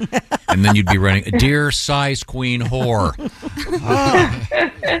name, and then you'd be running Dear Size Queen Whore.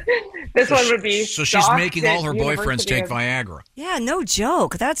 This one would be. So she's stalked making all at her boyfriends University take of- Viagra Yeah, no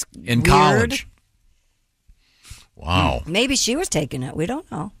joke. That's in weird. college. Wow. Maybe she was taking it. We don't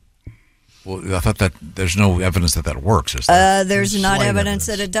know. Well, I thought that there's no evidence that works. Is there? There's not slight evidence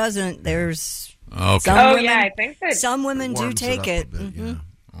that it doesn't. There's Okay. some Oh, women, yeah, I think that. some women do warms it take up it. a bit, Mhm.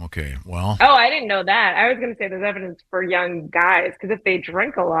 Okay. Well. Oh, I didn't know that. I was going to say there's evidence for young guys because if they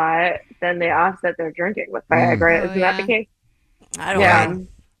drink a lot, then they offset their drinking with Viagra. Oh, Isn't that the yeah. case? I don't Yeah. know.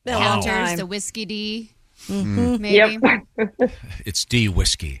 Been a long Counters time. the whiskey D. Mhm. Maybe. Yep. It's D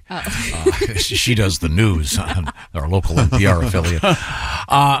Whiskey. Oh. She does the news on our local NPR affiliate.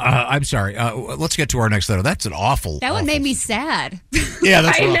 I'm sorry. Let's get to our next letter. That's an awful. That one made me sad. Yeah,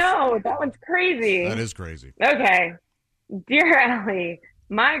 that's I rough. know. That one's crazy. That is crazy. Okay. Dear Allie,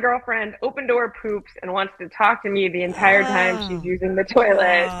 my girlfriend open door poops and wants to talk to me the entire time she's using the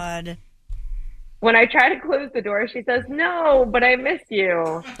toilet. God. When I try to close the door, she says, no, but I miss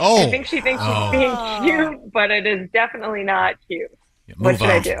you. Oh. I think she thinks she's being cute, but it is definitely not cute. Yeah, What move should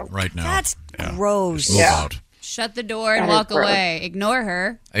I out do? right now. That's gross. Move Yeah. out. Shut the door and That is walk gross. away. Ignore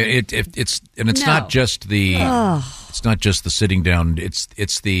her. It's No. not just the Oh. it's not just the sitting down. It's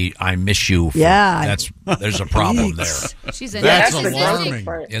the I miss you. Yeah. There's a problem there. She's a That's the narcissistic. alarming.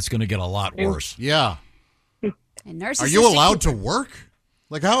 part. It's going to get a lot worse. Yeah. A narcissistic. Are you allowed to work?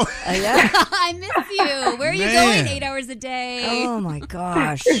 Like how? Yeah. I miss you. Where are you Man. going 8 hours a day? Oh my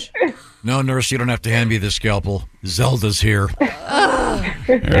gosh. No, nurse, you don't have to hand me the scalpel. Zelda's here.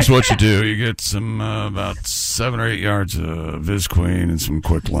 Here's what you do: you get some about 7 or 8 yards of Visqueen and some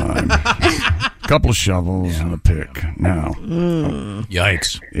quicklime, a couple of shovels and a pick. Now,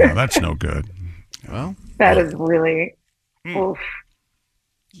 Yikes. yeah, that's no good. Well, That is really. Oof.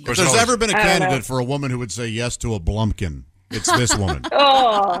 if there's ever been a I don't know. candidate for a woman who would say yes to a Blumpkin, it's this woman.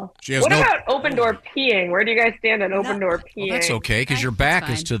 Oh. She has What no- about open door peeing? Where do you guys stand on open door peeing? Well, that's okay because your back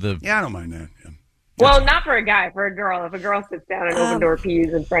is to the. Yeah, I don't mind that. Yeah. Well, not for a guy, for a girl. If a girl sits down and open door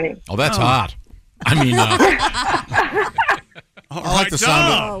pees in front of you. Oh, that's hot. I mean, I like the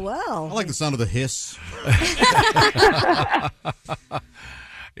sound. Oh well. I like the sound of the hiss.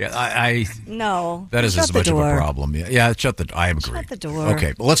 Yeah, I No. that is Shut as the much of a door. problem. Yeah, shut the. I agree. Shut the door.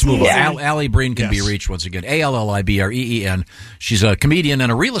 Okay, well, let's move Yeah. on. Allie Breen can be reached once again. ALLIBREEN. She's a comedian and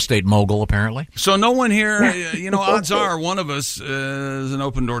a real estate mogul, apparently. So no one here, odds are one of us is an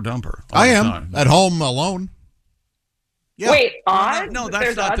open door dumper. I am at home alone. Yeah. Wait, odds? No, that's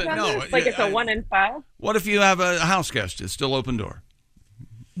There's not odds the- on no, this? Like it's a 1 in 5? What if you have a house guest? It's still open door.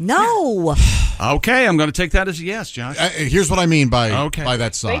 No. Okay, I'm going to take that as a yes, Josh. Here's what I mean by that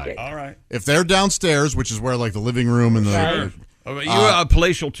Thank side. you. All right. If they're downstairs, which is where like the living room and the Sure. You're a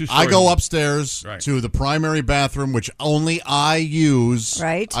palatial two-story I go home. upstairs Right. to the primary bathroom, which only I use.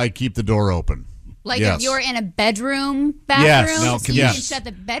 Right. I keep the door open. Like Yes. if you're in a bedroom bathroom, Now, so you can shut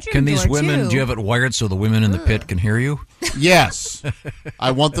the bedroom Can these door, women? too. Do you have it wired so the women in the pit can hear you? Yes.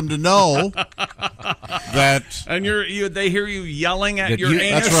 I want them to know that. And they hear you yelling at That your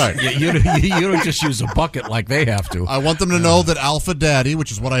anus. That's right. You don't just use a bucket like they have to. I want them to know that Alpha Daddy,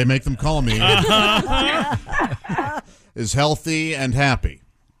 which is what I make them call me, is healthy and happy.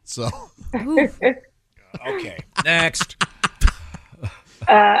 So. Okay. Next.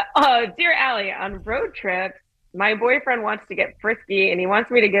 Dear Allie, on road trips, my boyfriend wants to get frisky and he wants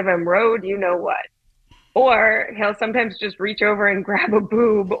me to give him road you know what. Or he'll sometimes just reach over and grab a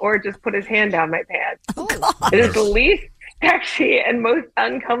boob or just put his hand down my pants. It is the least sexy and most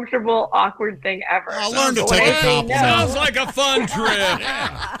uncomfortable, awkward thing ever. I'll learn to But take when a I say compliment. no- Sounds like a fun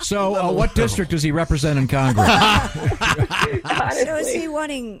trip. So, what district does he represent in Congress? So is he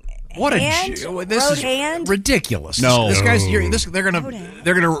wanting What hand? this road is hand? ridiculous. No. This guy's.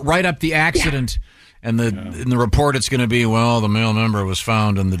 They're gonna write up the accident, and in the report it's gonna be the male member was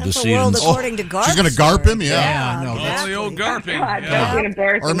found in the That's the world decedent's. according to Garp. She's going to garp him? Yeah, no, Oh, the old garping. God, Yeah. that'd be an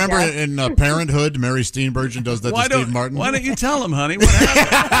embarrassing Or remember death. in Parenthood, Mary Steenburgen does that to Steve Martin? Why don't you tell him, honey? What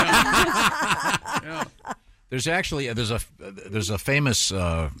happened? There's actually there's a famous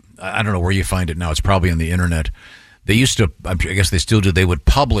I don't know where you find it now. It's probably on the internet. They used to, I guess they still do. They would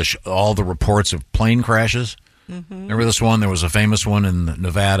publish all the reports of plane crashes. Mm-hmm. Remember this one? There was a famous one in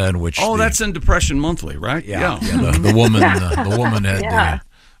Nevada in which That's in Depression Monthly, right? the woman had Yeah.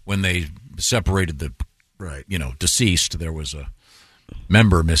 when they separated the deceased, there was a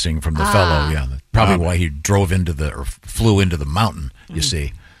member missing from the fellow. Yeah, probably why he drove or flew into the mountain. You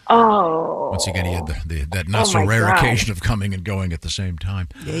see. Oh. Once again, he had that not so my rare God. occasion of coming and going at the same time.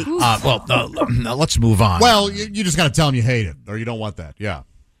 Now let's move on. Well, you just got to tell him you hate it or you don't want that. Yeah.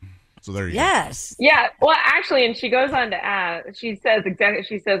 So there you Yes. Yeah, well, actually, and she goes on to add, she says,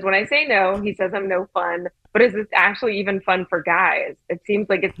 when I say no, he says I'm no fun, but is this actually even fun for guys? It seems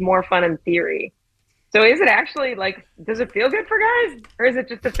like it's more fun in theory. So is it actually, does it feel good for guys? Or is it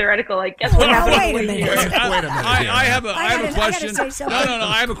just a theoretical, guess what happened? wait a minute. Wait a minute. I have a question. I gotta say No.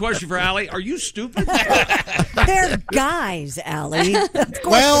 I have a question for Allie. Are you stupid? They're guys, Allie. Of course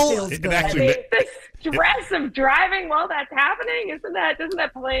Well, it feels it good. actually- The stress of driving while that's happening, doesn't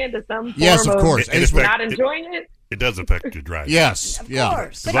that play into some form Yes, of course. It- it not enjoying it? It does affect your driving. Yes. Of Yeah.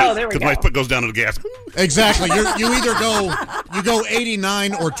 course. Oh, there we Because my go. foot goes down to the gas. Exactly. You either go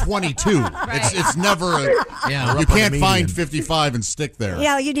 89 or 22. It's never you can't find 55 and stick there.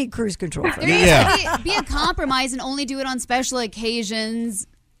 Yeah, you need cruise control for There that. needs to be a compromise and only do it on special occasions.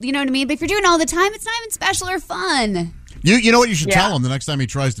 You know what I mean? But if you're doing it all the time, it's not even special or fun. You know what you should Yeah. tell him the next time he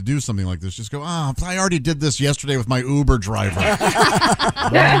tries to do something like this? Just go, I already did this yesterday with my Uber driver.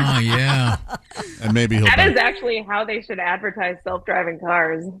 yeah. And maybe he'll That do is actually how they should advertise self-driving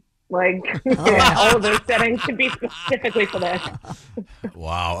cars. All of those settings should be specifically for this.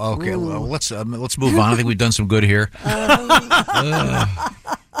 Wow. Okay. Well, let's move on. I think we've done some good here.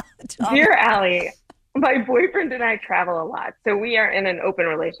 Dear Allie, my boyfriend and I travel a lot, so we are in an open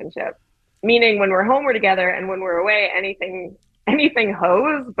relationship. Meaning when we're home, we're together, and when we're away, anything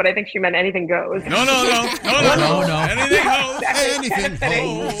hoes, but I think she meant anything goes. No. Anything goes. Anything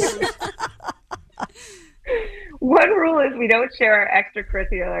goes. One rule is we don't share our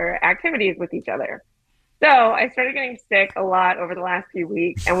extracurricular activities with each other. So I started getting sick a lot over the last few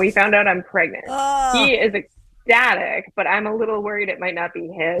weeks, and we found out I'm pregnant. He is ecstatic, but I'm a little worried it might not be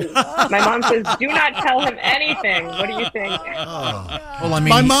his. My mom says, do not tell him anything. What do you think? Well, I mean,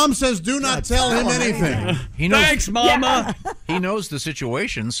 My mom says, do not tell him anything. he knows. Thanks, Mama. He knows the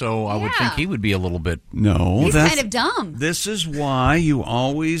situation, so I would think he would be a little bit. No, He's that's kind of dumb. This is why you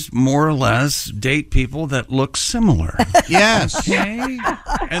always more or less date people that look similar. Yes. Okay?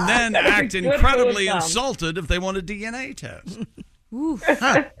 And then That is a act good incredibly rule of thumb. insulted if they want a DNA test.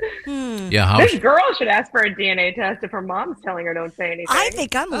 Yeah, This girl should ask for a DNA test if her mom's telling her don't say anything. I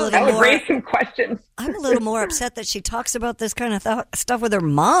think I'm a little that would more. raise some questions. I'm a little more upset that she talks about this kind of stuff with her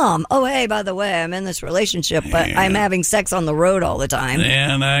mom. Oh, hey, by the way, I'm in this relationship, but I'm having sex on the road all the time.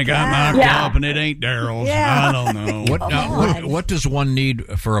 And I got knocked up, and it ain't Daryl's. Yeah. I don't know. What does one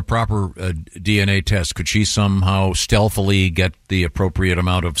need for a proper DNA test? Could she somehow stealthily get the appropriate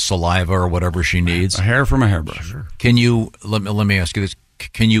amount of saliva or whatever she needs? A hair from a hairbrush. Can you, let me ask you this,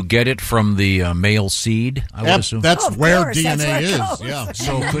 can you get it from the male seed, I would assume? That's where DNA is, yeah.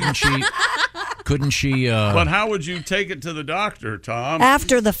 So couldn't she... But how would you take it to the doctor, Tom?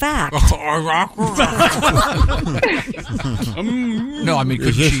 After the fact. No, I mean,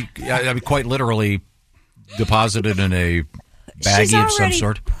 could she, quite literally deposit it in a baggie of some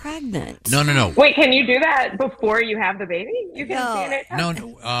sort? Pregnant. No. Wait, can you do that before you have the baby? You can DNA test? No.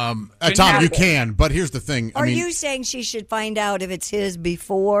 Tom, you can, but here's the thing. Are you saying she should find out if it's his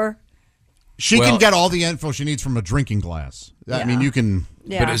before? She can get all the info she needs from a drinking glass. I mean, you can...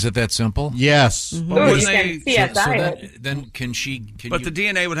 But is it that simple? Yes. Mm-hmm. But then can she... But the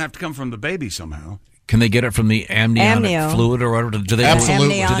DNA would have to come from the baby somehow. Can they get it from the amniotic fluid or whatever? Do they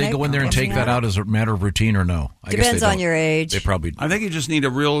Absolutely. Do they go in there and take that out as a matter of routine or no? I guess Depends they on don't. your age. They probably. I think you just need a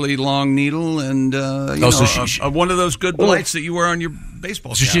really long needle and one of those good lights that you wear on your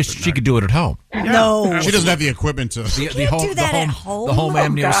baseball cap. So she could do it at home. No. She doesn't have the equipment to... The home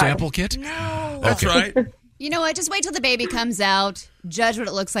amnio sample kit? No. That's right. You know what? Just wait till the baby comes out, judge what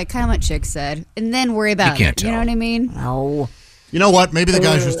it looks like, kind of what Chick said, and then worry about can't it. You know what I mean? No. You know what? Maybe the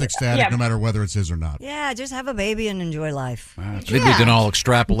guy's just ecstatic no matter whether it's his or not. Yeah, just have a baby and enjoy life. Maybe we can all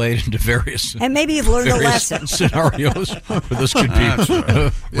extrapolate into various... And maybe you've learned a various lesson. Scenarios where this could be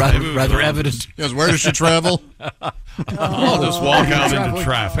rather evident. Yes, where does she travel? I'll just walk out into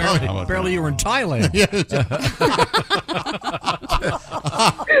traffic. Apparently you were in Thailand.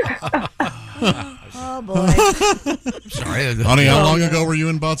 Oh, boy. Sorry. Honey, how long ago were you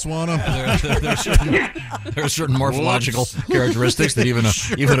in Botswana? There are certain morphological characteristics that even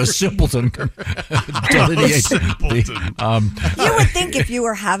a simpleton can delineate. You would think if you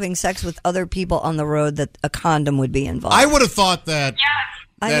were having sex with other people on the road that a condom would be involved. I would have thought that...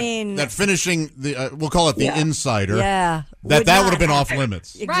 that finishing the we'll call it the insider. Yeah, that would have been off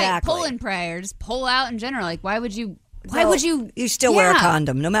limits. Right, Exactly. pull in prayer, just pull out in general. Like, why would you? You still wear a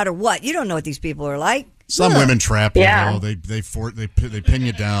condom no matter what. You don't know what these people are like. Some women trap you. Know, they pin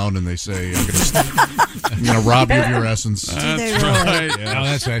you down and they say, "I'm going to rob you of your essence." That's right. Yeah. No,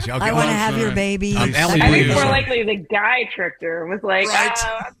 that's right. Okay, I want to have your baby. I think more likely the guy tricked her and was like,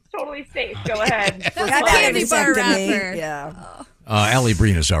 "I'm totally safe. Go ahead." Yeah. Allie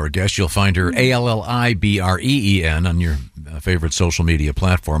Breen is our guest. You'll find her ALLIBREEN on your favorite social media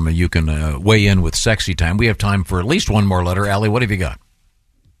platform. You can weigh in with Sexy Time. We have time for at least one more letter. Allie, what have you got?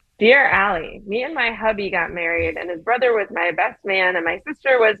 Dear Allie, me and my hubby got married, and his brother was my best man, and my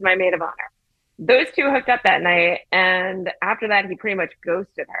sister was my maid of honor. Those two hooked up that night, and after that, he pretty much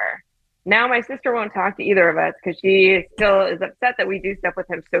ghosted her. Now my sister won't talk to either of us because she still is upset that we do stuff with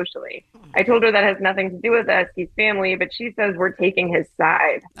him socially. I told her that has nothing to do with us. He's family, but she says we're taking his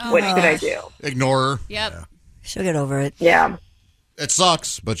side. What should I do? Ignore her. Yep. Yeah. She'll get over it. Yeah. It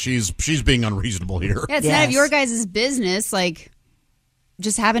sucks, but she's being unreasonable here. Yeah, it's none of your guys' business. Like,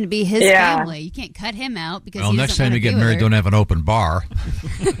 just happen to be his family. You can't cut him out because. Well, he next doesn't time wanna you get be with married, her. don't have an open bar.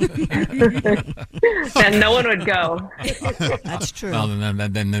 And no one would go. That's true. Well,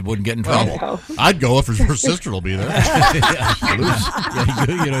 then they wouldn't get in trouble. I'd go if her sister will be there.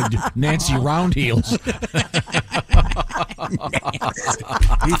 Nancy Roundheels.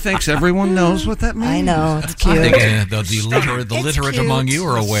 He thinks everyone knows what that means. I know. It's cute. I think the literate among you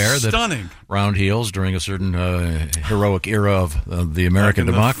are aware that Stunning. round-heels during a certain heroic era of the American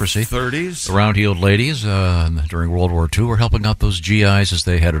democracy. 30s. The round-heeled ladies during World War II were helping out those GIs as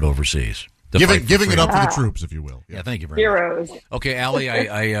they headed overseas. Giving it up for the troops, if you will. Yeah, thank you very Heroes. much. Okay, Allie,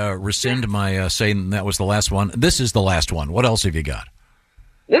 I rescind my saying that was the last one. This is the last one. What else have you got?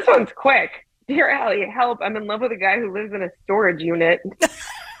 This one's quick. Dear Allie, help. I'm in love with a guy who lives in a storage unit.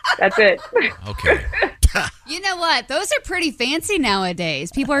 That's it. Okay. You know what? Those are pretty fancy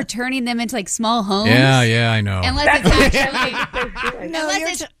nowadays. People are turning them into like small homes. Yeah, I know. Unless it's actually No,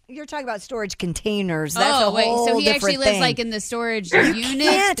 you're talking about storage containers. That's a whole so he different actually lives thing. like in the storage You unit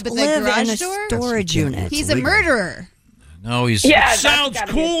can't with live the garage in a door? storage unit. He's a murderer. No, he's... Sounds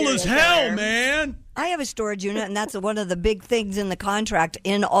cool as hell, man. I have a storage unit, and that's one of the big things in the contract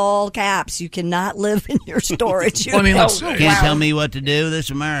in all caps. You cannot live in your storage unit. Well, I mean, let's- Can't tell me what to do. This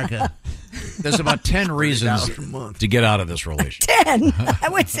America. There's about 10 reasons to get out of this relationship. 10. I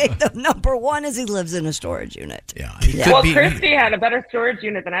would say the number one is he lives in a storage unit. Yeah. Well, Christy had a better storage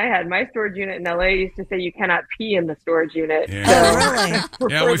unit than I had. My storage unit in LA used to say you cannot pee in the storage unit. Yeah. So, really?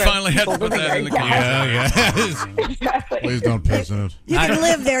 Yeah, we finally had to put that in the Yeah. Exactly. Please don't piss in it. You can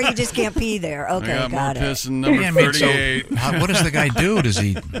live there, you just can't pee there. Okay, I got more got it. piss than number Yeah, I mean, so 38. what does the guy do? Does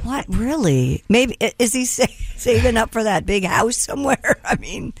he? What, really? Maybe, is he saving up for that big house somewhere? I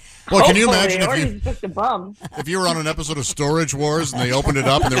mean... Well, can you Hopefully, imagine or if you, he's just a bum. if you were on an episode of Storage Wars and they opened it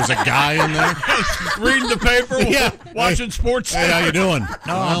up and there was a guy in there? Reading the paper, Yeah. watching sports. Hey, how you doing?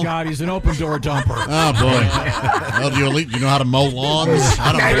 Oh, God, he's an open door dumper. Oh, boy. Well, do you know how to mow lawns?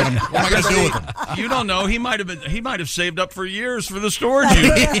 I don't know. What am I going to do with him? You don't know. He might have saved up for years for the storage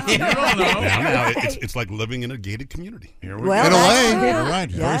unit. You don't know. Now, it's like living in a gated community. Here we Well, In a that's way, true. you're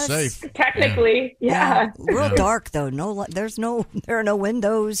right. Yes. Very safe. Technically, yeah. Real dark, though. There are no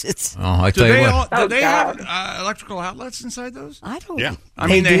windows. It's... Oh, I Do tell you they, what. do they God. have electrical outlets inside those? I don't... Yeah. I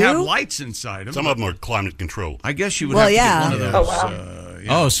mean, they have do? lights inside them. Some of them are climate controlled. I guess you would Well, have to yeah. get one of Oh, those.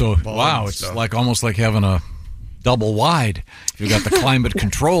 wow. So bulbs wow, and it's stuff. like almost like having a double wide. If you got the climate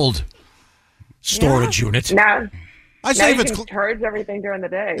controlled storage unit. Now, I now say you if it's can charge everything during the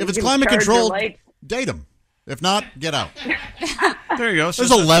day. if You it's can climate charge your controlled, lights. date him. If not, get out. There you go. So There's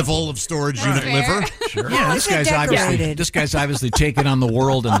a level of storage unit liver. Sure. Yeah, Is it decorated? this guy's obviously taken on the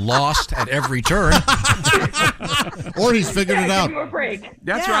world and lost at every turn. Or he's figured it out. Give him a break.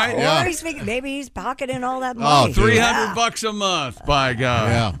 That's Yeah, right. Or Yeah. he's making, maybe he's pocketing all that Oh, money. dude. $300 a month, by God.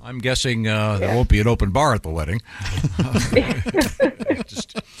 Yeah. I'm guessing there won't be an open bar at the wedding. Oh,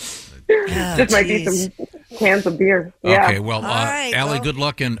 Just might be geez. some cans of beer. Yeah. Okay, well, right, Allie, well- good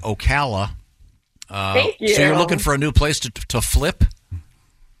luck in Ocala. Thank you. So you're looking for a new place to flip?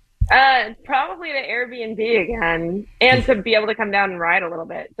 Probably the Airbnb again, and to be able to come down and ride a little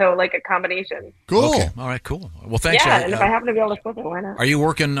bit. So like a combination. Cool. Okay. All right, cool. Well, thanks. Yeah, Allie. and if I happen to be able to flip it, why not? Are you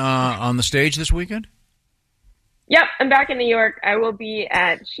working on the stage this weekend? Yep, I'm back in New York. I will be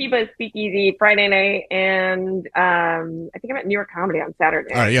at Sheba's Speakeasy Friday night, and I think I'm at New York Comedy on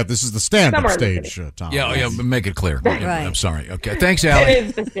Saturday. All right, yeah, this is the stand-up Somewhere in the stage, city. Tom. Yeah, yeah. Make it clear. Right. I'm sorry. Okay. Thanks, Allie. It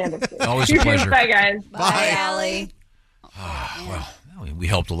is the stand-up stage. Always a pleasure. Bye, guys. Bye, Allie. Well, we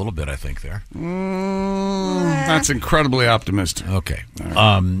helped a little bit, I think, there. That's incredibly optimistic. Okay.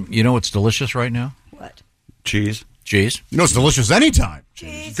 You know what's delicious right now? What? Cheese. Cheese. You know it's delicious anytime.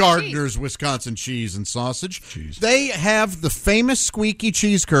 Cheese. Gardner's Wisconsin cheese and sausage. They have the famous squeaky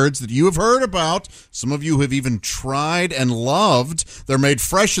cheese curds that you have heard about. Some of you have even tried and loved. They're made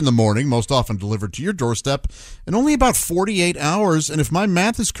fresh in the morning, most often delivered to your doorstep in only about 48 hours. And if my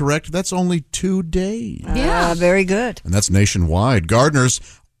math is correct, that's only 2 days. Yeah, very good. And that's nationwide. Gardner's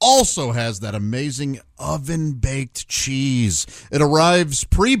also has that amazing oven-baked cheese. It arrives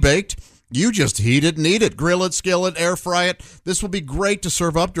pre-baked. You just heat it and eat it. Grill it, skillet, air fry it. This will be great to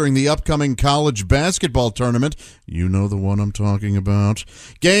serve up during the upcoming college basketball tournament. You know the one I'm talking about.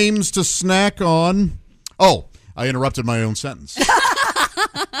 Games to snack on. Oh, I interrupted my own sentence.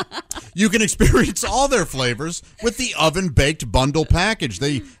 You can experience all their flavors with the oven-baked bundle package.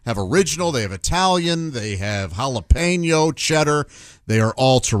 They have original, they have Italian, they have jalapeno, cheddar. They are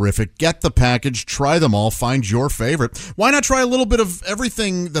all terrific. Get the package, try them all, find your favorite. Why not try a little bit of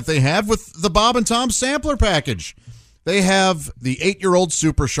everything that they have with the Bob and Tom Sampler package? They have the 8-year-old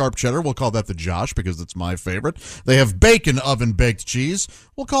super sharp cheddar. We'll call that the Josh because it's my favorite. They have bacon oven-baked cheese.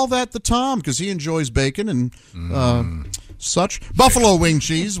 We'll call that the Tom because he enjoys bacon and such. Buffalo wing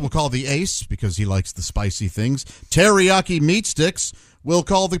cheese we'll call the Ace because he likes the spicy things. Teriyaki meat sticks we'll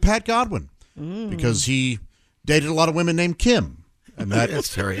call the Pat Godwin because he dated a lot of women named Kim. And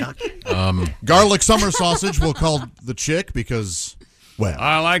That's teriyaki. Garlic summer sausage we'll call the Chick because... Well,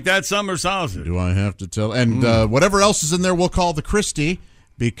 I like that summer sausage. Do I have to tell? And whatever else is in there, we'll call the Christie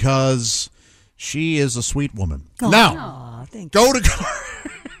because she is a sweet woman. Now, go to...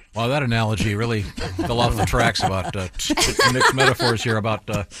 Wow, that analogy really fell off the tracks about mixed metaphors here about,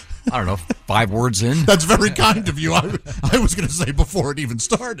 I don't know, 5 words in. That's very kind of you. I was going to say before it even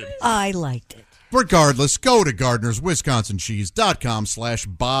started. I liked it. Regardless, go to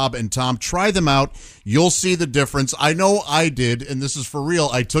GardnersWisconsinCheese.com/Bob and Tom. Try them out. You'll see the difference. I know I did, and this is for real.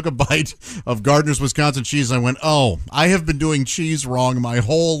 I took a bite of Gardner's Wisconsin cheese, and I went, oh, I have been doing cheese wrong my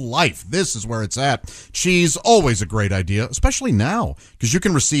whole life. This is where it's at. Cheese, always a great idea, especially now, because you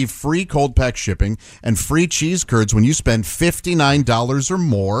can receive free cold pack shipping and free cheese curds when you spend $59 or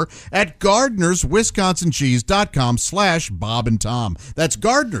more at GardnersWisconsinCheese.com/Bob and Tom. That's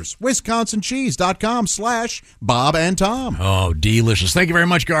GardnersWisconsinCheese.com/Bob FreshPoints.com/Bob and Tom. Oh, delicious. Thank you very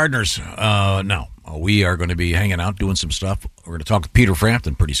much, gardeners. Now, we are going to be hanging out, doing some stuff. We're going to talk to Peter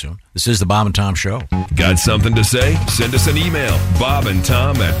Frampton pretty soon. This is the Bob and Tom Show. Got something to say? Send us an email,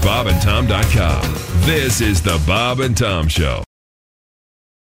 bobandtom@bobandtom.com. This is the Bob and Tom Show.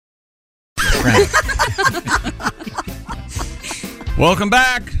 Welcome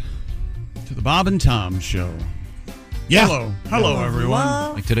back to the Bob and Tom Show. Yeah. Hello,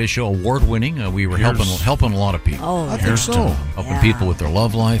 everyone. Like today's show, award-winning. We were helping a lot of people. Oh, I think so. Helping people with their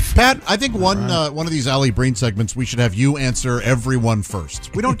love life. Pat, I think one of these Allie Breen segments, we should have you answer everyone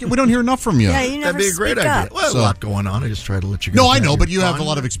first. We don't hear enough from you. Yeah, you never That'd be a great speak idea. up. Well, a lot going on. I just try to let you go. No, I know, but you have a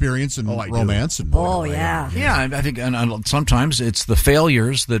lot of experience in romance. And yeah. Yeah, I think and sometimes it's the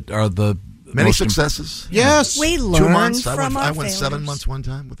failures that are the Many most successes. Yes. We 2 learn months. from I our went 7 failures. months one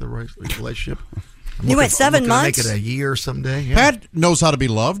time with a relationship. You went 7 months? Make it a year someday. Yeah. Pat knows how to be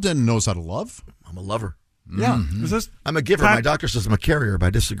loved and knows how to love. I'm a lover. Yeah. I'm a giver. Pat- My doctor says I'm a carrier, but I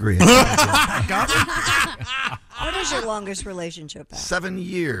disagree. What is your longest relationship at? 7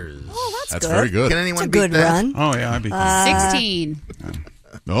 years. Oh, that's good. very good. Can anyone It's a beat good that? run. Oh, yeah, I'd be 16.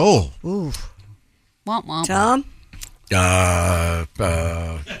 Oh. Ooh. Womp womp. Tom? how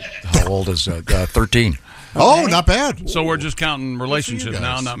old is 13? Oh, not bad. So we're just counting relationships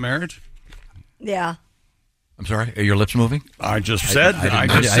now, not marriage? Yeah. I'm sorry, are your lips moving? I just said. I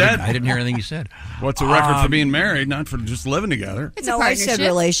didn't hear anything you said. What's the record for being married, not for just living together? It's No, a I said partnership.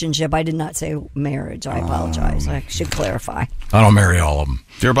 relationship. I did not say marriage. I apologize. I should clarify. I don't marry all of them.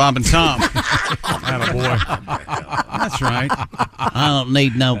 Dear Bob and Tom. Attaboy. That's right. I don't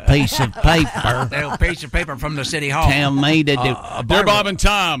need no piece of paper. No piece of paper from the city hall. Tell me to do. Dear Bob and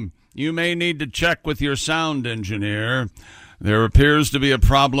Tom, you may need to check with your sound engineer. There appears to be a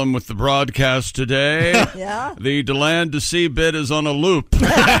problem with the broadcast today. Yeah? The DeLand to Sea bit is on a loop.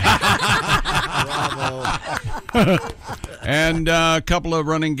 And a couple of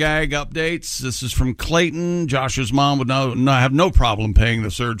running gag updates. This is from Clayton. Josh's mom would have no problem paying the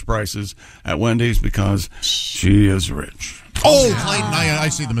surge prices at Wendy's because she is rich. Oh, Clayton, I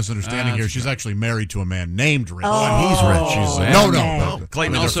see the misunderstanding here. She's actually married to a man named Rich. Oh, he's rich. She's no.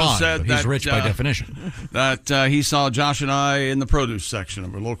 Clayton I mean, also they're fine, said but that He's rich by definition. That he saw Josh and I in the produce section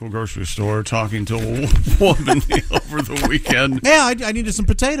of a local grocery store talking to a woman over the weekend. Yeah, I needed some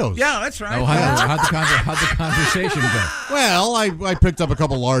potatoes. Yeah, that's right. Oh, how'd the conversation go? Well, I picked up a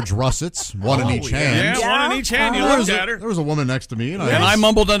couple large russets, one in each hand. Yeah, one in each hand. You There looked was at her. There was a woman next to me, and I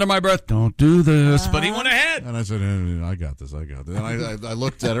mumbled under my breath, "Don't do this," but he went ahead. And I said, I got this. And I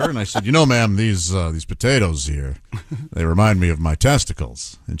looked at her and I said, ma'am, these potatoes here, they remind me of my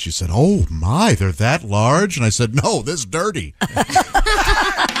testicles. And she said, oh, my, they're that large? And I said, no, this dirty.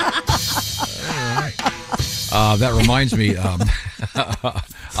 That reminds me,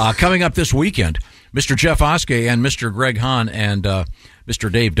 coming up this weekend, Mr. Jeff Oskey and Mr. Greg Hahn and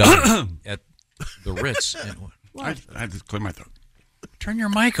Mr. Dave Dunn at the Ritz. I had to clear my throat. Turn your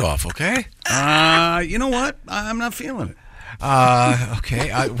mic off, okay? You know what? I'm not feeling it. Okay.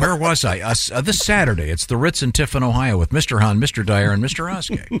 Where was I? This Saturday. It's the Ritz in Tiffin, Ohio, with Mr. Hahn, Mr. Dyer, and Mr.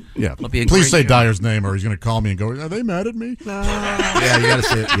 Oskey. Yeah. It'll be a Please great say show. Dyer's name or he's going to call me and go, are they mad at me? Yeah, you got to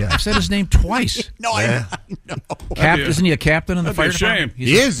say it. Yeah. I said his name twice. No, I know. Isn't he a captain in the fire That'd be a department? shame.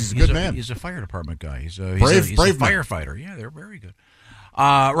 He is. He's a good man. He's a fire department guy. He's a Brave man. firefighter. Yeah, they're very good.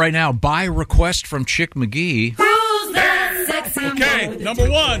 Right now, by request from Chick McGee. Okay, number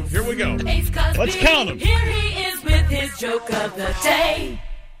one. Here we go. Let's count them. Here he is with his joke of the day.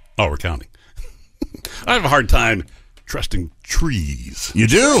 Oh, we're counting. I have a hard time trusting trees. You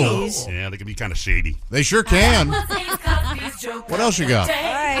do? Yeah, they can be kind of shady. They sure can. What else you got? All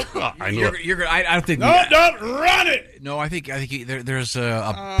right. Oh, I know. You're, I don't think. No, don't run it. No, I think there's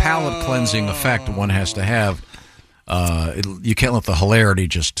a palate cleansing effect one has to have. You can't let the hilarity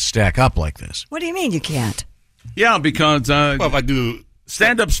just stack up like this. What do you mean you can't? Yeah, because Well, if I do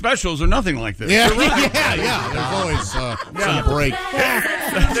stand-up specials are nothing like this. Yeah, You're right. yeah. There's always some break.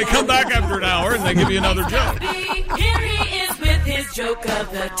 They come back after an hour and they give you another joke. Here he is with his joke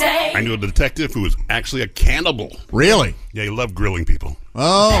of the day. I knew a detective who was actually a cannibal. Really? Yeah, he loved grilling people.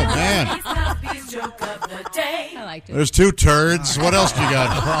 Oh, man. Cosby's joke of the day. I liked it. There's 2 turds. What else do you got?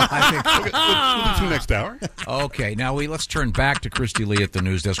 We'll do next hour. Okay, now let's turn back to Christy Lee at the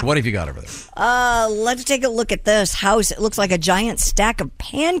news desk. What have you got over there? Let's take a look at this house. It looks like a giant stack of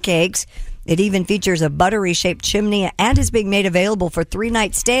pancakes. It even features a buttery-shaped chimney and is being made available for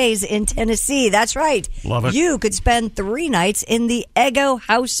 3-night stays in Tennessee. That's right. Love it. You could spend 3 nights in the Eggo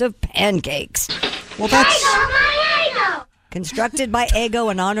House of Pancakes. Well, that's... Constructed by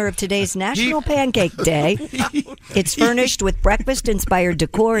Eggo in honor of today's National Pancake Day. It's furnished with breakfast-inspired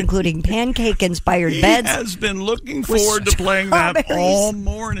decor, including pancake-inspired beds. He has been looking forward to playing that all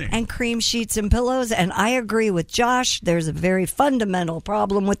morning. And cream sheets and pillows. And I agree with Josh. There's a very fundamental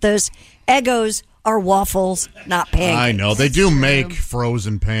problem with this. Eggos are waffles, not pancakes. I know. They do make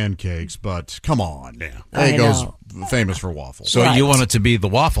frozen pancakes, but come on. Eggo's famous for waffles. So you want it to be the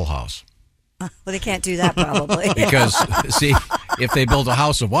Waffle House? Well, they can't do that probably. Because, see, if they built a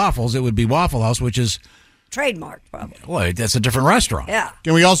house of waffles, it would be Waffle House, which is... trademarked, probably. Well, that's a different restaurant. Yeah.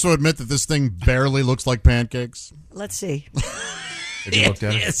 Can we also admit that this thing barely looks like pancakes? Let's see. Have you looked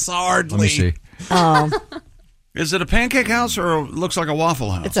at it? It's hardly. Let me see. Is it a pancake house or it looks like a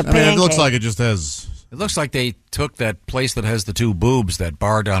Waffle House? It's a I mean, it looks like it just has... It looks like they took that place that has the two boobs, that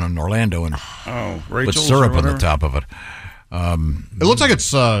bar down in Orlando, and put Rachel's syrup or on the whatever? top of it. It looks like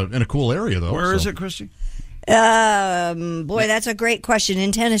it's in a cool area, though. Where is it, Christy? Boy, that's a great question.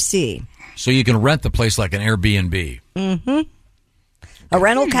 In Tennessee. So you can rent the place like an Airbnb. Mm-hmm. A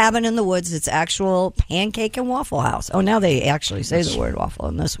rental cabin in the woods. It's actual pancake and waffle house. Oh, now they actually say the word waffle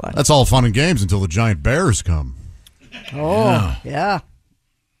in this one. That's all fun and games until the giant bears come. Oh, yeah.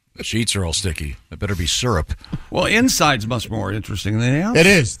 The sheets are all sticky. It better be syrup. Well, inside's much more interesting than the outside. It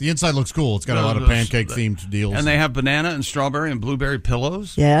is. The inside looks cool. It's got a lot of pancake-themed deals. And they have banana and strawberry and blueberry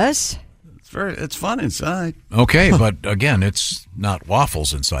pillows. Yes. It's fun inside. Okay, but again, it's not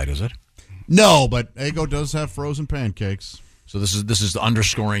waffles inside, is it? No, but Eggo does have frozen pancakes. So this is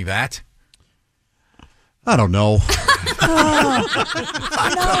underscoring that? I don't know.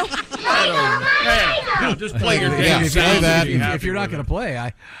 No, just play your game. Yeah, play that. If you're not going to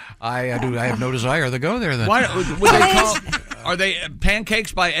play, I have no desire to go there. Then Why would they call? Are they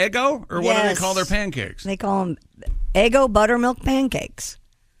pancakes by Eggo, or what do they Yes. call their pancakes? They call them Eggo buttermilk pancakes.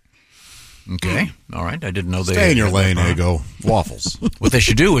 Okay, all right. I didn't know they. Stay in your lane, Eggo. Waffles. What they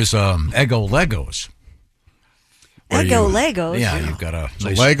should do is Eggo Legos. Where Eggo you- Legos? Yeah, you've got a So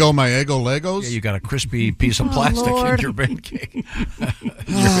Lego, my Eggo Legos? Yeah, you got a crispy piece of Oh, plastic Lord. in your pancake. You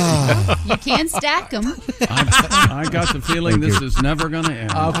can stack them. I got the feeling this is never going to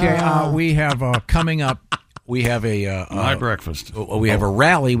end. Okay, we have coming up. We have my breakfast. We have a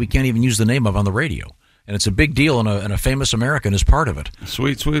rally we can't even use the name of on the radio, and it's a big deal, and a famous American is part of it.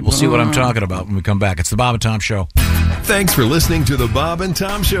 Sweet. We'll see what I'm talking about when we come back. It's the Bob and Tom Show. Thanks for listening to the Bob and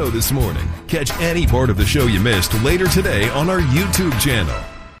Tom Show this morning. Catch any part of the show you missed later today on our YouTube channel.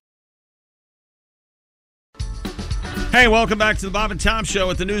 Hey, welcome back to the Bob and Tom Show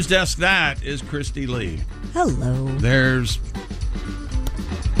at the news desk. That is Christy Lee. Hello. There's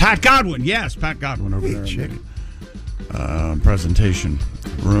Pat Godwin. Yes, Pat Godwin over there in the presentation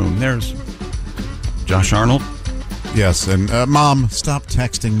room. There's Josh Arnold. Yes, and Mom, stop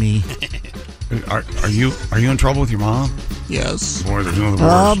texting me. Are you in trouble with your mom? Yes. Boy, there's another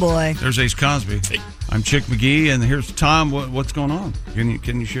Oh, worse. boy. There's Ace Cosby. I'm Chick McGee, and here's Tom. What's going on?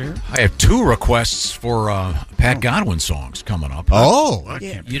 Can you share? I have two requests for Pat Godwin songs coming up. Oh,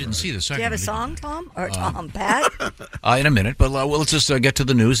 you didn't see the Do second. you have a song, Tom? Or Tom, Pat? In a minute, but let's just get to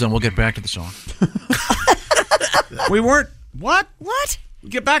the news, then we'll get back to the song. We weren't. What? What?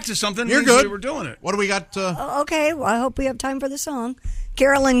 Get back to something. You're means good. We were doing it. What do we got? Okay, well, I hope we have time for the song.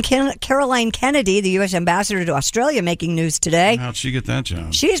 Caroline Kennedy, the U.S. ambassador to Australia, making news today. How'd she get that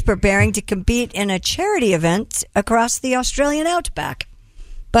job? She's preparing to compete in a charity event across the Australian outback.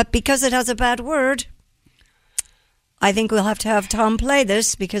 But because it has a bad word, I think we'll have to have Tom play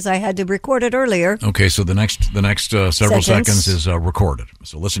this because I had to record it earlier. Okay, so the next several Seconds. seconds is recorded.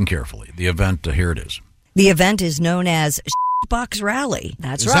 So listen carefully. The event, here it is. The event is known as Box Rally.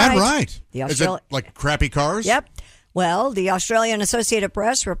 That's Is right. that right? The Is it like crappy cars? Yep. Well, the Australian Associated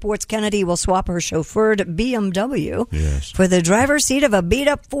Press reports Kennedy will swap her chauffeured BMW for the driver's seat of a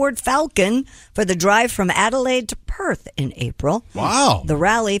beat-up Ford Falcon for the drive from Adelaide to Perth in April. Wow. The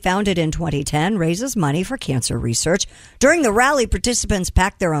rally, founded in 2010, raises money for cancer research. During the rally, participants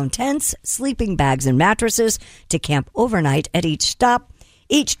pack their own tents, sleeping bags, and mattresses to camp overnight at each stop.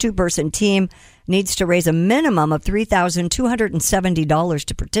 Each two-person team needs to raise a minimum of $3,270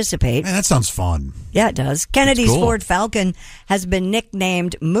 to participate. Man, that sounds fun. Yeah, it does. Kennedy's cool. Ford Falcon has been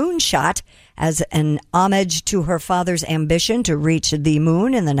nicknamed Moonshot as an homage to her father's ambition to reach the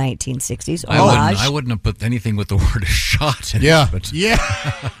moon in the 1960s. I wouldn't have put anything with the word shot in it. But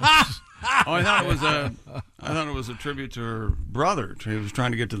Oh, I thought it was a tribute to her brother. He was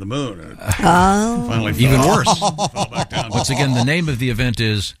trying to get to the moon. Oh. Finally Even fell. worse. Fell back down. Once again, the name of the event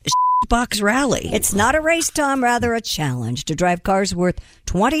is box rally. It's not a race, Tom, rather a challenge to drive cars worth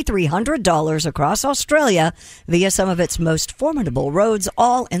 $2,300 across Australia via some of its most formidable roads,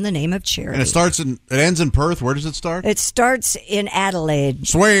 all in the name of charity. And it ends in Perth. Where does it start? It starts in Adelaide.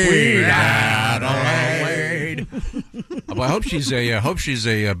 Sweet Adelaide. Well, I hope she's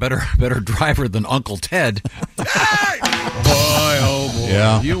a better driver than Uncle Ted. Boy, oh boy.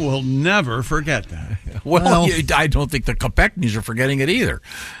 Yeah. You will never forget that. Well, I don't think the Kopechnes are forgetting it either.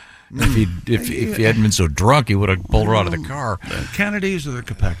 If he hadn't been so drunk, he would have pulled her out of the car. The Kennedys or the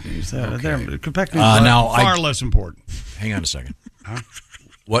Kopechnes? The Kopechnes now are far less important. Hang on a second.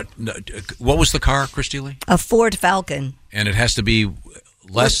 What was the car, Christy Lee? A Ford Falcon. And it has to be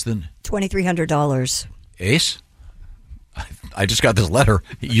less than $2,300. Ace? I just got this letter.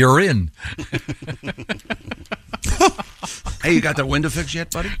 You're in. Hey, you got that window fixed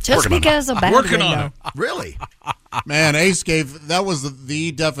yet, buddy? Just because a bad Working window. on it. Really? Man, Ace that was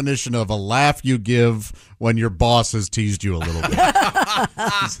the definition of a laugh you give when your boss has teased you a little bit.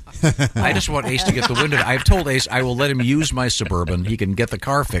 I just want Ace to get the window. I've told Ace I will let him use my Suburban. He can get the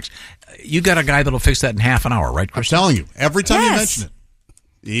car fixed. You got a guy that'll fix that in half an hour, right, Chris? I'm telling you, every time you mention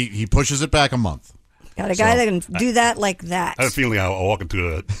it, he pushes it back a month. Got a guy that can do that like that. I have a feeling I'll walk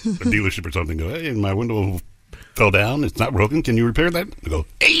into a dealership or something and go, hey, my window fell down. It's not broken. Can you repair that? I go,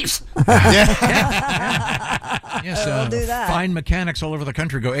 Ace! Yes, We'll do that. fine mechanics all over the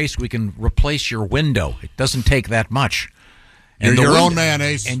country go, Ace, we can replace your window. It doesn't take that much. You're the your window- own man,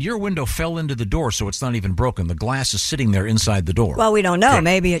 Ace. And your window fell into the door, so it's not even broken. The glass is sitting there inside the door. Well, we don't know.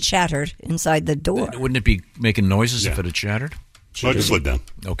 Maybe it shattered inside the door. Wouldn't it be making noises if it had shattered? No, it just slid down.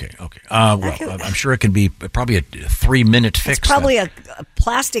 Okay. Well, I'm sure it can be probably a 3-minute fix. It's probably a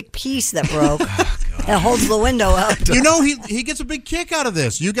plastic piece that broke that holds the window up. You know, he gets a big kick out of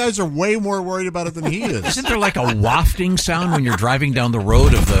this. You guys are way more worried about it than he is. Isn't there like a wafting sound when you're driving down the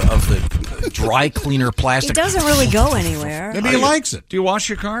road of the dry cleaner plastic? It doesn't really go anywhere. Maybe he likes it. Do you wash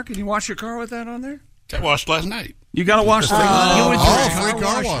your car? Can you wash your car with that on there? I washed last night. You got to wash the You went through a free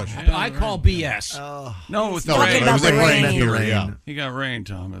car wash. I call BS. No, it's No, rain. it was like rain He here, yeah. got rain,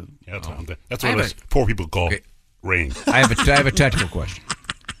 Tom. Yeah, Tom. That's what those poor people call rain. I have a technical question.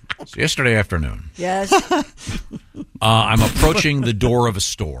 So yesterday afternoon, Yes. I'm approaching the door of a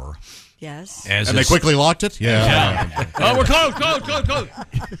store. Yes. And they quickly locked it? Yeah. Oh, we're close.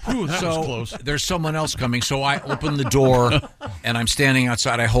 Ooh, that was close. There's someone else coming, so I open the door, and I'm standing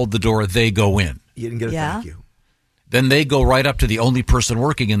outside. I hold the door. They go in. You didn't get a thank you. Then they go right up to the only person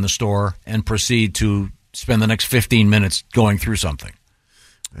working in the store and proceed to spend the next 15 minutes going through something.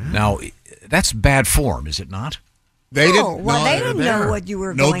 Now, that's bad form, is it not? They didn't know what you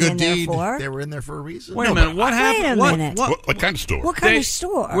were going in there for. They were in there for a reason. Wait a minute. What happened? Wait a minute. What kind of store? What kind of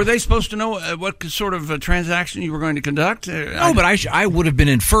store? Were they supposed to know what sort of transaction you were going to conduct? No, but I would have been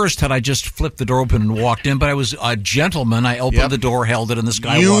in first had I just flipped the door open and walked in. But I was a gentleman. I opened the door, held it, and this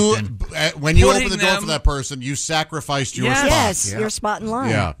guy walked in. When you Putting opened the door them- for that person, you sacrificed your spot. Yes, your spot in line.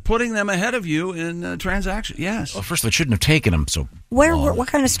 Yeah. Putting them ahead of you in transaction. Yes. Well, first, I shouldn't have taken him so Where? long. What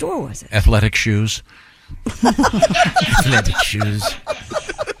kind of store was it? Athletic shoes. Athletic shoes.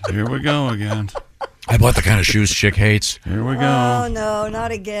 Here we go again. I bought the kind of shoes Chick hates. Here we go. Oh no,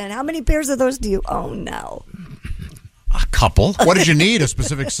 not again! How many pairs of those do you own now? A couple. What did you need? A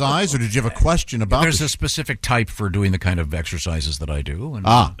specific size, or did you have a question about? There's a specific type for doing the kind of exercises that I do. And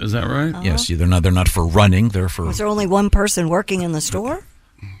Is that right? Yes, they're not for running. They're for. Was there only one person working in the store?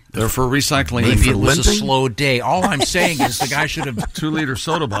 They're for recycling. Maybe it for was a limping. slow day. All I'm saying is the guy should have 2-liter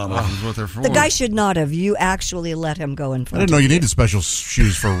soda bottles is what they're for. The guy should not have. You actually let him go in I front. didn't know you needed special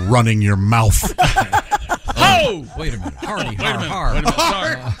shoes for running your mouth. Oh! Wait a minute, Hardy, Wait a minute. har. Wait a minute.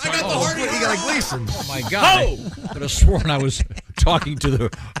 Sorry. I got the Hardy. You got a Gleason. Oh my God! I could have sworn I was talking to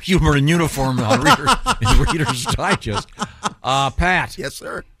the humor in uniform on Reader's Digest. Pat. Yes,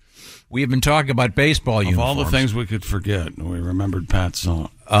 sir. We have been talking about baseball Of uniforms. all the things we could forget, we remembered Pat's song.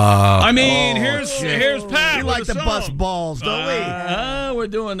 Here's Pat. We with like the to song. bust balls, don't we? We're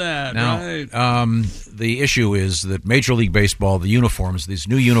doing that. Now, right. the issue is that Major League Baseball, the uniforms, these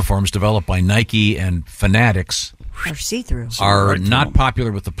new uniforms developed by Nike and Fanatics, Or see-through. are not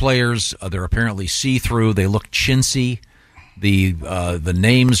popular with the players. They're apparently see-through. They look chintzy. The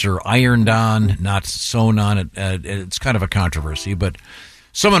names are ironed on, not sewn on. It's kind of a controversy. But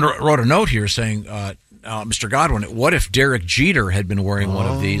someone wrote a note here saying, Mr. Godwin, what if Derek Jeter had been wearing one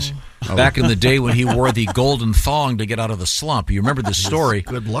of these back in the day when he wore the golden thong to get out of the slump? You remember this story?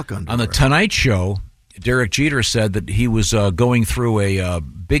 Good luck On the Tonight Show, Derek Jeter said that he was going through a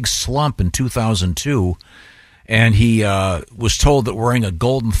big slump in 2002, and he was told that wearing a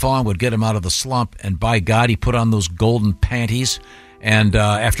golden thong would get him out of the slump, and by God, he put on those golden panties, And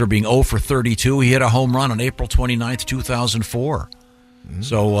after being 0 for 32, he hit a home run on April 29th, 2004.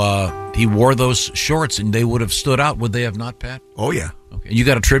 So he wore those shorts, and they would have stood out, would they have not, Pat? Oh, yeah. Okay. And you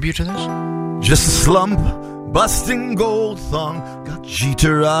got a tribute to this? Just a slump, busting gold thong, got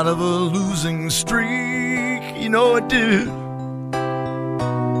Jeter out of a losing streak. You know it did.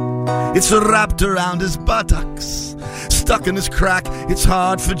 It's wrapped around his buttocks, stuck in his crack. It's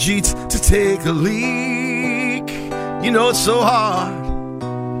hard for Jeets to take a leak. You know it's so hard.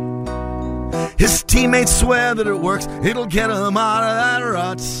 His teammates swear that it works, it'll get him out of that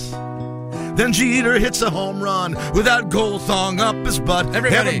rut. Then Jeter hits a home run with that gold thong up his butt.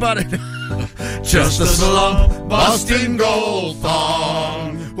 Everybody. Just a slump, busting gold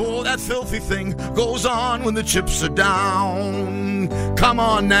thong. Oh, that filthy thing goes on when the chips are down. Come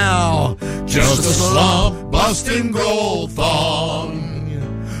on now. Just a slump, busting gold thong.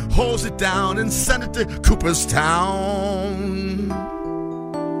 Hose it down and send it to Cooperstown.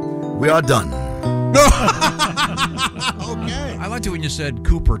 We are done. Okay. I liked it when you said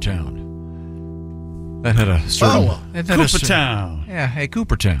Coopertown. That had a certain... Coopertown. Yeah, hey,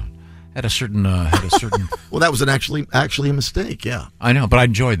 Coopertown. Had a certain... Well, that was actually a mistake, yeah. I know, but I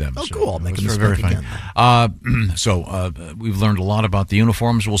enjoyed them. Oh, so cool. I'll make a it was mistake very again. So we've learned a lot about the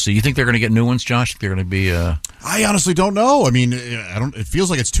uniforms. We'll see. You think they're going to get new ones, Josh? They're going to be... I honestly don't know. I mean, it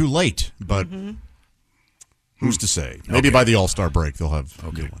feels like it's too late, but... Who's to say? Maybe by the All-Star break they'll have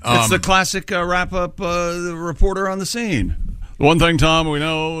new ones. It's the classic wrap-up the reporter on the scene. The one thing, Tom, we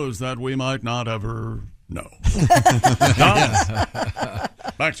know is that we might not ever know. Tom,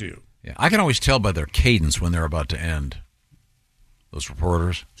 back to you. Yeah, I can always tell by their cadence when they're about to end. Those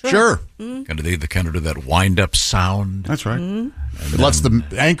reporters. Sure. Kind of they kind of do that wind-up sound. That's right. It lets the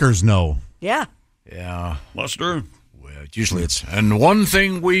anchors know. Yeah. Yeah. Lester. Well, usually it's, and one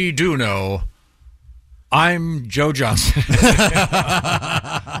thing we do know... I'm Joe Johnson.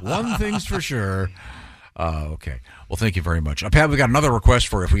 One thing's for sure. Okay. Well, thank you very much. Pat, we got another request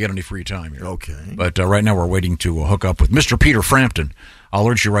for if we get any free time here. Okay. But right now we're waiting to hook up with Mr. Peter Frampton. I'll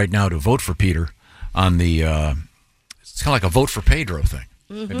urge you right now to vote for Peter on the, it's kind of like a vote for Pedro thing.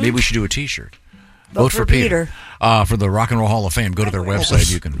 Maybe we should do a T-shirt. Vote for Peter. For the Rock and Roll Hall of Fame. Go to their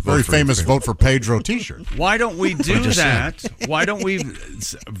website. You can vote Very for famous Vote for Pedro T-shirt. Why don't we do that? Why don't we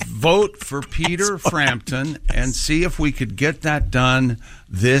vote for Peter Frampton and see if we could get that done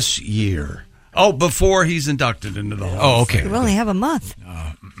this year? Oh, before he's inducted into the Hall. Oh, okay. You only have a month.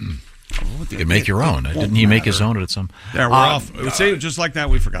 You can make your own. Didn't he make his own at some? There, we're off. See, just like that,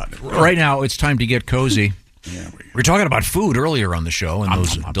 we forgot it. Right now, it's time to get cozy. We're talking about food earlier on the show and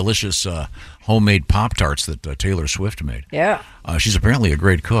those delicious homemade Pop-Tarts that Taylor Swift made. Yeah. She's apparently a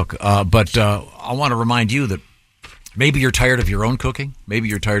great cook. But I want to remind you that maybe you're tired of your own cooking. Maybe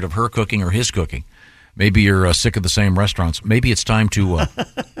you're tired of her cooking or his cooking. Maybe you're sick of the same restaurants. Maybe it's time to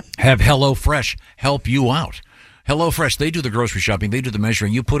have HelloFresh help you out. HelloFresh, they do the grocery shopping. They do the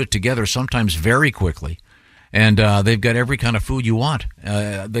measuring. You put it together sometimes very quickly. And they've got every kind of food you want.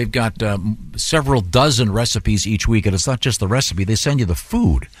 They've got several dozen recipes each week, and it's not just the recipe. They send you the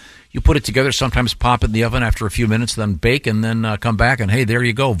food. You put it together, sometimes pop it in the oven after a few minutes, then bake, and then come back, and hey, there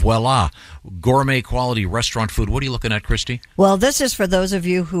you go. Voila. Gourmet quality restaurant food. What are you looking at, Christy? Well, this is for those of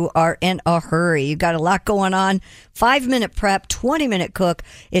you who are in a hurry. You got a lot going on. 5-minute prep, 20-minute cook.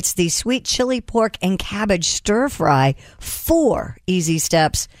 It's the sweet chili pork and cabbage stir fry. 4 easy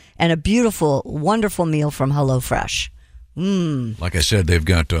steps and a beautiful, wonderful meal from HelloFresh. Like I said, they've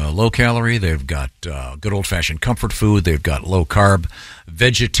got low calorie, they've got good old fashioned comfort food, they've got low carb,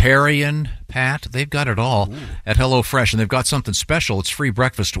 vegetarian, Pat, they've got it all at HelloFresh, and they've got something special. It's free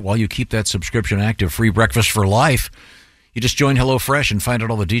breakfast while you keep that subscription active. Free breakfast for life. You just join HelloFresh and find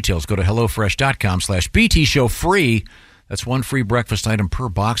out all the details. Go to HelloFresh.com/BT Show free. That's one free breakfast item per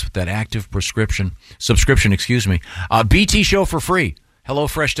box with that active subscription. BT Show for free.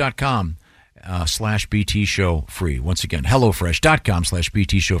 HelloFresh.com/BT Show free. Once again,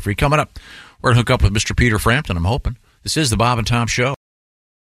 HelloFresh.com/BT Show free. Coming up, we're going to hook up with Mr. Peter Frampton, I'm hoping. This is the Bob and Tom Show.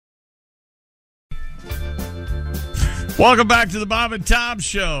 Welcome back to the Bob and Tom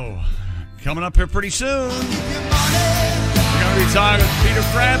Show. Coming up here pretty soon. We're going to be talking with Peter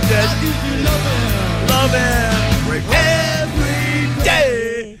Frampton. Love him. Every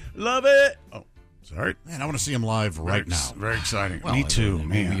day. Love it. Oh, sorry. Man, I want to see him live right now. Very exciting. Well, Me too,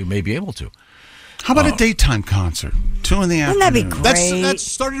 man. You may be able to. How about a daytime concert? 2 in the afternoon. Wouldn't that be great? That's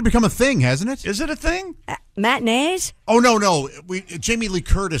starting to become a thing, hasn't it? Is it a thing? Matinees? Oh, no. Jamie Lee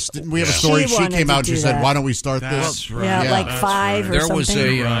Curtis, didn't we have a story? She came out and she said, why don't we start this? Right. Yeah, like 5 or there something. was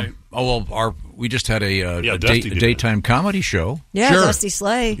a we just had a Dusty did daytime comedy show. Yeah, Sure. Dusty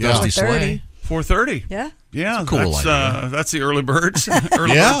Slay. Dusty 4:30. Slay. 4:30. Yeah. Yeah, cool that's the early birds.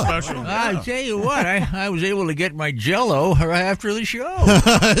 Early bird special. I tell you what, I was able to get my Jell-O right after the show. Isn't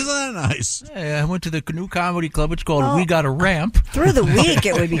that nice? Yeah, I went to the Canoe Comedy Club. It's called We Got a Ramp. Through the week,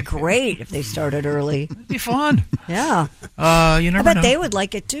 it would be great if they started early. It'd be fun. Yeah. You never I bet know. they would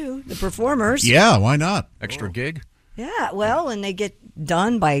like it too, the performers. Yeah, why not? Extra gig. Yeah, well, and they get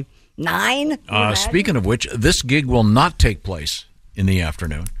done by 9. Speaking of which, this gig will not take place in the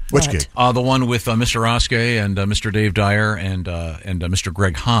afternoon. Which gig? The one with Mr. Oskey and Mr. Dave Dyer and Mr.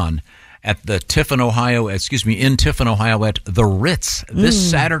 Greg Hahn at the Tiffin, Ohio. In Tiffin, Ohio, at the Ritz this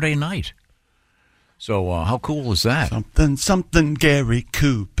Saturday night. So how cool is that? Something Gary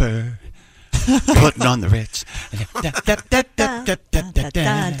Cooper putting on the Ritz.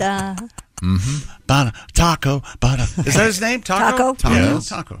 Taco. Is that his name? Taco.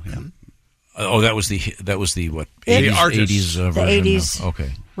 Taco. Yeah. Oh, that was the what? The 80s the version. 80s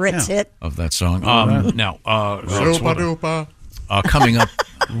Okay. Ritz hit. Of that song. Now, coming up,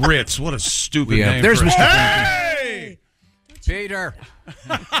 Ritz. What a stupid we have, name. there's for Mr. Hey! Peter.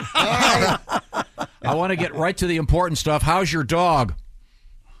 I want to get right to the important stuff. How's your dog?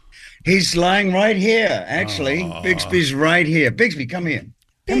 He's lying right here, actually. Bixby's right here. Bixby, come here.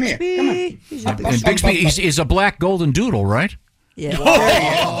 Come here. Come on. And Bixby is a black golden doodle, right? Yeah.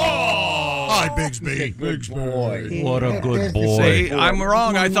 Hi, Bigsby. Boy. What a good boy. See, I'm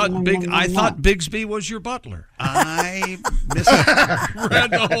wrong. I thought Bigsby was your butler. I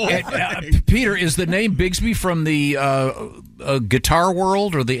misread the whole thing. Peter, is the name Bigsby from the guitar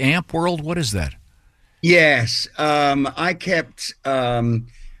world or the amp world? What is that? Yes. I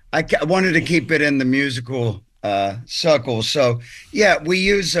wanted to keep it in the musical circle. So, yeah, we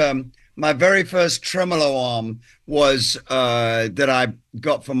use my very first tremolo arm was that I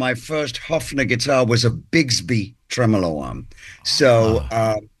got for my first Hofner guitar was a Bigsby tremolo arm. So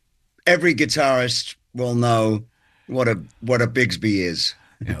every guitarist will know what a Bigsby is.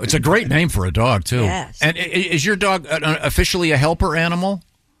 Yeah, it's a great name for a dog too. Yes. And is your dog officially a helper animal?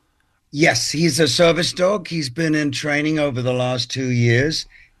 Yes, he's a service dog. He's been in training over the last 2 years.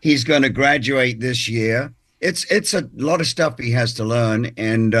 He's going to graduate this year. It's a lot of stuff he has to learn,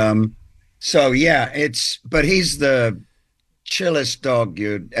 and so yeah, but he's the chillest dog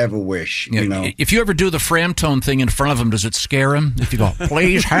you'd ever wish. Yeah, you know, if you ever do the Framtone thing in front of him, does it scare him? If you go,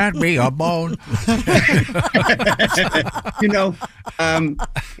 please hand me a bone. you know, I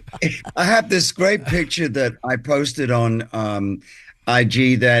have this great picture that I posted on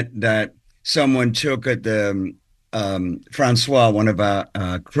IG that someone took at the Francois, one of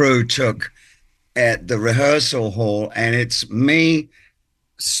our crew, took at the rehearsal hall, and it's me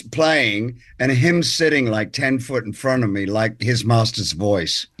playing and him sitting like 10 foot in front of me, like his master's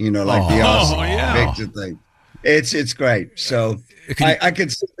voice, you know, like the Victor thing. It's great. So I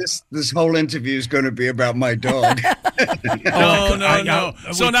could see this whole interview is going to be about my dog. No.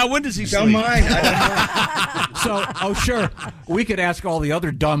 So now when does he sleep? Don't mind. I don't know. Sure. We could ask all the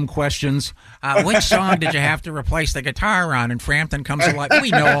other dumb questions. Which song did you have to replace the guitar on? And Frampton comes alive. We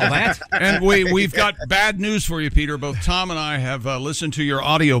know all that. And we've got bad news for you, Peter. Both Tom and I have listened to your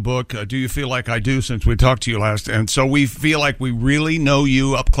audiobook, Do You Feel Like I Do, since we talked to you last. And so we feel like we really know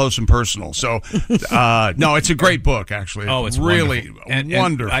you up close and personal. So, no, it's a great book, actually. Oh, it's really wonderful.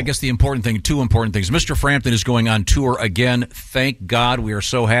 wonderful. I guess two important things. Mr. Frampton is going on tour again. Thank God. We are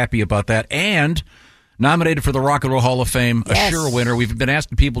so happy about that. And nominated for the Rock and Roll Hall of Fame, a sure winner. We've been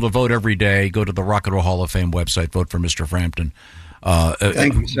asking people to vote every day. Go to the Rock and Roll Hall of Fame website. Vote for Mr. Frampton.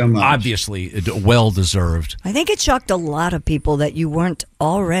 Thank you so much. Obviously, well-deserved. I think it shocked a lot of people that you weren't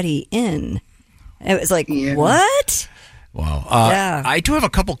already in. It was like, what? Wow. Yeah. I do have a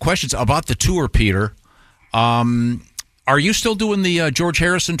couple questions about the tour, Peter. Are you still doing the George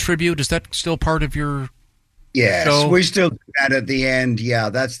Harrison tribute? Is that still part of your show? We still do that at the end. Yeah,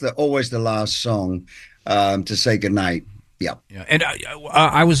 that's always the last song to say goodnight. Yeah. And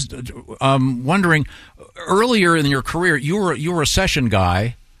I was wondering, earlier in your career, you were a session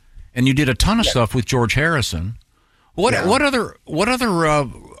guy, and you did a ton of stuff with George Harrison. What other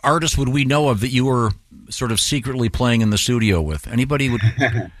artists would we know of that you were sort of secretly playing in the studio with? Anybody would?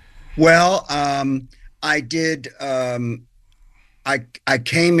 Well, I did. I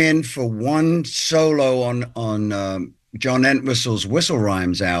came in for one solo on John Entwistle's Whistle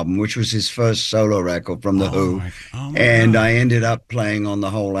Rhymes album, which was his first solo record from The Who. And I ended up playing on the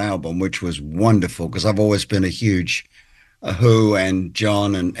whole album, which was wonderful because I've always been a huge Who and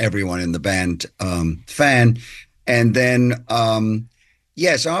John and everyone in the band fan. And then,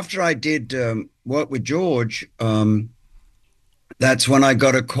 after I did work with George, that's when I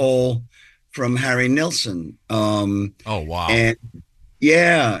got a call from Harry Nilsson. Oh, wow. And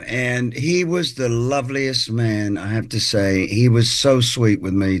Yeah, and he was the loveliest man, I have to say. He was so sweet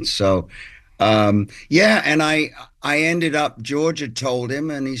with me. So, yeah, and I ended up, George had told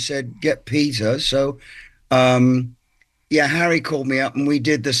him, and he said, get Peter. So, yeah, Harry called me up, and we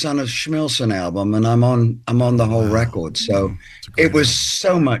did the Son of Schmilson album, and I'm on the whole record. So it was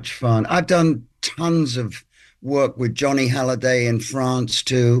so much fun. I've done tons of work with Johnny Hallyday in France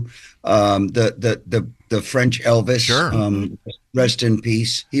too. The French Elvis. Sure. Rest in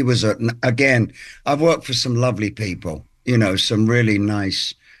peace. He was again. I've worked for some lovely people. You know, some really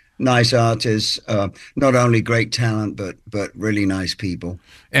nice artists. Not only great talent, but really nice people.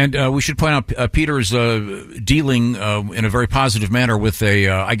 And we should point out Peter is dealing in a very positive manner with a.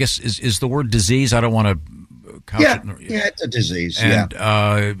 I guess is the word disease. I don't want to. Yeah, it's a disease. And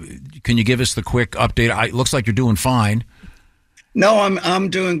can you give us the quick update? It looks like you're doing fine. No, I'm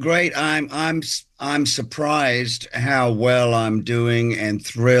doing great. I'm surprised how well I'm doing and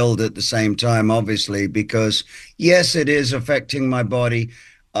thrilled at the same time, obviously, because yes, it is affecting my body,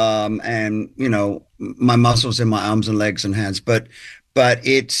 and you know, my muscles in my arms and legs and hands. But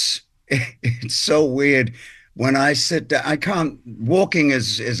it's so weird when I sit down. I can't. Walking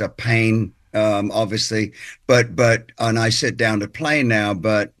is a pain, obviously, but and I sit down to play now.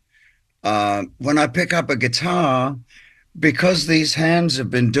 But when I pick up a guitar, because these hands have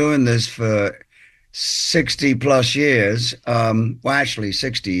been doing this for 60 plus years, well, actually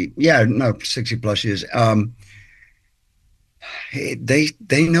 60 plus years,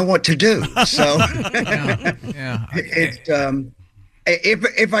 they know what to do. So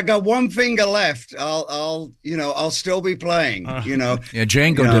if I got one finger left, I'll still be playing, you know. Yeah,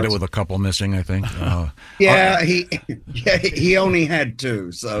 Django did it with a couple missing, I think. He only had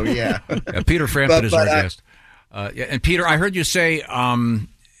two, so yeah. Peter Frampton is our guest. And Peter, I heard you say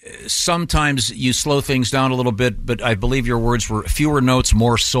sometimes you slow things down a little bit, but I believe your words were fewer notes,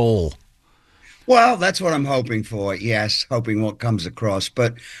 more soul. Well, that's what I'm hoping for. Yes, hoping what comes across.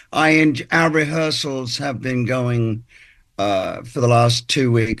 But our rehearsals have been going for the last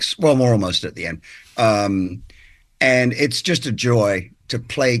 2 weeks. Well, we're almost at the end. And it's just a joy to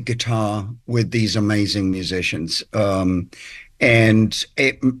play guitar with these amazing musicians. And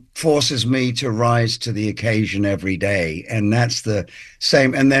it forces me to rise to the occasion every day. And that's the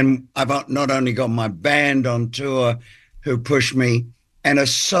same. And then I've not only got my band on tour who push me and are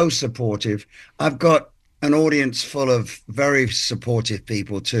so supportive, I've got an audience full of very supportive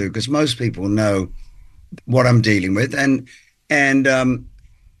people too, because most people know what I'm dealing with. And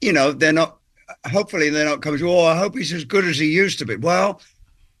you know, hopefully they're not coming to, oh, I hope he's as good as he used to be. Well,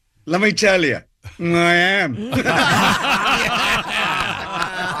 let me tell you, I am.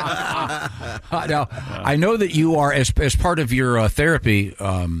 Now, I know that you are, as part of your therapy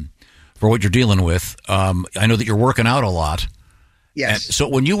for what you're dealing with, I know that you're working out a lot. Yes. And so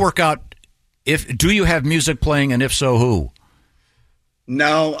when you work out, do you have music playing, and if so, who?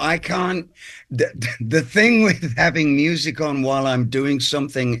 No, I can't. The thing with having music on while I'm doing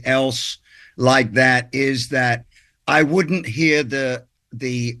something else like that is that I wouldn't hear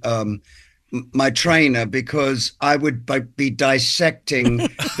my trainer, because I would be dissecting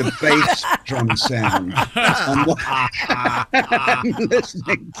the bass drum sound on what I'm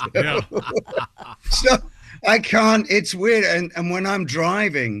listening to. Yeah. So I can't. It's weird. And when I'm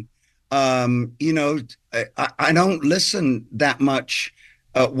driving, you know, I don't listen that much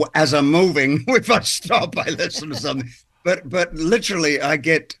as I'm moving. If I stop, I listen to something. But literally, I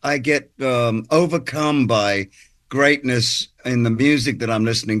get overcome by greatness in the music that I'm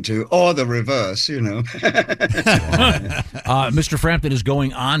listening to, or the reverse, you know. Mr. Frampton is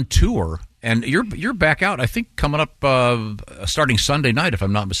going on tour, and you're back out, I think, coming up starting Sunday night, if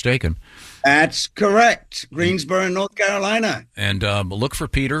I'm not mistaken. That's correct. Greensboro, North Carolina. And look for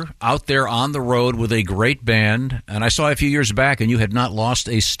Peter out there on the road with a great band. And I saw a few years back, and you had not lost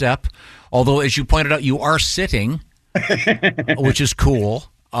a step, although, as you pointed out, you are sitting, which is cool.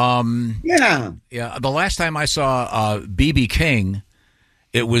 Yeah. The last time I saw B.B. King,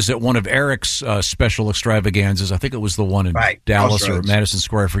 it was at one of Eric's special extravaganzas. I think it was the one in Dallas or Madison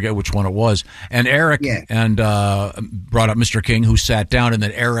Square. I forget which one it was. And Eric and brought up Mr. King, who sat down, and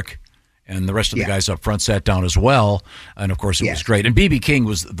then Eric and the rest of the guys up front sat down as well. And of course, it was great. And B.B. King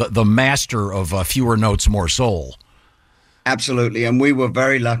was the master of fewer notes, more soul. Absolutely, and we were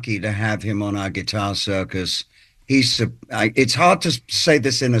very lucky to have him on our Guitar Circus. It's hard to say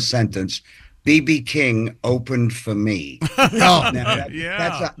this in a sentence. B.B. King opened for me.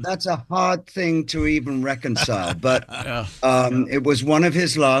 That's a hard thing to even reconcile. But it was one of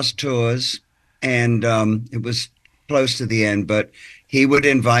his last tours, and it was close to the end. But he would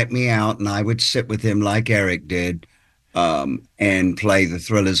invite me out, and I would sit with him like Eric did, and play The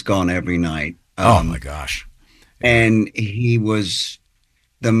Thriller's Gone every night. Oh my gosh. And he was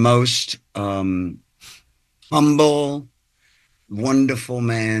the most humble, wonderful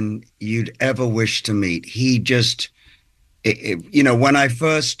man you'd ever wish to meet. He just, when I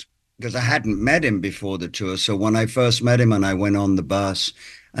first, because I hadn't met him before the tour, so when I first met him and I went on the bus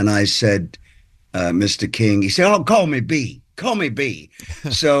and I said, Mr. King, he said, "Oh, call me B. Call me B."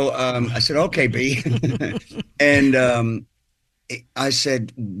 So I said, "Okay, B." And I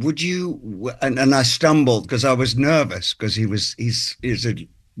said, "Would you?" And I stumbled because I was nervous because he's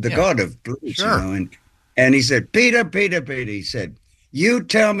the god of blues, Sure. And he said, Peter. He said, "You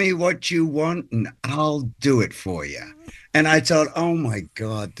tell me what you want, and I'll do it for you." And I thought, "Oh my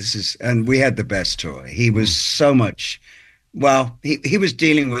God, this is." And we had the best tour. He was so much. Well, he was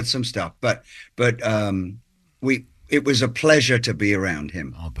dealing with some stuff, but it was a pleasure to be around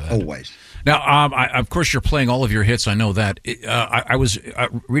him. Always. Now, of course, you're playing all of your hits. I know that. I was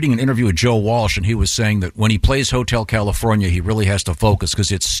reading an interview with Joe Walsh, and he was saying that when he plays Hotel California, he really has to focus because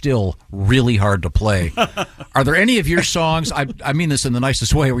it's still really hard to play. Are there any of your songs, I mean this in the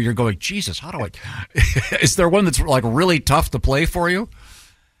nicest way, where you're going, Jesus, how do I... Is there one that's like really tough to play for you?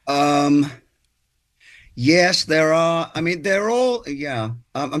 Yes, there are. I mean, they're all, yeah.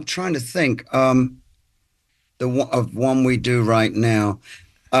 I'm trying to think of one we do right now.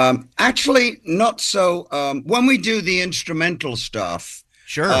 Actually, not so. When we do the instrumental stuff,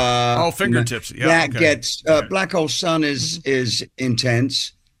 sure. Fingertips. Yeah, that okay. gets Black Hole Sun is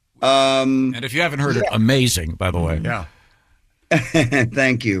intense. And if you haven't heard it, amazing, by the way. Yeah.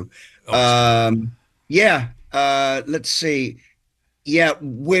 Thank you. Let's see. Yeah,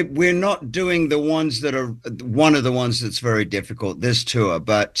 we're not doing the ones that are one of the ones that's very difficult this tour,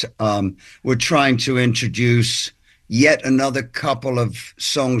 but we're trying to introduce yet another couple of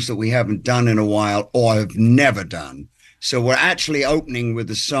songs that we haven't done in a while or have never done. So we're actually opening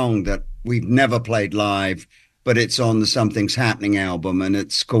with a song that we've never played live, but it's on the Something's Happening album, and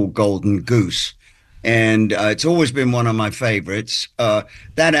it's called Golden Goose. And it's always been one of my favorites.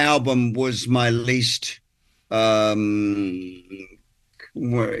 That album was my least...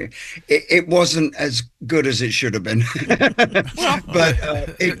 It wasn't as good as it should have been, but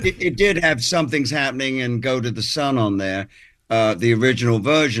it did have Something's Happening and Go to the Sun on there, the original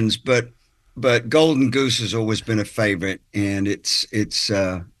versions. But Golden Goose has always been a favorite, and it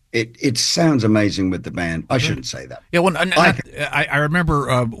sounds amazing with the band. I shouldn't say that. Yeah, well, I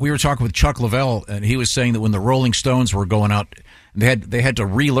remember we were talking with Chuck Leavell, and he was saying that when the Rolling Stones were going out, they had to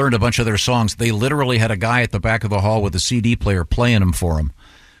relearn a bunch of their songs. They literally had a guy at the back of the hall with a CD player playing them for them.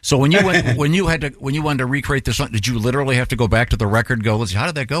 So when you when you wanted to recreate this song, did you literally have to go back to the record and go, let's see, how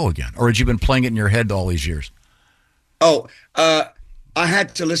did that go again? Or had you been playing it in your head all these years? Oh, I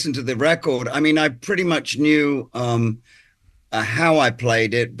had to listen to the record. I mean, I pretty much knew how I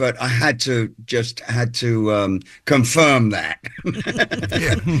played it, but I had to confirm that.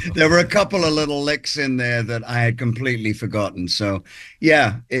 There were a couple of little licks in there that I had completely forgotten. So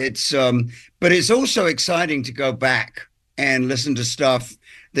yeah, it's but it's also exciting to go back and listen to stuff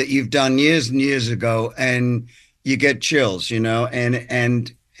that you've done years and years ago, and you get chills,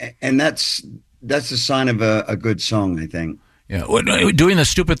 and that's a sign of a good song, I think. Yeah, doing the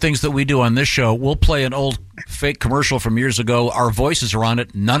stupid things that we do on this show, we'll play an old fake commercial from years ago. Our voices are on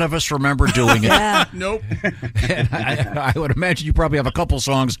it. None of us remember doing it. Yeah. Nope. And I would imagine you probably have a couple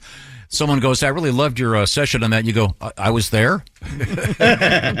songs. Someone goes, I really loved your session on that. You go, I was there?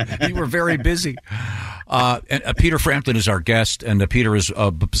 You were very busy. And Peter Frampton is our guest, and Peter is,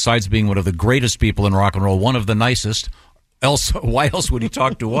 besides being one of the greatest people in rock and roll, one of the nicest. Why else would he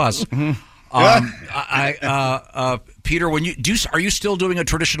talk to us? Peter, are you still doing a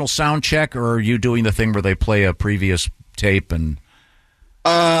traditional sound check, or are you doing the thing where they play a previous tape? And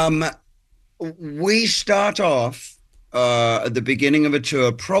we start off at the beginning of a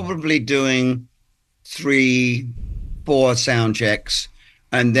tour, probably doing 3-4 sound checks,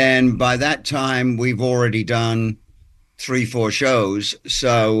 and then by that time we've already done 3-4 shows.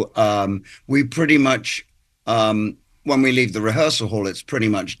 So we pretty much. When we leave the rehearsal hall, it's pretty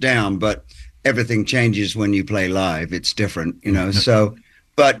much down, but everything changes when you play live. It's different, So,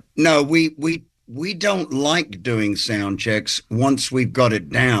 but no, we don't like doing sound checks once we've got it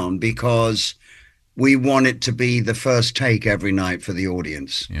down, because we want it to be the first take every night for the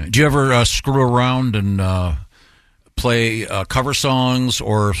audience. Yeah. Do you ever screw around and play cover songs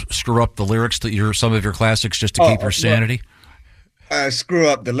or screw up the lyrics to some of your classics just to keep your sanity? Screw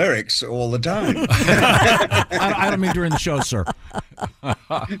up the lyrics all the time. I don't mean during the show, sir.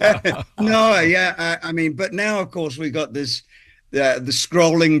 No, yeah, I mean, but now, of course, we got this the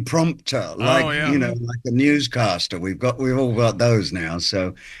scrolling prompter, like yeah. like a newscaster. We've all got those now.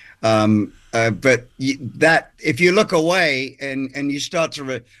 So, but that if you look away and you start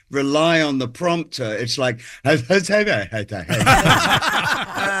to rely on the prompter, it's like. I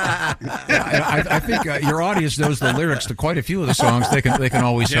think your audience knows the lyrics to quite a few of the songs. They can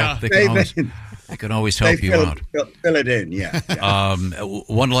always help. They can always help you out. Fill it in, yeah.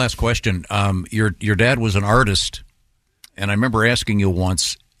 One last question. Your dad was an artist, and I remember asking you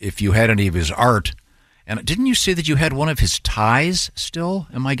once if you had any of his art. And didn't you say that you had one of his ties still?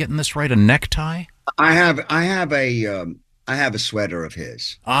 Am I getting this right? A necktie? I have a sweater of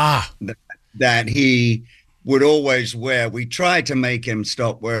his. That he would always wear. We tried to make him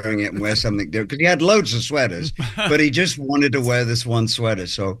stop wearing it and wear something different because he had loads of sweaters, but he just wanted to wear this one sweater.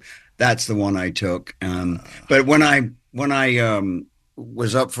 So that's the one I took. But when I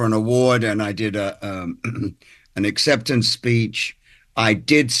was up for an award and I did an acceptance speech, I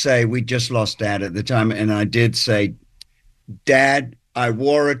did say, we just lost Dad at the time, and I did say, Dad, I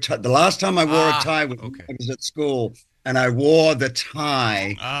wore a tie. The last time I wore a tie was when I was at school, and I wore the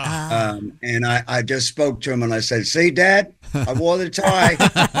tie. And I just spoke to him, and I said, see, Dad, I wore the tie.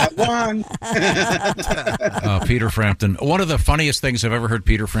 I won. Peter Frampton. One of the funniest things I've ever heard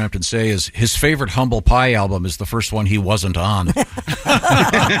Peter Frampton say is his favorite Humble Pie album is the first one he wasn't on.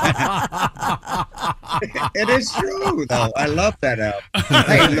 It is true, though. I love that album.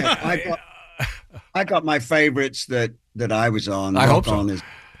 Hey, look, I got my favorites that I was on. I hope so.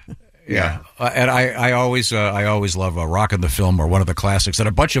 Yeah, and I always love Rockin' the Film, or one of the classics, and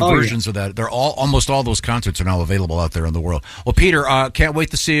a bunch of versions of that. They're almost all those concerts are now available out there in the world. Well, Peter, can't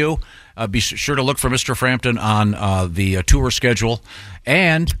wait to see you. Be sure to look for Mr. Frampton on the tour schedule,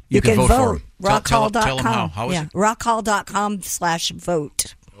 and you can vote for him. Rockhall.com. Tell him how is it?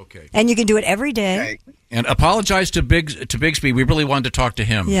 Rockhall.com/vote. Okay. And you can do it every day. And apologize to Bigsby. We really wanted to talk to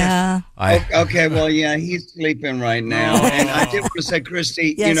him. Yeah. Okay. Well, yeah, he's sleeping right now. And I did want to say,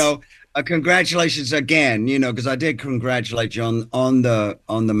 Christy, congratulations again. Because I did congratulate you on the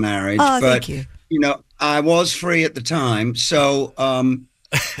marriage. Oh, but, thank you. I was free at the time, so.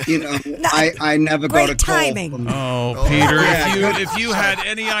 I never got a call. Timing. Oh, Peter, if you had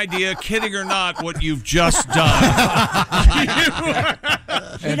any idea, kidding or not, what you've just done.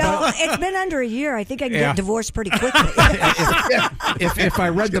 It's been under a year. I think I can get divorced pretty quickly. If I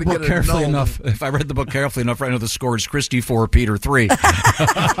read the book carefully enough, right now the score is Christy 4, Peter 3. Hey,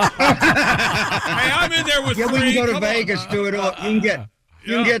 I'm in there with we three. can go to Vegas, do it all.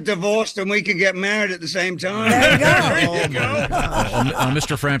 You can get divorced and we can get married at the same time. There you go.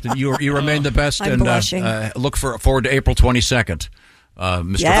 Mr. Frampton, you remain the best, I'm blushing. Look forward to April 22nd,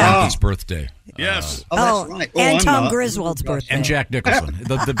 Mr. Frampton's birthday. Yes. That's right. And Tom Griswold's birthday. And Jack Nicholson,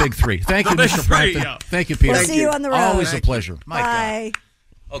 the big three. Thank you, Mr. Frampton. Thank you, Peter. We'll see you on the road. Always a pleasure. My Bye. God.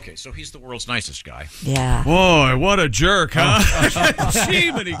 Okay, so he's the world's nicest guy. Yeah. Boy, what a jerk, huh?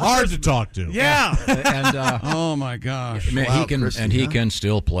 Hard to talk to. Yeah. And oh my gosh, man, he can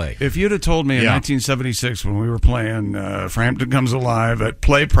still play. If you'd have told me in 1976 when we were playing Frampton Comes Alive at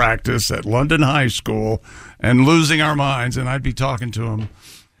play practice at London High School and losing our minds, and I'd be talking to him,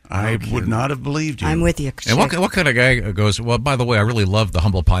 I would not have believed you. I'm with you. And what kind of guy goes, well, by the way, I really loved the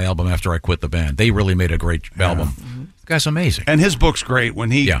Humble Pie album after I quit the band. They really made a great album. Mm-hmm. This guy's amazing. And his book's great.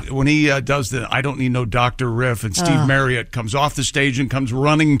 When he does the I Don't Need No Doctor riff, and Steve Marriott comes off the stage and comes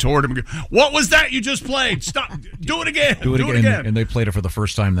running toward him and goes, what was that you just played? Stop. Do it again. Do it again. And they played it for the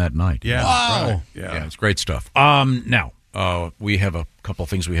first time that night. Yeah. Wow. Right. Yeah, it's great stuff. Now, we have a couple of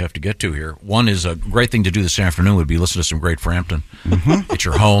things we have to get to here. One is a great thing to do this afternoon would be listen to some great Frampton at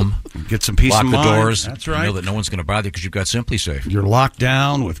your home. Get some peace of mind. Lock the doors. That's right. Know that no one's going to bother you because you've got Simply Safe. You're locked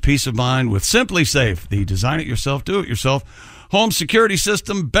down with peace of mind with Simply Safe, the design-it-yourself, do-it-yourself home security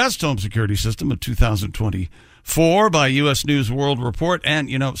system, best home security system of 2024 by U.S. News World Report. And,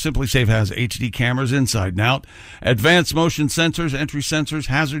 Simply Safe has HD cameras inside and out, advanced motion sensors, entry sensors,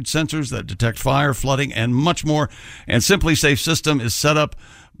 hazard sensors that detect fire, flooding, and much more. And Simply Safe system is set up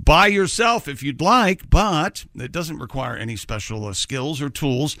by yourself if you'd like, but it doesn't require any special skills or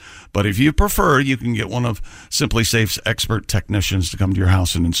tools. But if you prefer, you can get one of Simply Safe's expert technicians to come to your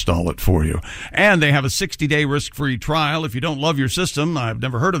house and install it for you. And they have a 60-day risk-free trial. If you don't love your system, I've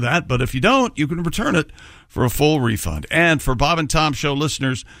never heard of that, but if you don't, you can return it for a full refund. And for Bob and Tom Show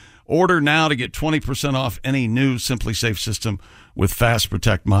listeners, order now to get 20% off any new Simply Safe system with Fast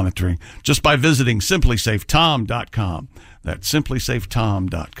Protect monitoring just by visiting simplysafetom.com. That's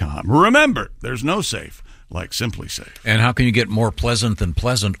simplysafetom.com. Remember, there's no safe like Simply Safe. And how can you get more pleasant than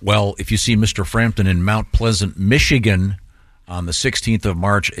pleasant? Well, if you see Mr. Frampton in Mount Pleasant, Michigan on the 16th of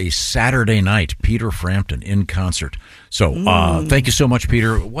March, a Saturday night, Peter Frampton in concert. So thank you so much,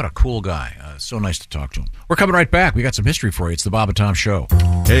 Peter. What a cool guy. So nice to talk to him. We're coming right back. We got some history for you. It's the Bob and Tom Show.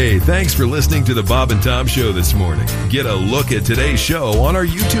 Hey, thanks for listening to the Bob and Tom Show this morning. Get a look at today's show on our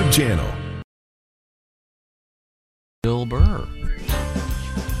YouTube channel. Bill Burr.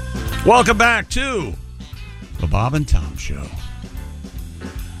 Welcome back to the Bob and Tom Show.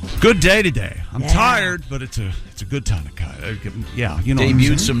 Good day today. I'm tired, but it's a good time to cut. Yeah, you know.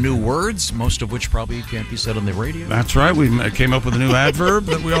 Debuted some new words, most of which probably can't be said on the radio. That's right. We came up with a new adverb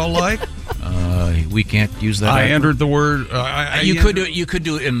that we all like. We can't use that. I adverb. entered the word. You could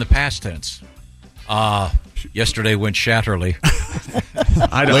do it in the past tense. Yesterday went shatterly.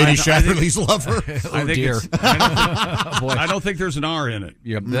 Lady Shatterly's lover. Oh, dear. I don't think there's an R in it.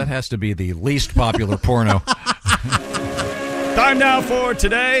 Yep, that has to be the least popular porno. Time now for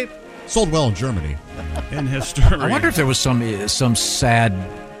today. Sold well in Germany. In history. I wonder if there was some sad,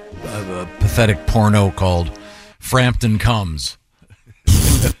 pathetic porno called Frampton Comes.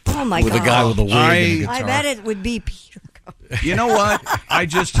 Oh, my with God. With a guy with a wig and a guitar. I bet it would be Peter. You know what? I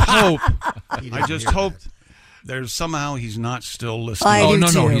just hope there's somehow he's not still listening.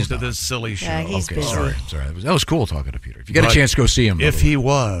 No, he's to this silly show. Yeah, he's busy. Sorry. That was cool talking to Peter. If you get a chance, go see him. If he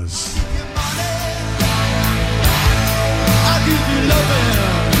was.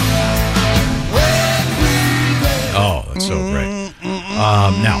 Oh, that's so great.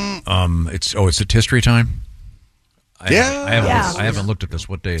 Now, it's history time. I haven't looked at this.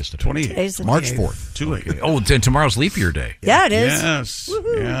 What day is today? 28th. March 4th. 2/8. Oh, then tomorrow's leap year day. Yeah, it is. Yes.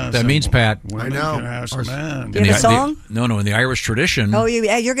 That means, Pat. I know. You have a song? No. In the Irish tradition, Oh,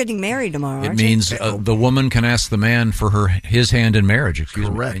 you're getting married tomorrow, it aren't you? means the woman can ask the man for his hand in marriage. Excuse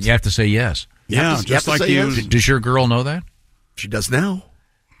me. And you have to say yes. Yeah, just like you. Does your girl know that? She does now.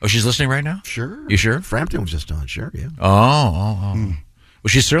 Oh, she's listening right now? Sure. You sure? Frampton was just on. Sure, yeah. Oh. Well,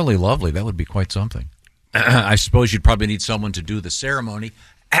 she's certainly lovely. That would be quite something. I suppose you'd probably need someone to do the ceremony.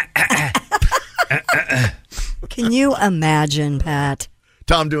 Can you imagine, Pat?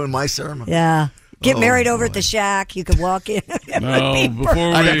 Tom doing my ceremony. Yeah. Get married over at the shack. You could walk in. No, before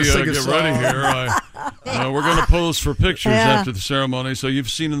we get ready here, we're going to pose for pictures after the ceremony. So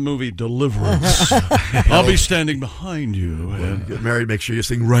you've seen the movie Deliverance. I'll be standing behind you. When you get married, make sure you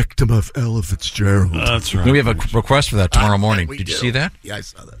sing Rectum of Ella Fitzgerald. That's right. We have a request for that tomorrow morning. Did you see that? Yeah, I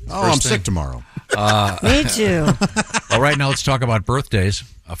saw that. I'm sick tomorrow. Me too. All right, now let's talk about birthdays.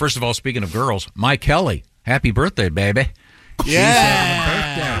 First of all, speaking of girls, My Kelly, happy birthday, baby.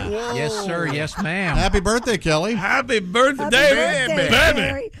 Yeah. She's having a birthday. Yes, sir. Yes, ma'am. Happy birthday, Kelly. Happy birthday, baby.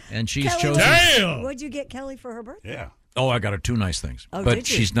 Kelly. And she's Kelly, chosen. Damn. What'd you get Kelly for her birthday? Yeah. Oh, I got her two nice things. Oh, but did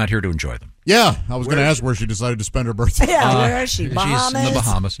you? she's not here to enjoy them. Yeah, I was going to ask where she decided to spend her birthday. Yeah, where is she? She's Bahamas? in the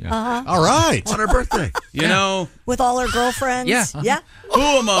Bahamas, yeah. Uh-huh. All right. On her birthday. You know, With all her girlfriends? Yeah. Yeah? who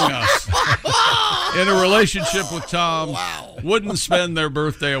among us in a relationship with Tom wouldn't spend their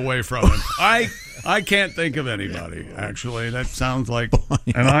birthday away from him? I can't think of anybody, actually. That sounds like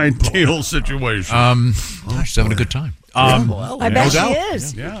an ideal situation. She's having a good time. I bet she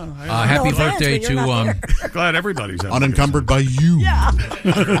is. Yeah. Happy No offense, birthday but you're not to Glad everybody's having Unencumbered by you. Yeah.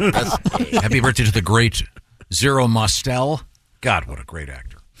 happy birthday to the great Zero Mostel. God, what a great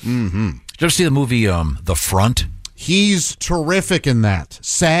actor. Mm-hmm. Did you ever see the movie The Front? He's terrific in that.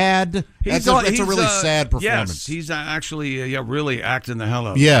 Sad. It's a really sad Yes, performance. he's actually really acting the hell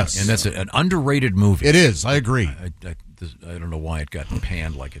out of it. Yes. And that's an underrated movie. It is. I agree. I don't know why it got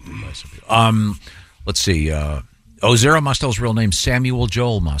panned like it did by some people. Let's see. Zero Mostel's real name, Samuel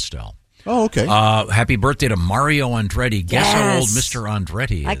Joel Mostel. Oh, okay. Happy birthday to Mario Andretti. Guess how old Yes. Mr.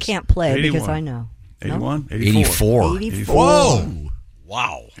 Andretti is? I can't play 81. because I know. 81? 84. 84. Whoa.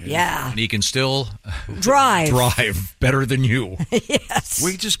 Wow. Yeah. And he can still Drive. better than you. Yes.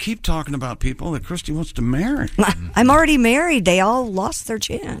 We just keep talking about people that Christy wants to marry. I'm already married. They all lost their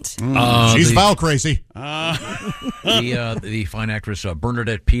chance. She's foul crazy. The fine actress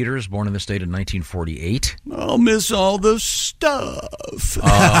Bernadette Peters, born in the state in 1948. I'll miss all the stuff.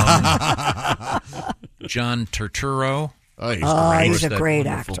 John Turturro. Oh, he's a great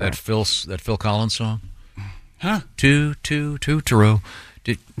actor. That Phil Collins song. Huh? Turturro.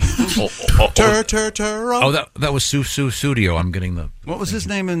 Turturro. Oh, that was Studio. I'm getting the. What was his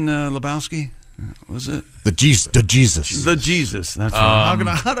name in Lebowski? Was it The Jesus. the Jesus? That's right.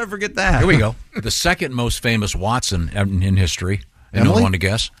 How did I forget that? Here we go. The second most famous Watson in history. Anyone Emily? want to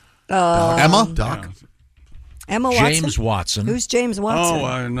guess? Emma? Doc. Emma Watson? James Watson. Who's James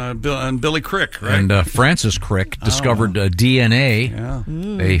Watson? and Billy Crick, right? And Francis Crick discovered DNA. Yeah.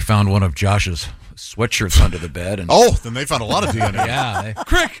 They found one of Josh's sweatshirts under the bed. And Oh, then they found a lot of DNA. yeah.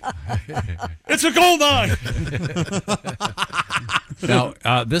 Crick, it's a gold mine.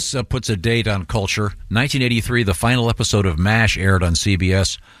 Now, this puts a date on culture. 1983, the final episode of MASH aired on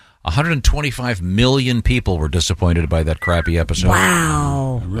CBS. 125 million people were disappointed by that crappy episode.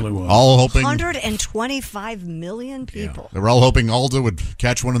 Wow. It really was. All hoping 125 million people. they were all hoping Alda would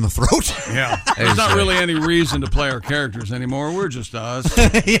catch one in the throat. Yeah. There's not really any reason to play our characters anymore. We're just us.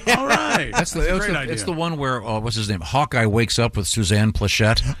 All right. That's a great idea. It's the one where, what's his name? Hawkeye wakes up with Suzanne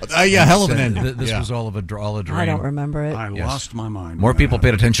Plachette. Yeah, hell of an ending. This Yeah. was all a dream. I don't remember it. I lost my mind. More people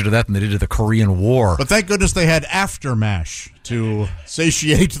paid attention to that than they did to the Korean War. But thank goodness they had After MASH to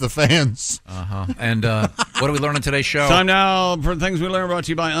satiate the fans. And what do we learn on today's show? Time now for things we learn, brought to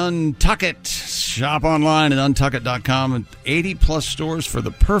you by Untuckit. Shop online at untuckit.com and 80-plus stores for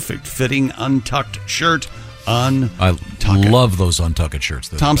the perfect fitting untucked shirt. I love those Untuckit shirts.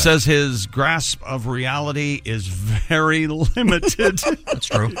 They're Tom the best. says his grasp of reality is very limited. That's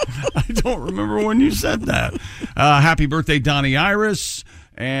true. I don't remember when you said that. Happy birthday, Donnie Iris.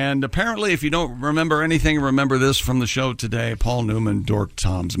 And apparently, if you don't remember anything, remember this from the show today. Paul Newman dorked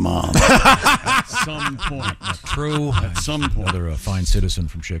Tom's mom. At some point. True. At some point. Another fine citizen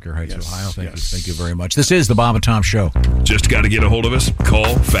from Shaker Heights, Ohio. Thank you very much. This is the Bob and Tom Show. Just got to get a hold of us.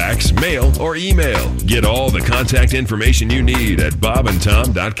 Call, fax, mail, or email. Get all the contact information you need at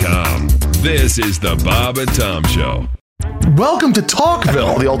bobandtom.com. This is the Bob and Tom Show. Welcome to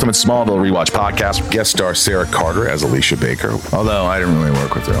Talkville, the ultimate Smallville rewatch podcast. Guest star Sarah Carter as Alicia Baker, although I didn't really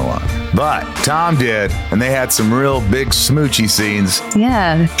work with her a lot. But Tom did, and they had some real big smoochy scenes.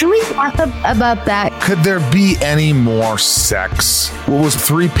 Yeah. Can we talk about that? Could there be any more sex? What was a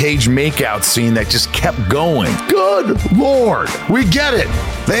 3-page makeout scene that just kept going? Good Lord, we get it.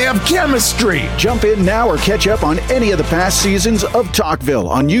 They have chemistry. Jump in now or catch up on any of the past seasons of Talkville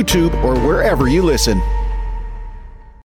on YouTube or wherever you listen.